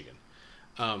Flint, Michigan.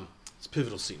 It's a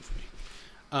pivotal scene for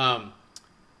me.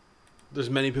 There's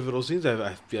many pivotal scenes.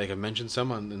 I feel like I've mentioned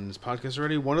some in this podcast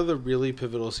already. One of the really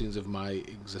pivotal scenes of my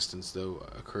existence, though,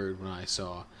 occurred when I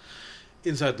saw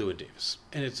Inside Llewyn Davis.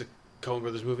 And it's a Coen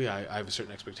Brothers movie. I have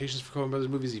certain expectations for Coen Brothers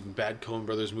movies. Even bad Coen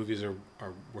Brothers movies are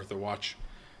worth a watch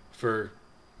for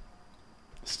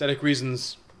aesthetic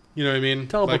reasons. You know what I mean?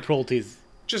 Terrible cruelties.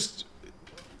 Just...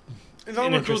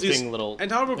 Intolerable Cruelty is, little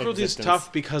Intolerable Cruelty is existence.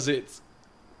 tough because it's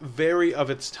very of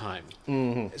its time.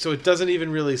 Mm-hmm. So it doesn't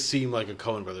even really seem like a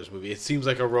Coen Brothers movie. It seems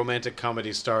like a romantic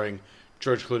comedy starring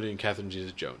George Clooney and Catherine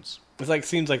Zeta-Jones. It's like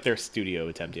seems like their studio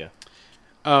attempt, yeah.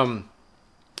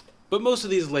 But most of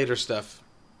these later stuff,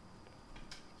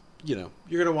 you know,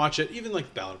 you're gonna watch it. Even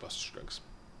like Ballad of Buster Scruggs.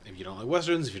 If you don't like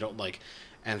westerns, if you don't like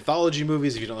anthology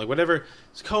movies, if you don't like whatever,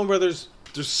 it's Coen Brothers.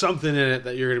 There's something in it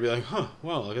that you're gonna be like, huh,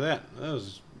 wow, look at that. That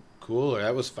was cool, or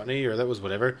that was funny, or that was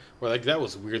whatever, or like that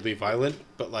was weirdly violent,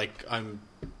 but like I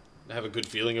have a good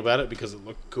feeling about it because it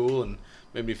looked cool and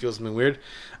made me feel something weird.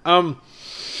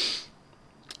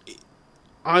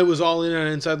 I was all in on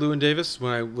Inside Llewyn Davis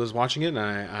when I was watching it, and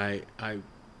I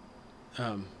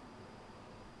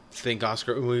think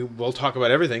Oscar. We'll talk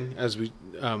about everything as we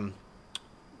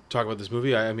talk about this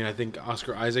movie. I mean, I think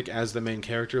Oscar Isaac as the main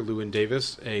character, Llewyn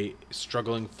Davis, a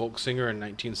struggling folk singer in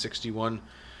 1961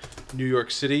 New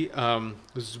York City.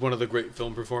 This is one of the great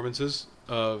film performances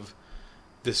of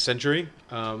this century,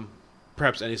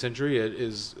 perhaps any century. It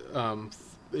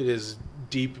is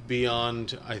deep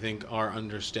beyond, I think, our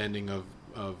understanding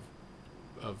of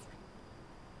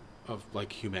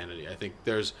like humanity. I think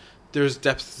there's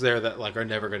depths there that like are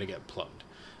never going to get plumbed.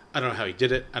 I don't know how he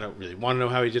did it. I don't really want to know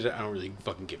how he did it. I don't really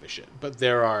fucking give a shit. But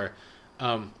there are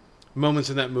moments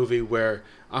in that movie where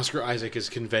Oscar Isaac is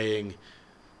conveying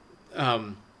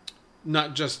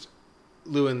not just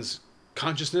Llewyn's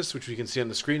consciousness, which we can see on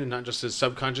the screen, and not just his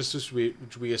subconsciousness,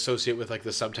 which we associate with like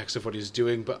the subtext of what he's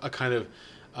doing, but a kind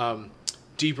of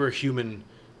deeper human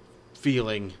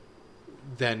feeling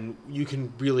than you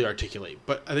can really articulate.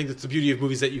 But I think that's the beauty of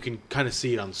movies, that you can kind of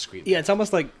see it on the screen. Yeah, it's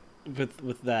almost like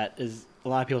with that is a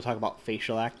lot of people talk about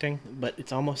facial acting, but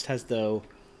it's almost as though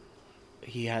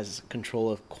he has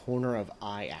control of corner of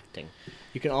eye acting.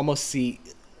 You can almost see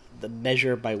the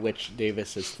measure by which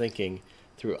Davis is thinking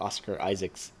through Oscar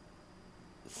Isaac's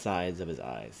sides of his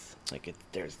eyes. Like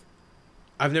there's.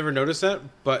 I've never noticed that,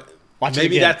 but watch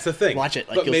maybe it again. That's the thing. Watch it,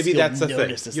 like but maybe that's the thing.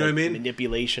 This, you know what I mean?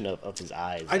 Manipulation of his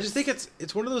eyes. I just think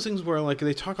it's one of those things where like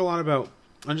they talk a lot about.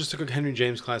 I just took a Henry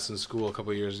James class in school a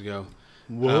couple of years ago.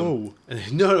 Whoa!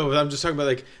 No, I'm just talking about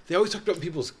like they always talk about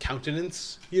people's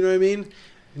countenance. You know what I mean?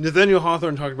 Nathaniel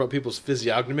Hawthorne talked about people's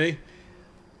physiognomy.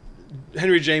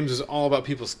 Henry James is all about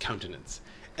people's countenance,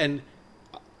 and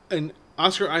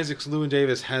Oscar Isaac's Llewyn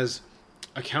Davis has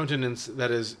a countenance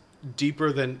that is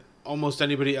deeper than almost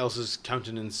anybody else's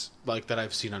countenance like that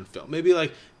I've seen on film. Maybe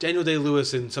like Daniel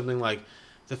Day-Lewis in something like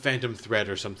The Phantom Thread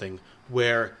or something,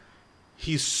 where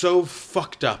he's so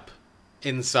fucked up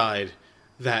inside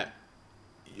that,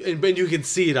 and you can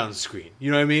see it on screen. You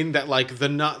know what I mean? That like the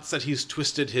knots that he's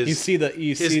twisted his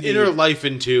inner life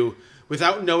into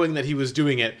without knowing that he was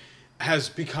doing it has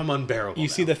become unbearable. You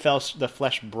see the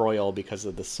flesh broil because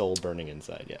of the soul burning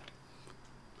inside. Yeah.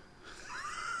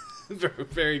 Very,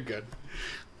 very good.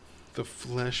 The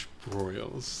flesh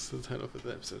broils. The title for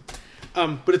the episode.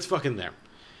 But it's fucking there.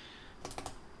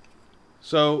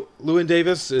 So Llewyn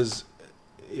Davis is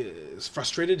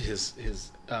frustrated. His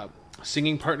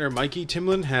singing partner Mikey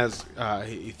Timlin has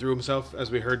he threw himself, as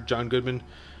we heard John Goodman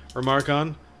remark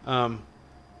on,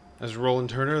 as Roland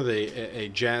Turner, a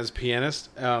jazz pianist,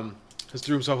 has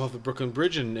threw himself off the Brooklyn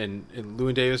Bridge, and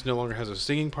Llewyn Davis no longer has a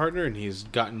singing partner, and he's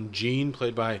gotten Jean,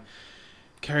 played by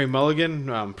Carey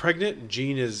Mulligan, pregnant.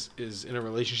 Jean is in a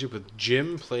relationship with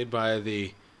Jim, played by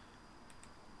the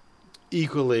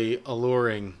equally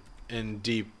alluring and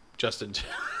deep Justin.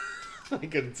 I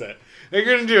couldn't say it. I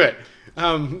couldn't do it.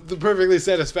 The perfectly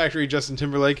satisfactory Justin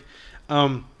Timberlake.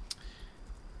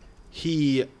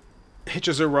 He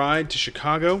hitches a ride to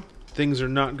Chicago. Things are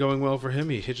not going well for him.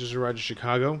 He hitches a ride to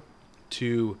Chicago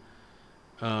to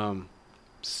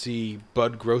see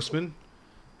Bud Grossman,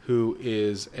 who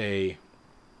is a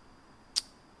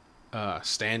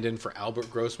stand-in for Albert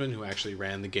Grossman, who actually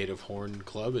ran the Gate of Horn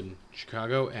Club in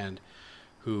Chicago, and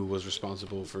who was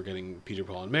responsible for getting Peter,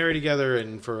 Paul, and Mary together,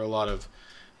 and for a lot of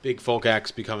big folk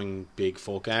acts becoming big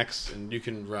folk acts. And you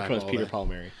can ride all Peter, that. Paul,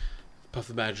 Mary. Puff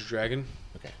the Magic Dragon.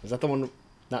 Okay, is that the one?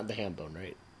 Not the ham bone,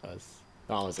 right?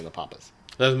 Mamas and the Papas.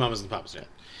 That was Mamas and the Papas. Yeah.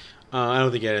 I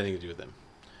don't think he had anything to do with them.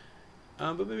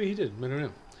 But maybe he did. I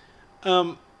don't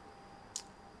know.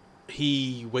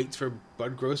 He waits for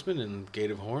Bud Grossman in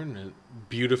Gate of Horn, and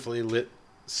beautifully lit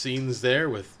scenes there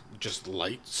with just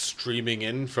light streaming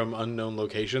in from unknown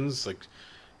locations. Like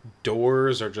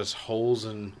doors are just holes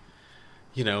in,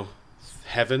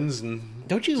 heavens, and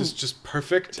just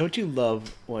perfect. Don't you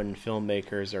love when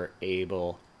filmmakers are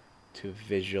able to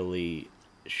visually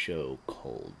show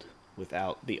cold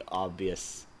without the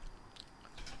obvious?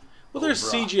 Well, there's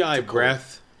CGI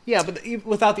breath. Yeah, but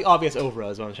without the obvious overall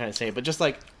is what I'm trying to say. But just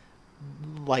like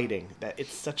lighting that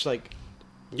it's such like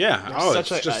it's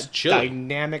just chilling.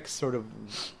 Dynamic sort of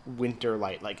winter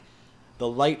light. Like the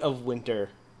light of winter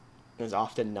is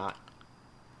often not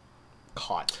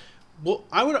caught. Well,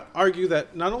 I would argue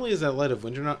that not only is that light of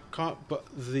winter not caught, but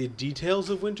the details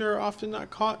of winter are often not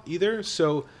caught either.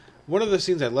 So one of the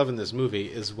scenes I love in this movie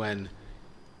is when,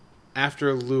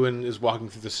 after Lewin is walking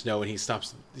through the snow and he's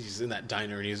in that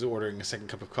diner and he's ordering a second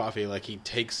cup of coffee, like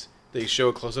they show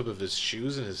a close-up of his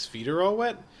shoes and his feet are all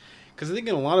wet. Because I think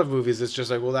in a lot of movies it's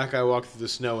just like, well, that guy walked through the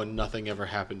snow and nothing ever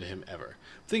happened to him ever.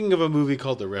 I'm thinking of a movie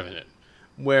called The Revenant,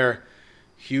 where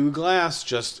Hugh Glass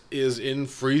just is in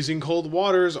freezing cold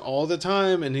waters all the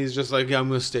time, and he's just like, yeah, I'm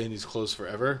going to stay in these clothes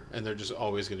forever, and they're just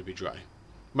always going to be dry.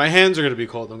 My hands are going to be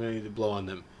cold, I'm going to need to blow on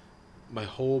them. My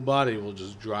whole body will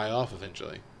just dry off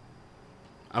eventually.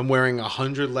 I'm wearing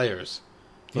 100 layers.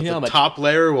 But the top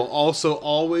layer will also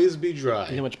always be dry.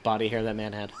 You know how much body hair that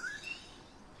man had?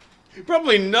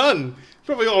 Probably none.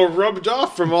 Probably all rubbed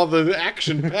off from all the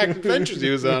action-packed adventures he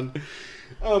was on.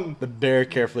 The bear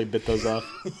carefully bit those off.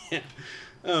 Yeah.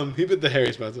 He bit the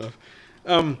hairy spots off.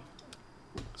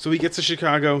 So he gets to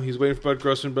Chicago. He's waiting for Bud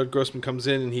Grossman. Bud Grossman comes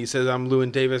in and he says, I'm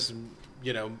Llewyn Davis.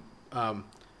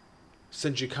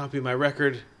 Sent you a copy of my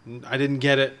record. I didn't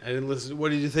get it. I didn't listen.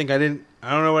 What did you think? I don't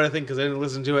know what I think because I didn't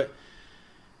listen to it.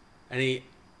 And he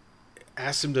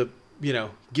asks him to,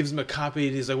 gives him a copy.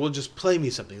 And he's like, well, just play me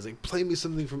something. He's like, play me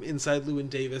something from inside Llewyn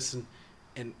Davis.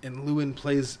 And Llewyn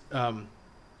plays the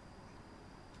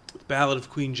Ballad of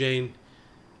Queen Jane.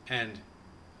 And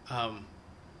he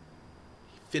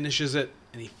finishes it.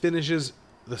 And he finishes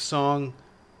the song.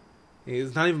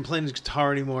 He's not even playing his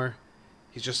guitar anymore.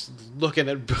 He's just looking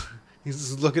at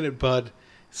Bud,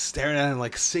 staring at him,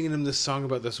 like singing him this song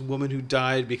about this woman who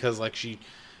died because like she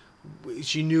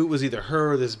knew it was either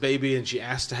her or this baby, and she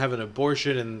asked to have an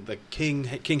abortion, and the King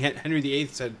Henry VIII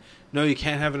said, no, you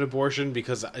can't have an abortion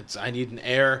because I need an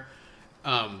heir.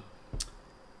 And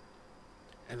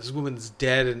this woman's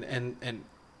dead,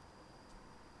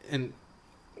 and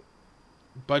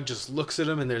Bud just looks at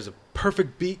him, and there's a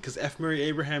perfect beat because F. Murray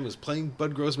Abraham, who's playing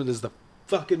Bud Grossman, is the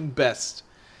fucking best.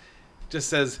 Just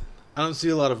says, I don't see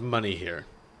a lot of money here.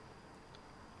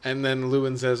 And then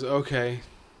Llewyn says, okay.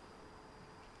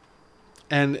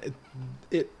 And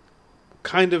it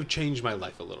kind of changed my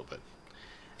life a little bit.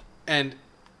 And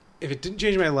if it didn't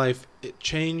change my life, it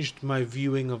changed my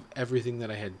viewing of everything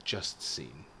that I had just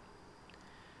seen.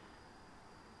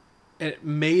 And it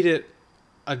made it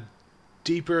a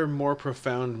deeper, more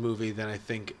profound movie than I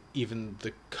think even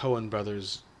the Coen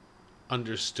brothers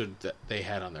understood that they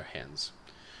had on their hands.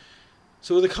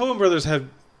 So what the Coen brothers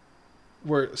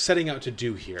were setting out to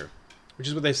do here, which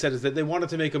is what they said, is that they wanted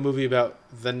to make a movie about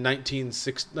the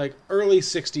early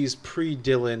 60s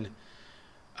pre-Dylan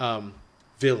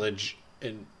village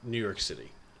in New York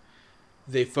City.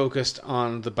 They focused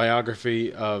on the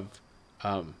biography of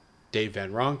Dave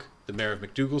Van Ronk, the mayor of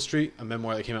McDougal Street, a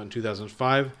memoir that came out in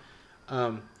 2005.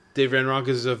 Dave Van Ronk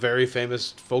is a very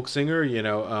famous folk singer.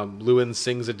 Llewyn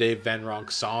sings a Dave Van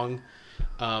Ronk song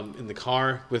in the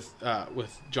car with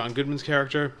John Goodman's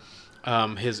character.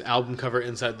 His album cover,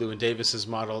 Inside Llewyn Davis, is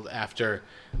modeled after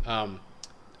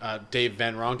Dave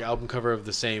Van Ronk album cover of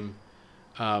the same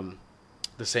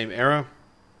era.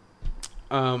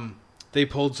 They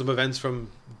pulled some events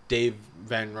from Dave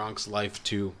Van Ronk's life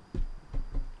to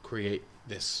create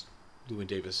this Llewyn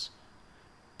Davis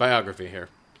biography here.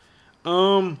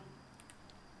 But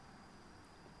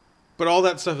all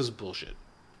that stuff is bullshit.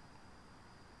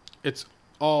 It's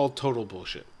all total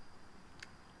bullshit.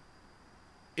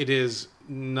 It is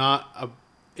not a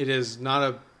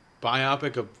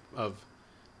biopic of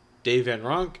Dave Van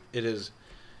Ronk. It is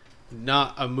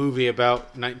not a movie about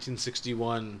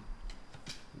 1961,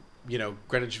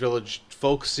 Greenwich Village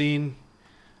folk scene.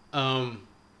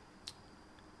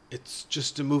 It's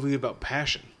just a movie about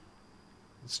passion.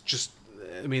 It's just,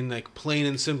 plain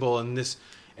and simple, and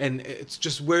it's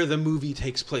just where the movie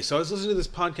takes place. So I was listening to this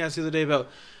podcast the other day about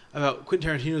Quentin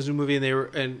Tarantino's new movie,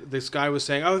 and this guy was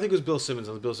saying, I think it was Bill Simmons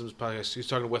on the Bill Simmons podcast. He was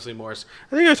talking to Wesley Morris.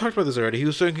 I think I talked about this already. He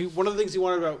was saying one of the things he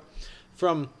wanted about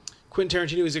from Quentin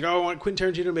Tarantino. He's like, I want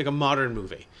Quentin Tarantino to make a modern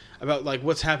movie about like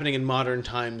what's happening in modern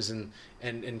times and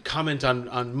comment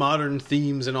on modern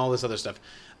themes and all this other stuff.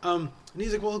 And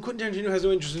he's like, well, Quentin Tarantino has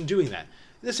no interest in doing that.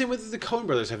 In the same way that the Coen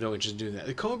brothers have no interest in doing that.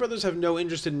 The Coen brothers have no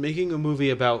interest in making a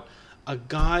movie about a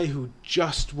guy who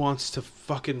just wants to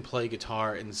fucking play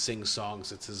guitar and sing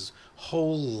songs. It's his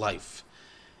whole life.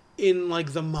 In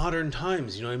like the modern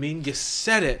times, you know what I mean? You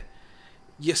set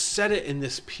it in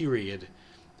this period,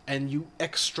 and you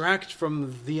extract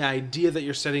from the idea that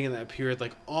you're setting in that period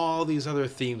like all these other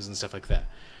themes and stuff like that.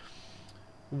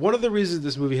 one of the reasons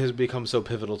this movie has become so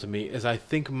pivotal to me is I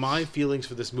think my feelings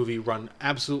for this movie run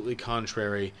absolutely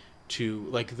contrary to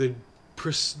like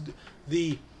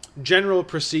the general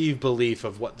perceived belief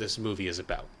of what this movie is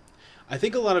about. I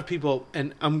think a lot of people,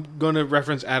 and I'm going to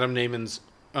reference Adam Nayman's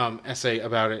essay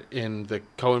about it in the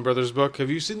Coen Brothers book. Have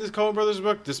you seen this Coen Brothers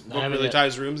book? This book really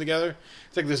ties rooms together.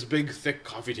 It's like this big, thick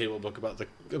coffee table book about the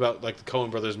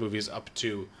Coen Brothers movies up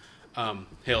to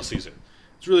Hail Caesar.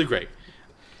 It's really great.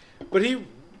 But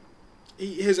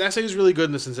his essay is really good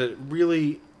in the sense that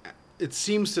it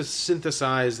seems to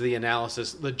synthesize the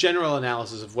analysis, the general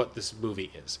analysis of what this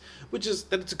movie is, which is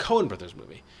that it's a Coen Brothers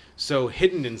movie. So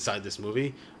hidden inside this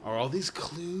movie are all these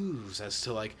clues as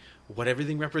to like what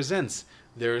everything represents.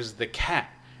 There's the cat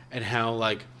and how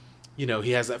like, you know,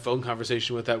 he has that phone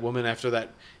conversation with that woman after that,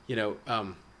 you know,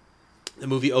 the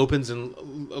movie opens and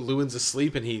Lewin's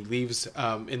asleep and he leaves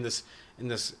in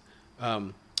this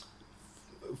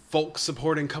folk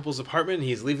supporting couple's apartment, and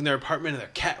he's leaving their apartment and their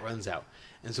cat runs out.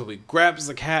 And so he grabs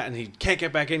the cat and he can't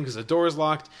get back in because the door is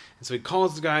locked. And so he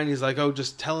calls the guy and he's like, oh,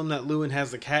 just tell him that Lewin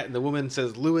has the cat. And the woman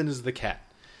says, Lewin is the cat.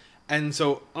 And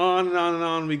so on and on and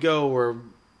on we go, where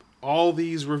all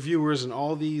these reviewers and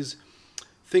all these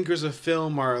thinkers of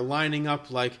film are lining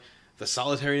up like the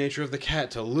solitary nature of the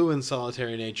cat to Lewin's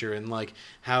solitary nature, and like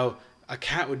how a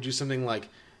cat would do something like,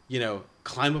 you know,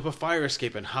 climb up a fire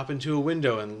escape and hop into a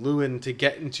window, and Lewin, to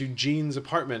get into Jean's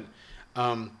apartment,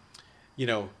 you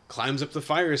know, climbs up the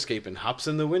fire escape and hops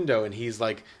in the window, and he's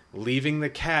like leaving the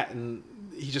cat, and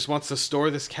he just wants to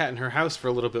store this cat in her house for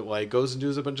a little bit while he goes and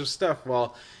does a bunch of stuff.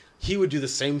 While he would do the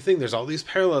same thing. There's all these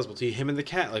parallels between him and the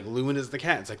cat. Like Lewin is the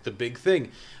cat. It's like the big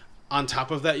thing. On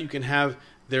top of that, you can have,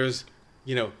 there's,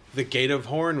 you know, the Gate of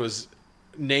Horn was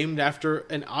named after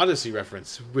an Odyssey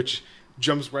reference, which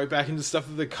jumps right back into stuff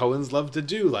that the Coens love to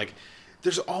do. Like,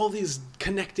 there's all these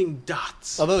connecting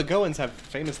dots. Although the Coens have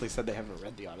famously said they haven't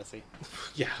read the Odyssey.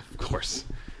 Yeah, of course.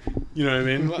 You know what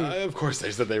I mean? Well, of course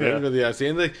they said they read the Odyssey.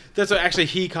 And that's what actually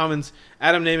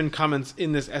Adam Nayman comments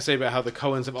in this essay about how the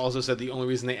Coens have also said the only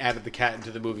reason they added the cat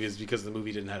into the movie is because the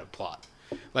movie didn't have a plot.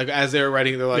 Like, as they were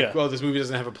writing, they're like, well, this movie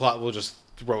doesn't have a plot, we'll just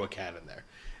throw a cat in there.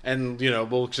 And, you know,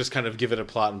 we'll just kind of give it a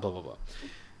plot and blah, blah, blah.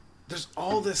 There's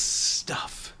all this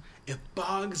stuff. It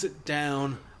bogs it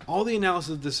down. All the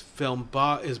analysis of this film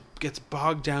gets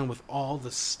bogged down with all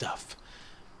the stuff.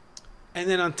 And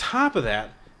then on top of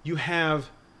that, you have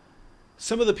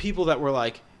some of the people that were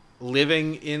like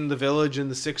living in the village in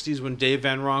the 60s when Dave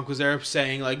Van Ronk was there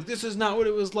saying like, this is not what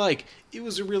it was like. It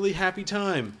was a really happy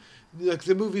time. Like,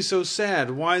 the movie's so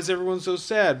sad. Why is everyone so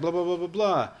sad? Blah, blah, blah,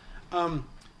 blah, blah.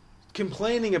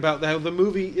 Complaining about how the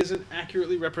movie isn't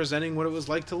accurately representing what it was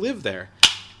like to live there.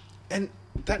 And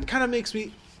that kind of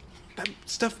that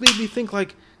stuff made me think,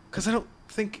 like, because I don't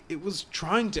think it was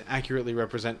trying to accurately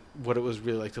represent what it was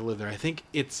really like to live there. I think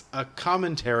it's a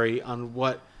commentary on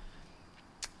what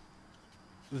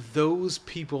those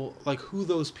people, like, who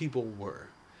those people were.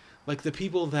 Like, the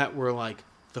people that were, like,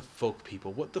 the folk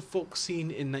people. What the folk scene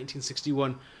in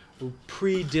 1961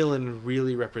 pre-Dylan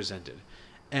really represented.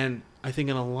 And I think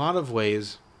in a lot of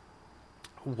ways,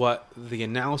 what the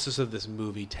analysis of this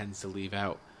movie tends to leave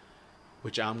out,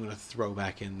 which I'm going to throw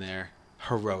back in there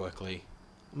heroically,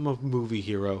 I'm a movie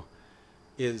hero,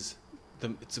 it's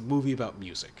a movie about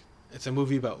music. It's a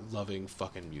movie about loving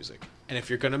fucking music. And if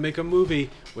you're going to make a movie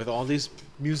with all these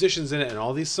musicians in it and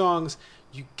all these songs,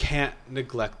 you can't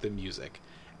neglect the music.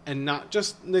 And not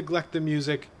just neglect the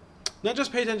music, not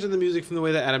just pay attention to the music from the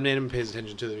way that Adam Nayman pays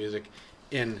attention to the music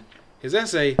in his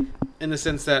essay, in the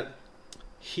sense that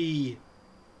he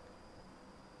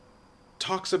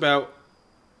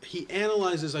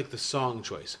analyzes like the song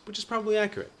choice, which is probably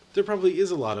accurate. There probably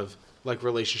is a lot of like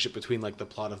relationship between like the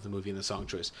plot of the movie and the song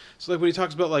choice. So like when he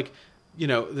talks about like, you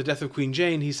know, the death of Queen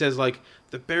Jane, he says like,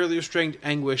 the barely restrained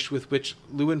anguish with which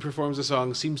Lewin performs the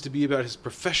song seems to be about his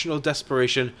professional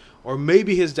desperation, or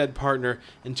maybe his dead partner,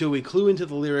 until we clue into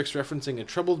the lyrics referencing a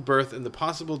troubled birth and the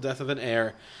possible death of an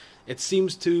heir. It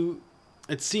seems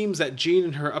that Jean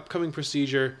and her upcoming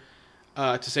procedure,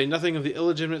 to say nothing of the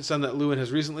illegitimate son that Lewin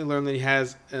has recently learned that he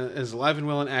has, is alive and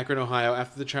well in Akron, Ohio,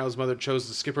 after the child's mother chose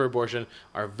to skip her abortion,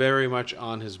 are very much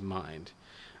on his mind.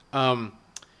 And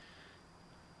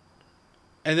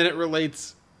then it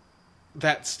relates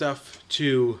that stuff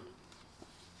to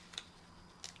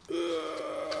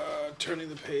turning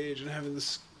the page and having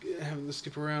the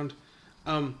skip around.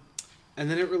 And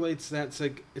then it relates that,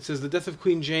 like, it says the death of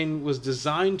Queen Jane was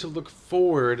designed to look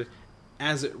forward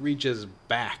as it reaches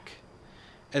back.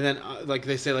 And then, like,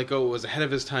 they say, like, oh, it was ahead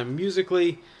of his time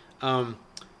musically. There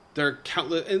are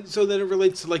countless... And so then it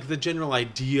relates to, like, the general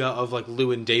idea of, like,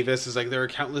 Llewyn Davis is, like, there are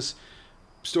countless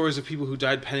stories of people who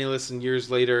died penniless, and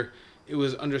years later it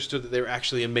was understood that they were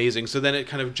actually amazing. So then it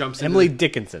kind of jumps Emily into...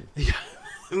 Dickinson. Yeah,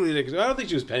 Emily Dickinson. I don't think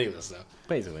she was penniless, though.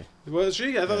 Basically. Was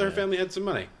she? I thought her family had some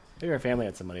money. Maybe her family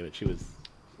had some money, but she was...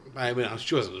 I mean,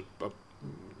 she wasn't...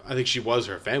 I think she was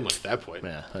her family at that point.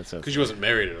 Yeah, that's because she wasn't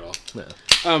married at all. No.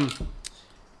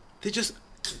 They just...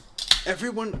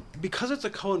 Everyone... Because it's a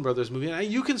Coen Brothers movie, and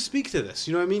you can speak to this,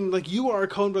 you know what I mean? Like, you are a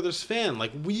Coen Brothers fan.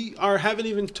 Like, haven't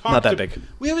even talked... Not that big.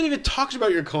 We haven't even talked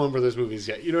about your Coen Brothers movies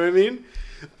yet, you know what I mean?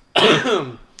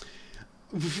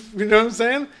 You know what I'm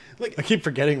saying? Like, I keep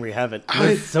forgetting we haven't.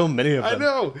 There's so many of them. I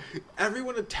know.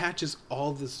 Everyone attaches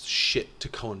all this shit to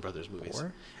Coen Brothers movies.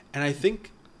 And I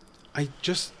think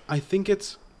it's...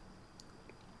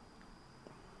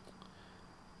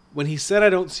 When he said, I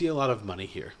don't see a lot of money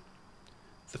here,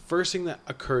 the first thing that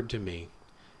occurred to me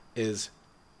is,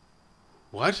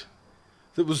 what?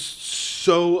 That was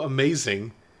so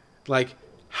amazing. Like,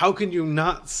 how can you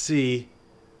not see,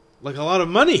 like, a lot of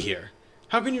money here?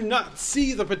 How can you not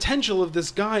see the potential of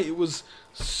this guy? It was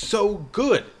so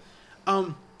good.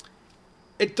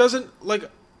 It doesn't, like,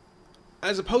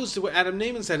 as opposed to what Adam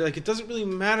Naiman said, like, it doesn't really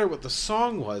matter what the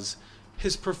song was.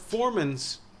 His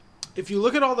performance, if you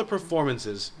look at all the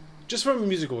performances, just from a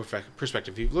musical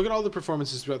perspective, if you look at all the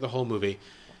performances throughout the whole movie,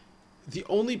 the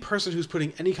only person who's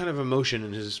putting any kind of emotion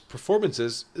in his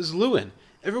performances is Lewin.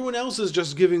 Everyone else is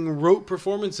just giving rote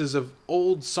performances of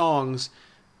old songs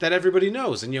that everybody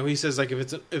knows. And, you know, he says, like, if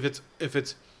it's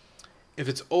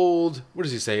old, what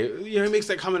does he say? You know, he makes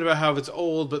that comment about how if it's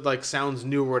old but, like, sounds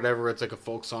new or whatever, it's like a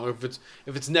folk song. Or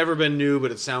if it's never been new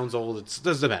but it sounds old, it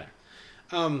doesn't matter.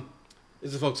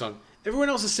 It's a folk song. Everyone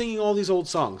else is singing all these old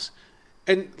songs.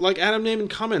 And like Adam Naiman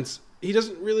comments, he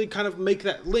doesn't really kind of make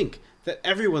that link that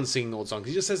everyone's singing old songs.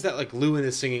 He just says that, like, Lewin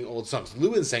is singing old songs.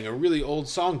 Lewin sang a really old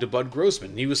song to Bud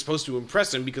Grossman. He was supposed to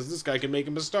impress him because this guy can make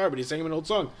him a star, but he sang him an old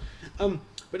song.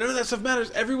 But none of that stuff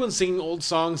matters. Everyone's singing old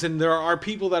songs, and there are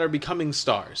people that are becoming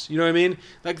stars. You know what I mean?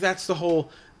 Like, that's the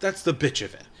bitch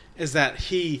of it, is that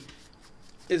he's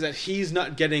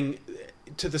not getting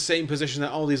to the same position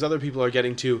that all these other people are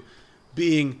getting to,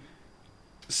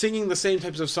 singing the same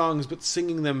types of songs, but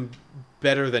singing them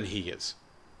better than he is.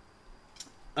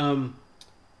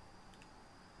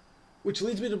 Which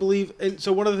leads me to believe, and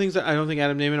so one of the things that I don't think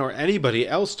Adam Naiman or anybody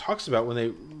else talks about when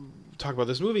they talk about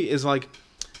this movie is, like,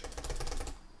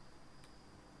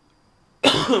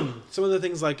 some of the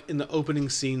things, like, in the opening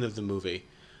scene of the movie,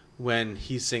 when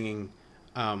he's singing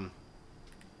Hang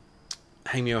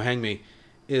Me, Oh Hang Me,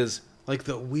 is, like,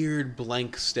 the weird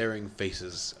blank staring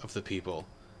faces of the people,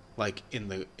 like, in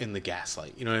the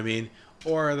gaslight, you know what I mean?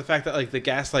 Or the fact that, like, the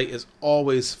gaslight is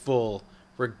always full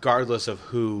regardless of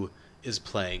who is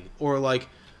playing. Or, like,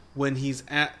 when he's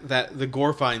at the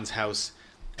Gorfines house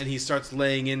and he starts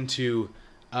laying into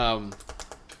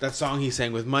that song he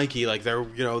sang with Mikey, like, I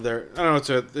don't know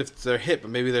if it's their hit, but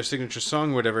maybe their signature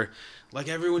song or whatever. Like,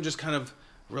 everyone just kind of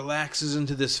relaxes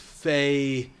into this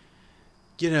fey,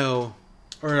 you know,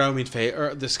 or I don't mean fey,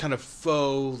 or this kind of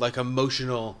faux, like,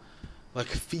 emotional, like,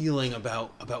 feeling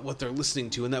about what they're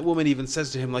listening to. And that woman even says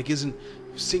to him, like, isn't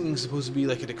singing supposed to be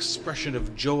like an expression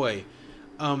of joy?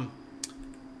 And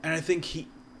I think it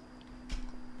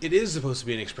is supposed to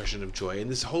be an expression of joy,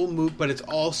 and this whole move, but it's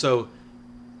also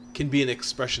can be an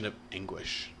expression of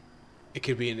anguish. It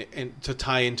could be and to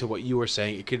tie into what you were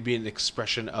saying, it could be an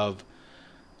expression of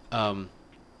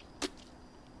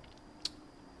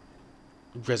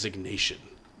resignation,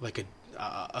 like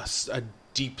a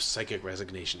deep psychic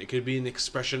resignation. It could be an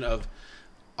expression of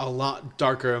a lot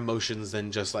darker emotions than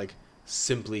just, like,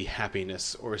 simply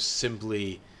happiness or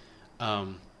simply,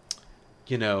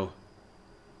 you know,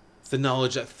 the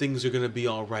knowledge that things are going to be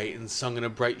all right and sung in a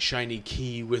bright, shiny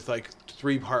key with, like,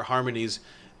 3-part harmonies.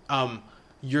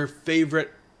 Your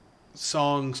favorite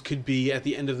songs could be, at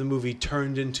the end of the movie,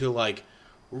 turned into, like,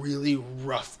 really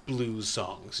rough blues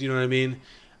songs. You know what I mean?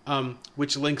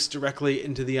 Which links directly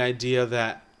into the idea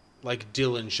that, like,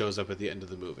 Dylan shows up at the end of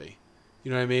the movie.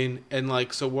 You know what I mean? And,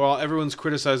 like, so while everyone's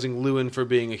criticizing Lewin for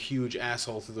being a huge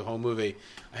asshole through the whole movie,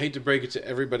 I hate to break it to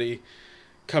everybody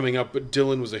coming up, but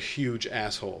Dylan was a huge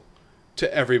asshole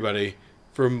to everybody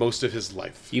for most of his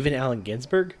life. Even Allen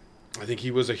Ginsberg? I think he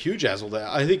was a huge asshole.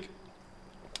 I think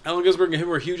Allen Ginsberg and him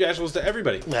were huge assholes to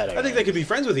everybody. I think they could be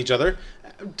friends with each other.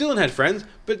 Dylan had friends,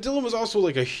 but Dylan was also,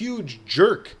 like, a huge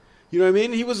jerk. You know what I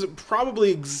mean? He was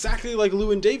probably exactly like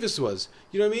Llewyn Davis was.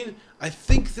 You know what I mean? I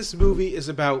think this movie is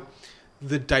about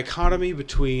the dichotomy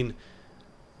between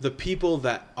the people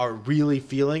that are really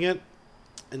feeling it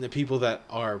and the people that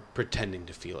are pretending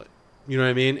to feel it. You know what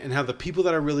I mean? And how the people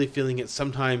that are really feeling it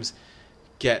sometimes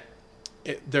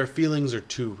their feelings are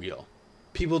too real.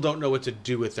 people don't know what to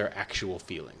do with their actual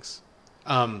feelings.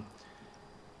 And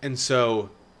so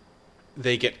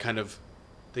they get kind of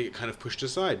pushed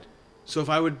aside. So if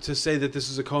I were to say that this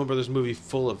is a Coen Brothers movie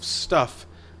full of stuff,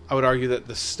 I would argue that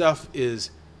the stuff is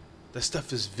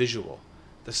visual.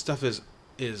 The stuff is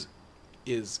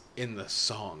in the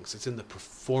songs. It's in the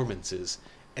performances.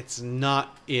 It's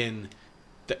not in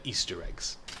the Easter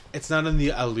eggs. It's not in the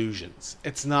allusions.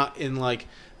 It's not in like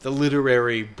the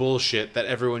literary bullshit that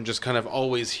everyone just kind of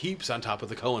always heaps on top of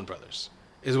the Coen Brothers,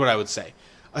 is what I would say.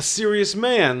 A Serious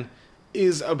Man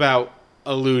is about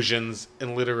allusions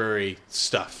and literary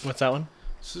stuff. What's that one?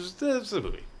 It's a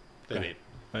movie they made.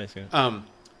 Nice, yeah.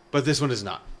 But this one is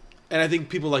not. And I think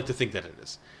people like to think that it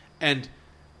is. And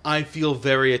I feel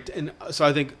so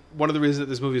I think one of the reasons that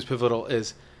this movie is pivotal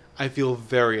is I feel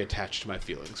very attached to my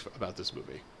feelings about this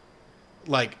movie.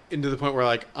 Like, into the point where,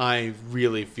 like, I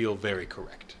really feel very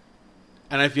correct.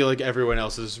 And I feel like everyone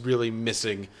else is really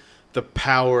missing the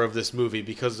power of this movie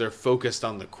because they're focused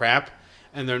on the crap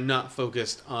and they're not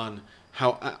focused on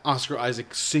how Oscar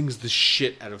Isaac sings the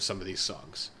shit out of some of these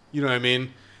songs. You know what I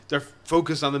mean? They're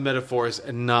focused on the metaphors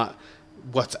and not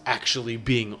what's actually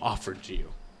being offered to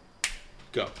you.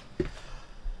 Go.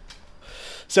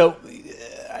 So,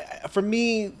 for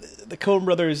me, the Coen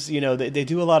Brothers, they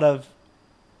do a lot of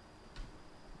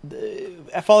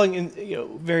following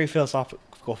in very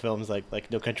philosophical films like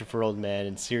No Country for Old Men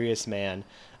and Serious Man.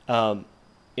 Burn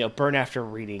After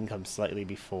Reading comes slightly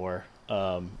before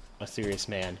A Serious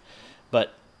Man,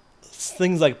 but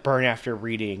things like Burn After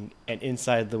Reading and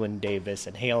Inside Llewyn Davis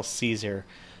and Hail Caesar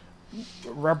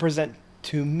represent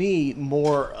to me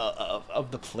more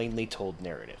of the plainly told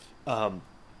narrative.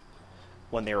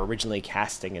 When they were originally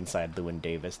casting Inside Llewyn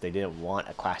Davis, they didn't want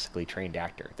a classically trained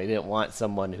actor. They didn't want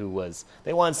someone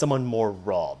they wanted someone more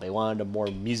raw. They wanted a more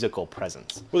musical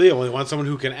presence. Well, yeah, they want someone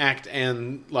who can act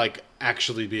and, like,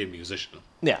 actually be a musician.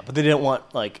 Yeah, but they didn't want,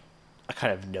 like, a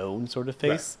kind of known sort of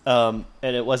face. Right.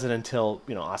 And it wasn't until,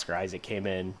 Oscar Isaac came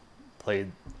in,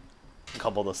 played a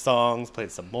couple of the songs,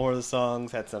 played some more of the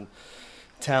songs, had some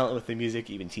talent with the music.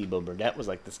 Even T-Bone Burnett was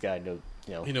like, this guy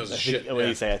he knows his shit. What do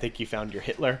you say? I think you found your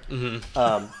Hitler.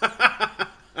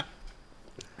 Mm-hmm.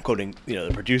 Quoting, the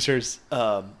producers.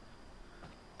 And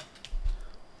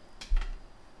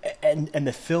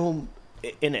the film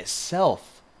in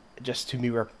itself, just to me,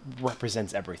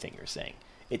 represents everything you're saying.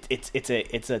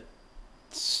 It's a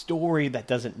story that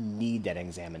doesn't need that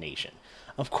examination.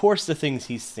 Of course, the things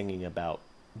he's singing about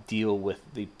deal with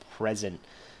the present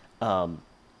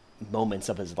moments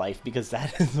of his life, because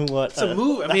that is what it's a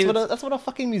move. That's what a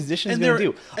fucking musician is going to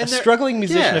do. A struggling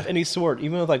musician of any sort,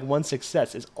 even with like one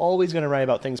success, is always going to write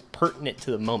about things pertinent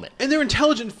to the moment. And they're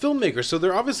intelligent filmmakers, so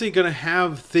they're obviously going to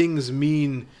have things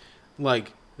mean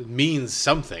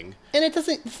something. And it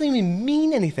doesn't even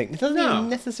mean anything. It doesn't even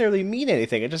necessarily mean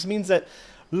anything. It just means that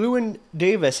Llewyn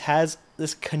Davis has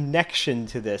this connection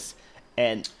to this,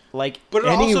 and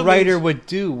any writer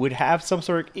would have some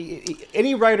sort of...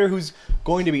 Any writer who's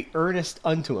going to be earnest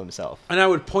unto himself. And I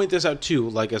would point this out, too,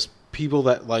 like, as people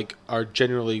that, like, are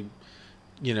generally,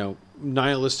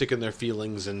 nihilistic in their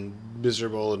feelings and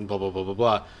miserable and blah, blah, blah,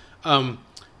 blah, blah.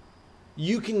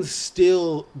 You can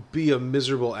still be a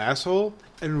miserable asshole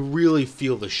and really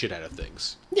feel the shit out of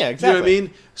things. Yeah, exactly. You know what I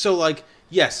mean? So, like...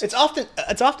 Yes. It's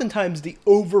oftentimes the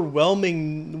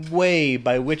overwhelming way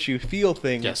by which you feel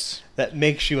things that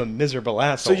makes you a miserable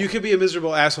asshole. So you could be a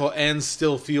miserable asshole and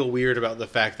still feel weird about the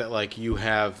fact that, like, you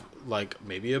have, like,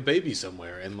 maybe a baby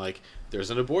somewhere and, like,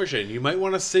 there's an abortion. You might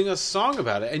want to sing a song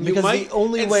about it. And because you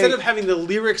might, instead of having the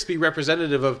lyrics be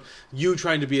representative of you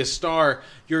trying to be a star,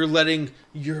 you're letting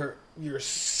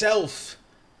yourself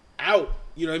out.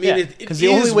 You know what I mean? Yeah, because the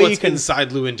only way you can inside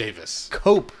Llewyn Davis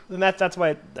cope, and that's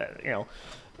why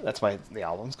that's why the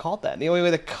album's called that. And the only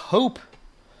way to cope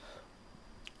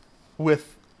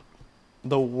with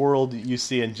the world you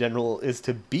see in general is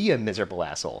to be a miserable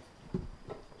asshole.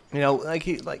 He's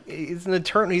an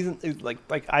eternal. He's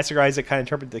like Oscar Isaac kind of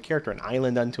interpreted the character, an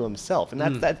island unto himself, and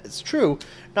that's true.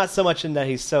 Not so much in that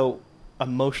he's so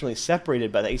emotionally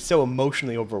separated, but he's so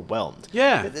emotionally overwhelmed.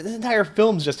 Yeah. This entire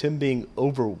film's just him being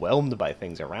overwhelmed by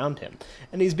things around him.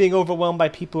 And he's being overwhelmed by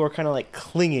people who are kind of like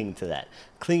clinging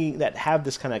that have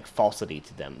this kind of falsity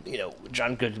to them.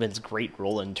 John Goodman's great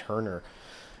Roland Turner,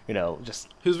 just...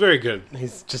 He was very good.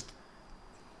 He's just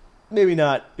maybe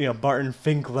not, Barton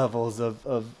Fink levels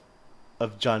of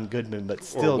John Goodman, but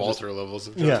still or Walter levels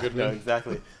of John Goodman. Yeah,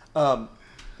 exactly.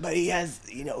 But he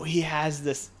has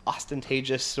this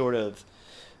ostentatious sort of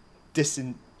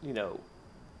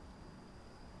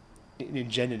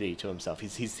ingenuity to himself.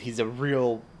 He's a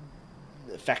real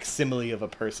facsimile of a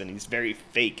person. He's very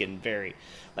fake and very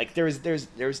like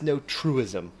there's no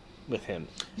truism with him.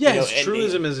 Yeah, his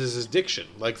truism is his addiction.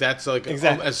 Like that's like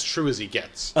Exactly. as true as he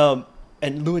gets. And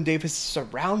Llewyn Davis is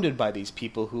surrounded by these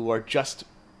people who are just,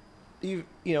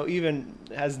 even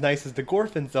as nice as the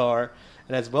Gorfins are,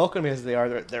 and as welcoming as they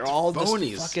are, they're all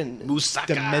phonies. just fucking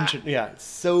Moussaka.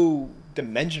 so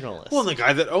dimensionalist. Well, and the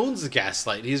guy that owns the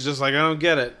Gaslight, he's just like, I don't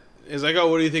get it. He's like, oh,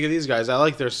 what do you think of these guys? I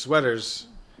like their sweaters.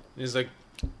 And he's like,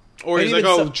 or And he's like,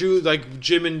 even oh, like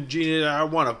Jim and Gina, I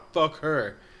want to fuck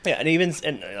her. Yeah, and even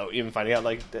finding out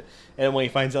and when he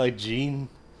finds out like Jean,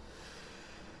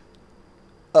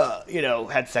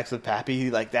 had sex with Pappy,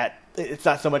 like that. It's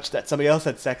not so much that somebody else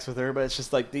had sex with her, but it's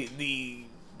just like the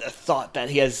thought that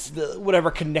he has whatever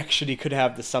connection he could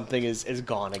have to something is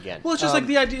gone again. Well, it's just like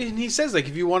the idea, and he says like,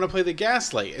 if you want to play the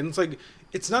Gaslight, and it's like,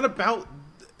 it's not about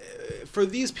for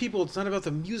these people, it's not about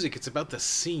the music, it's about the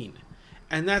scene.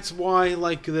 And that's why,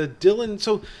 like, the Dylan...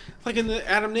 So, like, in the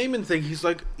Adam Nayman thing, he's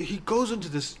like... He goes into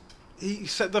this... He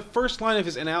said the first line of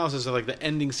his analysis of, like, the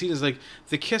ending scene is, like,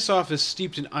 the kiss-off is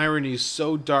steeped in irony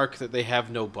so dark that they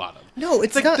have no bottom. No,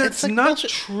 it's like, not. That's it's like not bullshit.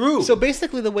 true. So,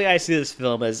 basically, the way I see this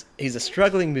film is he's a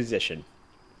struggling musician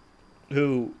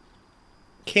who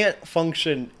can't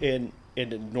function in a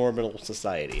normal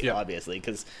society, obviously,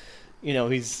 because,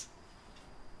 he's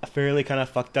a fairly kind of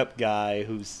fucked up guy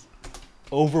who's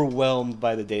overwhelmed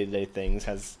by the day-to-day things,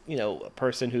 has a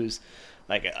person who's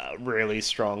like a really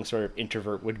strong sort of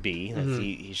introvert would be, as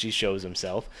he shows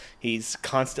himself. He's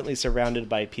constantly surrounded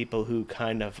by people who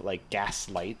kind of like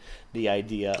gaslight the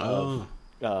idea of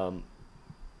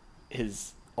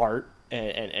his art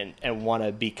and want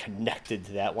to be connected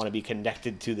to that, want to be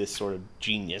connected to this sort of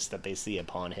genius that they see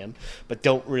upon him, but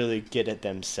don't really get it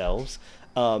themselves.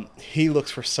 He looks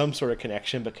for some sort of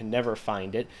connection but can never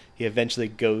find it. He eventually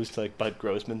goes to like Bud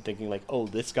Grossman thinking like, oh,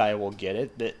 this guy will get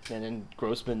it, and then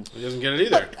Grossman... He doesn't get it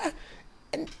either.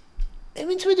 I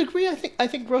mean, to a degree, I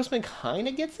think Grossman kind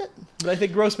of gets it, but I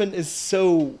think Grossman is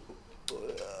so...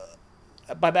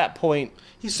 by that point...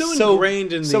 He's so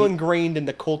ingrained in ingrained in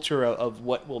the culture of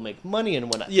what will make money and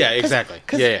whatnot. Yeah, exactly.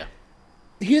 Yeah.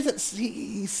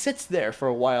 He sits there for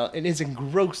a while and is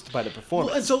engrossed by the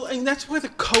performance. Well, and that's why the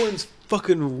Coens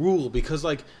fucking rule, because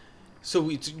like, so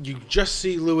you just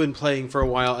see Llewyn playing for a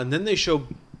while, and then they show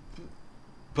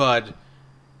Bud.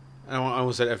 I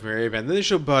almost said F. Mary Abraham. Then they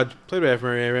show Bud played by F.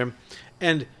 Mary Abraham,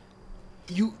 and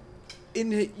you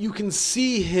can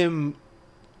see him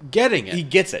getting it. He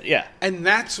gets it, yeah, and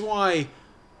that's why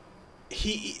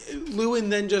Llewyn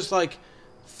then just like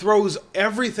throws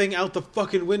everything out the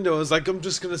fucking window. Is like, I'm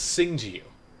just gonna sing to you.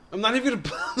 I'm not even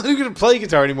gonna play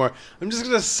guitar anymore. I'm just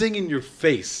gonna sing in your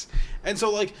face. And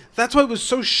so like that's why it was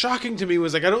so shocking to me.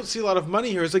 Was like, I don't see a lot of money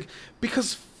here. It's like,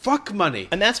 because fuck money.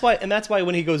 And that's why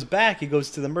when he goes back, he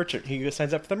goes to the merchant. He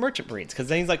signs up for the Merchant Marines, because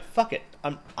then he's like, fuck it.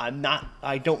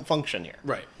 I don't function here.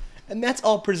 Right. And that's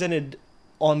all presented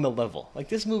on the level. Like,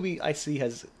 this movie I see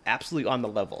has absolutely on the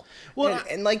level. Well,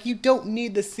 and like, you don't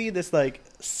need to see this like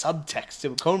subtext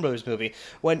to a Coen Brothers movie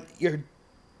when you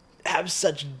have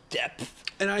such depth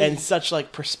and such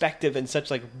like perspective and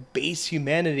such like base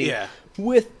humanity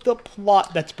with the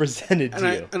plot that's presented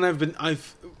to you. And I've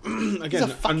again, he's a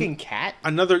fucking cat. I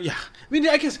mean,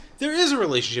 I guess there is a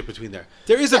relationship between there.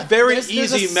 There is a very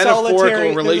easy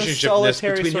metaphorical relationship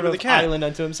between him and the cat. Island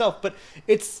unto himself, but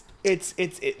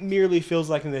it merely feels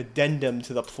like an addendum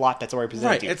to the plot that's already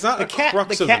presented to you. It's not the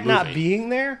cat not being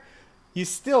there. You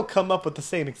still come up with the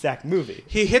same exact movie.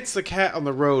 He hits the cat on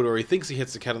the road, or he thinks he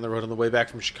hits the cat on the road on the way back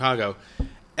from Chicago,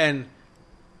 and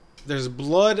there's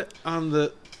blood on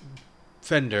the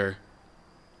fender,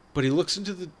 but he looks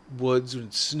into the woods when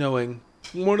it's snowing.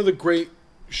 One of the great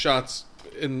shots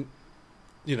in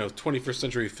 21st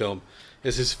century film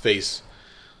is his face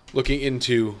looking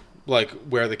into like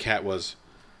where the cat was,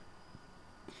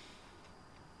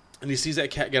 and he sees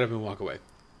that cat get up and walk away.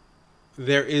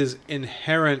 There is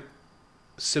inherent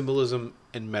symbolism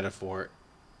and metaphor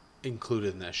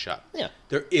included in that shot. Yeah.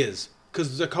 There is,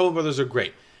 because the Coen Brothers are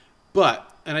great.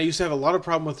 But, and I used to have a lot of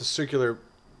problem with the circular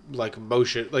like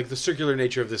motion, like the circular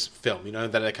nature of this film,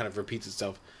 that it kind of repeats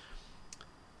itself.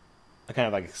 A kind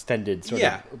of like extended sort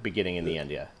of beginning and the end,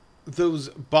 yeah. Those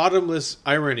bottomless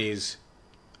ironies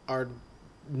are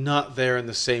not there in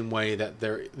the same way that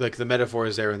they're, like the metaphor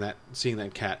is there in that, seeing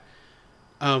that cat.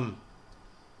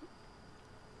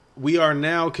 We are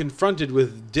now confronted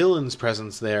with Dylan's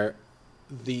presence there,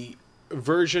 the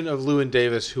version of Llewyn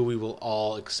Davis who we will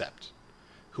all accept.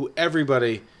 Who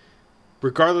everybody,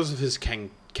 regardless of his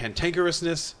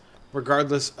cantankerousness,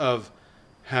 regardless of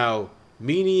how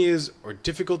mean he is, or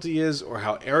difficult he is, or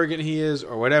how arrogant he is,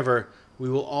 or whatever, we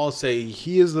will all say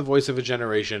he is the voice of a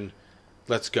generation.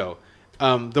 Let's go.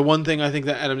 The one thing I think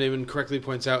that Adam Naiman correctly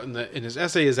points out in his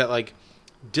essay is that like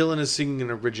Dylan is singing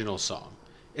an original song.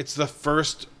 It's the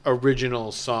first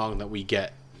original song that we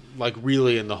get, like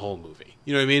really in the whole movie.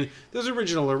 You know what I mean? There's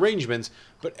original arrangements,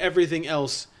 but everything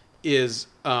else is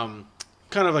kind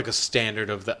of like a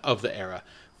standard of the era.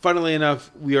 Funnily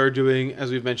enough, we are doing, as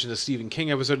we've mentioned, a Stephen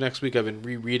King episode next week. I've been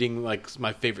rereading like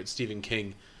my favorite Stephen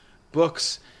King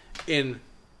books. In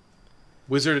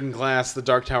Wizard and Glass, The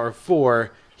Dark Tower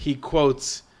 4, he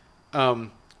quotes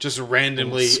just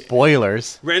randomly...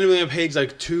 Spoilers. Randomly on page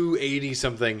like 280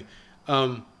 something,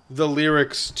 the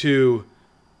lyrics to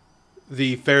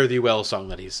the Fare Thee Well song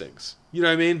that he sings. You know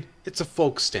what I mean? It's a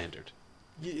folk standard.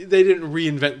 They didn't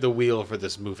reinvent the wheel for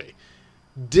this movie.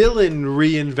 Dylan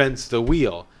reinvents the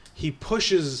wheel. He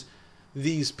pushes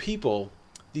these people,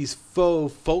 these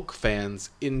faux folk fans,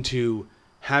 into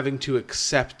having to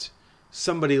accept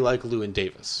somebody like Llewyn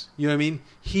Davis. You know what I mean?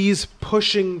 He's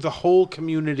pushing the whole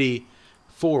community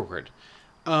forward.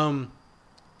 And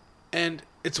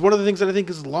it's one of the things that I think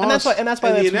is lost. And that's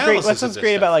why that's what's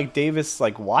great about like Davis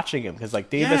like watching him, because like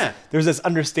Davis, there's this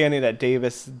understanding that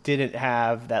Davis didn't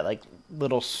have that like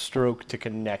little stroke to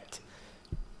connect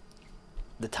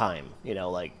the time, you know,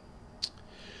 like.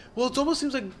 Well, it almost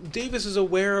seems like Davis is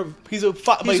aware of. He's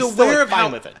aware of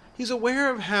fine with it. He's aware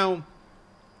of how.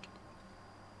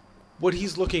 What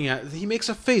he's looking at, he makes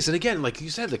a face, and again, like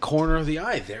you said, the corner of the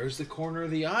eye. There's the corner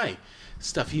of the eye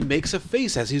stuff. He makes a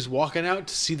face as he's walking out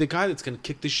to see the guy that's going to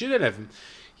kick the shit out of him.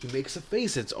 He makes a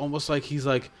face. It's almost like he's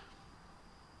like,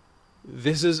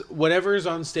 this is whatever is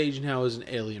on stage now is an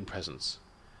alien presence,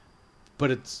 but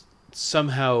it's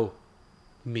somehow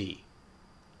me,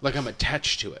 like I'm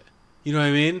attached to it. You know what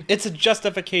I mean? It's a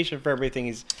justification for everything.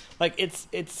 He's like, it's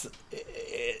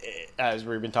as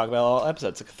we've been talking about all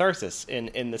episodes, it's a catharsis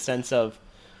in the sense of,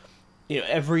 you know,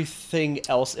 everything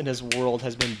else in his world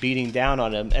has been beating down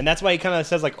on him, and that's why he kind of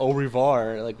says like au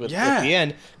revoir, like with the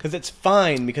end, because it's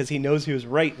fine, because he knows he was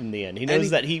right in the end. He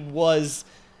knows that he was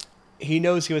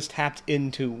tapped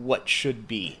into what should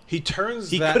be. He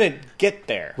couldn't get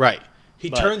there, right? He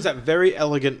turns that very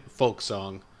elegant folk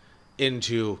song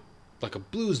into like a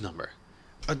blues number,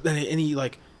 and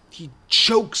he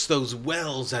chokes those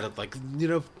wells out of, like, you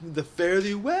know, the Fare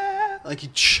Thee Well, like he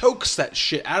chokes that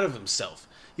shit out of himself.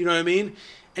 You know what I mean?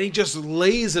 And he just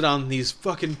lays it on these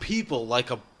fucking people like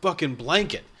a fucking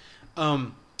blanket.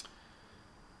 And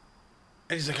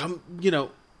he's like,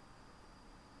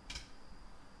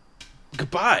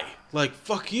 goodbye. Like,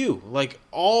 fuck you. Like,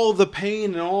 all the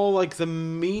pain and all, like, the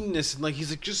meanness. And, like, he's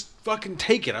like, just fucking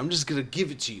take it. I'm just going to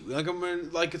give it to you.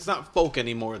 Like, it's not folk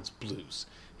anymore. It's blues.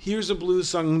 Here's a blues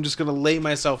song. I'm just going to lay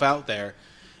myself out there.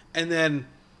 And then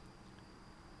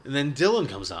Dylan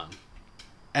comes on.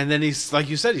 And then he's, like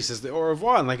you said, he says the au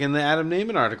revoir. And, like, in the Adam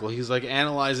Naiman article, he's, like,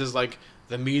 analyzes, like,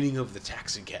 the meaning of the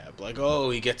taxi cab. Like, oh,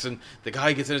 the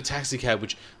guy gets in a taxi cab,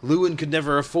 which Llewyn could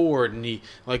never afford. And he,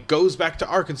 like, goes back to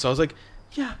Arkansas. I was like,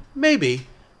 yeah, maybe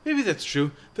that's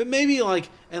true, but maybe, like,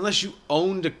 unless you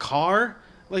owned a car,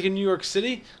 like in New York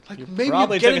City, like maybe you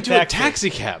get into a taxi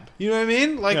cab. You know what I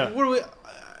mean? Like, what do we?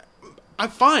 I'm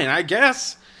fine, I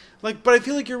guess. Like, but I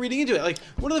feel like you're reading into it. Like,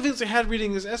 one of the things I had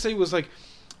reading this essay was like,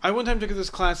 I one time took this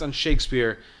class on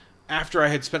Shakespeare after I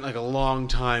had spent like a long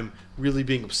time really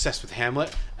being obsessed with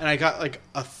Hamlet, and I got like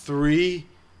a 3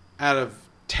 out of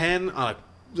 10 on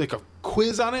a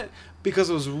quiz on it, because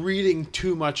I was reading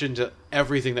too much into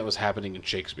everything that was happening in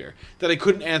Shakespeare, that I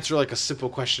couldn't answer like a simple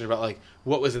question about like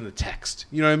what was in the text.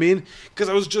 You know what I mean? Because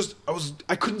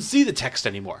I couldn't see the text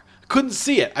anymore. I couldn't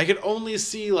see it. I could only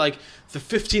see like the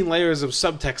 15 layers of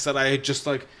subtext that I had just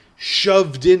like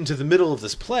shoved into the middle of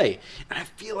this play. And I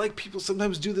feel like people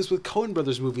sometimes do this with Coen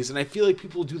Brothers movies, and I feel like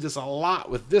people do this a lot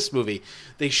with this movie.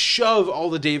 They shove all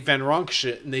the Dave Van Ronk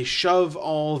shit, and they shove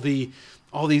all these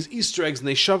Easter eggs, and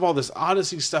they shove all this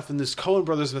Odyssey stuff and this Coen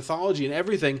Brothers mythology and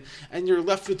everything, and you're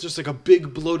left with just like a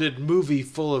big bloated movie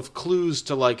full of clues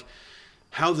to like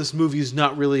how this movie is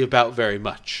not really about very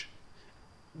much.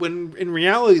 When in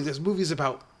reality, this movie is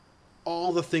about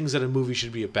all the things that a movie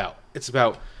should be about. It's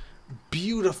about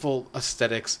beautiful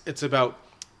aesthetics. It's about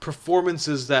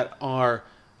performances that are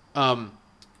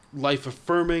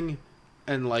life-affirming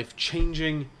and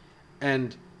life-changing,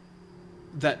 and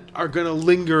that are going to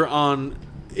linger on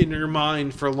in your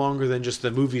mind for longer than just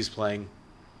the movies playing.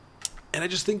 And I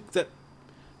just think that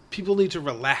people need to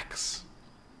relax.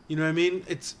 You know what I mean?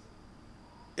 It's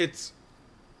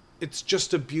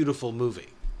just a beautiful movie.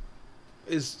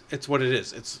 It's what it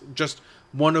is. It's just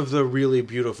one of the really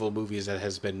beautiful movies that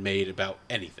has been made about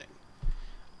anything.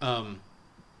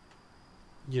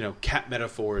 Cat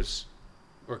metaphors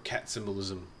or cat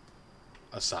symbolism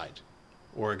aside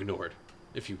or ignored,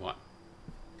 if you want.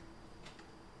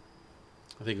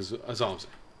 I think that's all I'm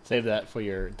saying. Save that for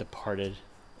your departed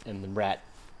and the rat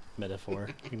metaphor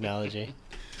analogy.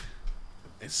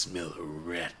 I smell a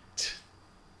rat.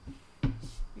 And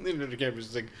the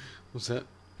camera's like, what's that?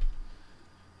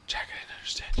 Jack, I didn't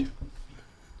understand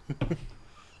you.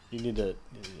 You need to.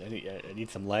 I need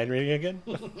some line reading again.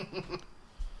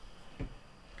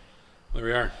 There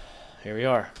we are. Here we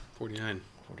are. 49.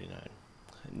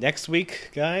 Next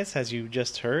week, guys, as you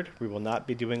just heard, we will not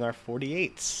be doing our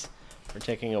 48s. We're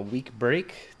taking a week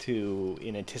break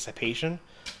in anticipation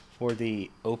for the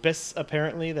opus,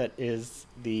 apparently, that is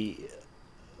the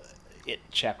It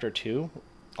Chapter 2.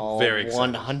 All Very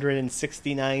excited.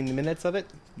 169 minutes of it.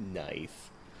 Nice.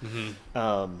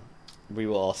 Mm-hmm. We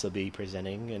will also be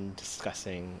presenting and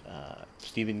discussing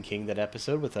Stephen King, that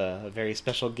episode, with a very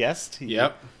special guest.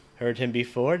 Yep. Heard him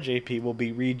before. JP will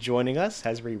be rejoining us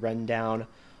as we run down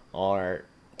our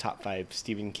top 5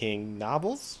 Stephen King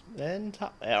novels and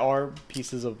or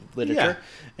pieces of literature,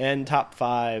 and top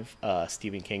 5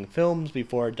 Stephen King films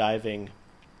before diving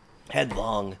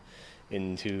headlong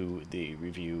into the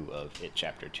review of It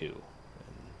Chapter 2. And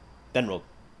then we'll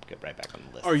get right back on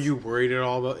the list. Are you worried at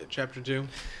all about It Chapter 2?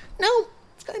 No,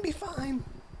 it's going to be fine.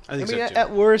 I think so too.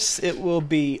 At worst, it will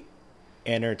be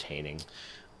entertaining.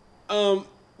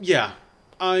 Yeah.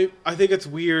 I think it's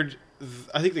weird.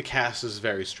 I think the cast is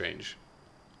very strange.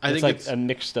 I think it's a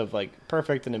mix of like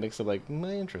perfect and a mix of like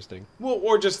interesting. Well,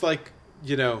 or just like,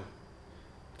 James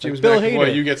like Bill McAvoy,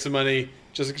 Hader. you get some money.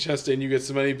 Jessica Chastain, you get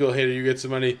some money. Bill Hader, you get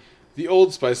some money. The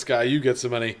Old Spice guy, you get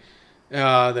some money.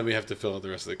 Then we have to fill out the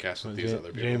rest of the cast with these other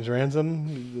people. James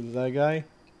Ransom, is that guy?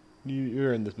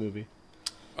 You're in this movie.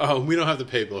 Oh, we don't have to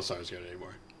pay Bill Skarsgård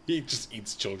anymore. He just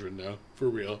eats children now, for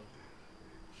real.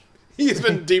 He's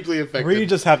been deeply affected. We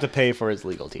just have to pay for his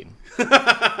legal team.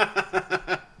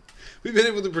 We've been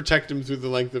able to protect him through the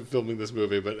length of filming this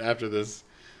movie, but after this,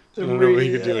 I don't know what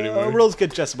he could do anymore. We'll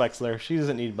get Jess Wexler. She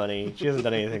doesn't need money. She hasn't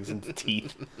done anything since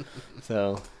Teeth.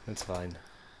 So, it's fine.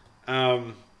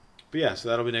 But yeah, so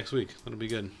that'll be next week. That'll be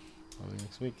good.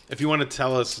 Next week. If you want to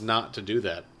tell us not to do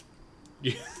that,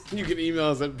 you can email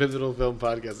us at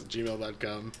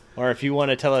pivotalfilmpodcast@gmail.com. Or if you want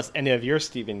to tell us any of your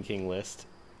Stephen King list,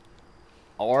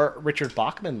 or Richard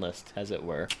Bachman list, as it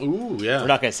were. Ooh, yeah. We're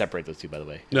not going to separate those two, by the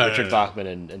way. No, Richard no. Bachman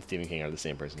and Stephen King are the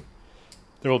same person.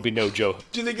 There will be no Joe.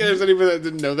 Do you think there's anybody that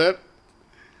didn't know that?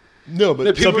 No, but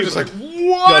that people are just like,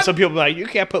 what? No, some people are like, you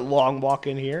can't put Long Walk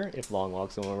in here. If Long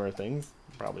Walk's one of our things,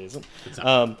 probably isn't.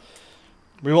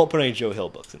 We won't put any Joe Hill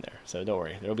books in there, so don't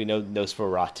worry. There will be no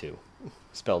Nosferatu,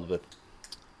 spelled with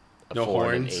a no 4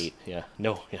 horns. and an 8.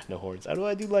 No horns. I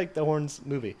do like the Horns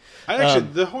movie.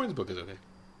 The Horns book is okay.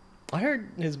 I heard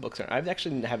his books are. I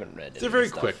actually haven't read. They're very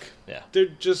quick. Yeah, they're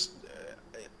just.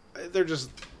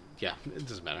 Yeah, it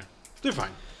doesn't matter. They're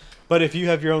fine. But if you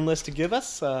have your own list to give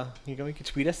us, you can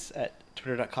tweet us at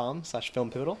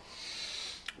twitter.com/filmpivotal.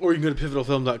 Or you can go to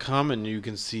pivotalfilm.com and you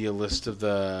can see a list of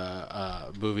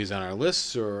the movies on our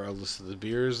list, or a list of the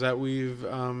beers that we've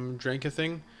drank a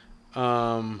thing.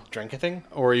 Drank a thing?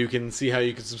 Or you can see how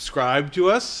you can subscribe to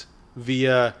us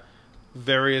via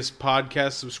various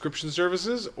podcast subscription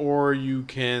services, or you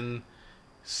can,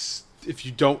 if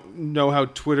you don't know how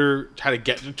to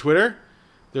get to Twitter,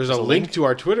 there's a link to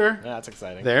our Twitter. Yeah, that's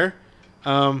exciting. There.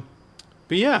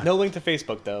 But yeah. No link to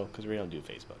Facebook, though, because we don't do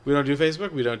Facebook. We don't do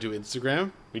Facebook. We don't do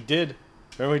Instagram. We did.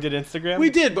 Remember we did Instagram? We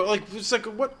did, but it's like,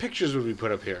 what pictures would we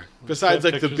put up here? Besides,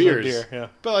 like, the beers. Beer, yeah.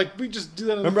 But, we just do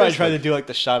that on Remember Facebook. I tried to do,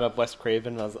 the shot of Wes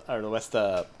Craven? Wes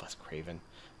Craven.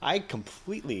 I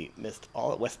completely missed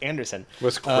all Wes Anderson.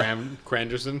 Wes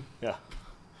Cranderson? Yeah.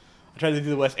 I tried to do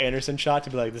the Wes Anderson shot to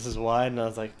be like, this is why, and I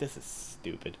was like, this is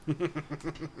stupid.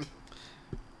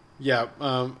 Yeah,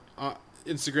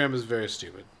 Instagram is very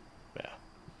stupid. Yeah.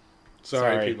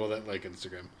 Sorry, people that like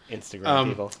Instagram. Instagram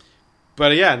people.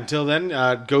 But yeah, until then,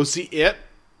 go see it.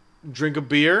 Drink a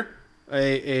beer.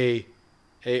 A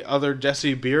other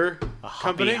Desi beer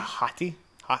company. Hattie.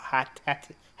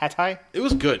 It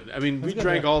was good. I mean, we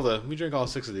drank all all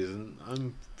 6 of these, and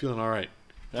I'm feeling all right.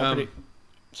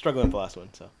 Struggling with the last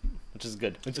one, so which is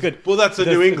good. It's good. Well, that's the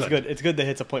New England. It's good. It's good that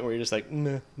hits a point where you're just like,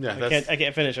 nah, yeah, I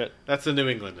can't finish it. That's the New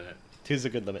England in it. 2's a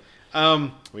good limit.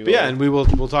 And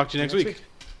we'll talk to you next week.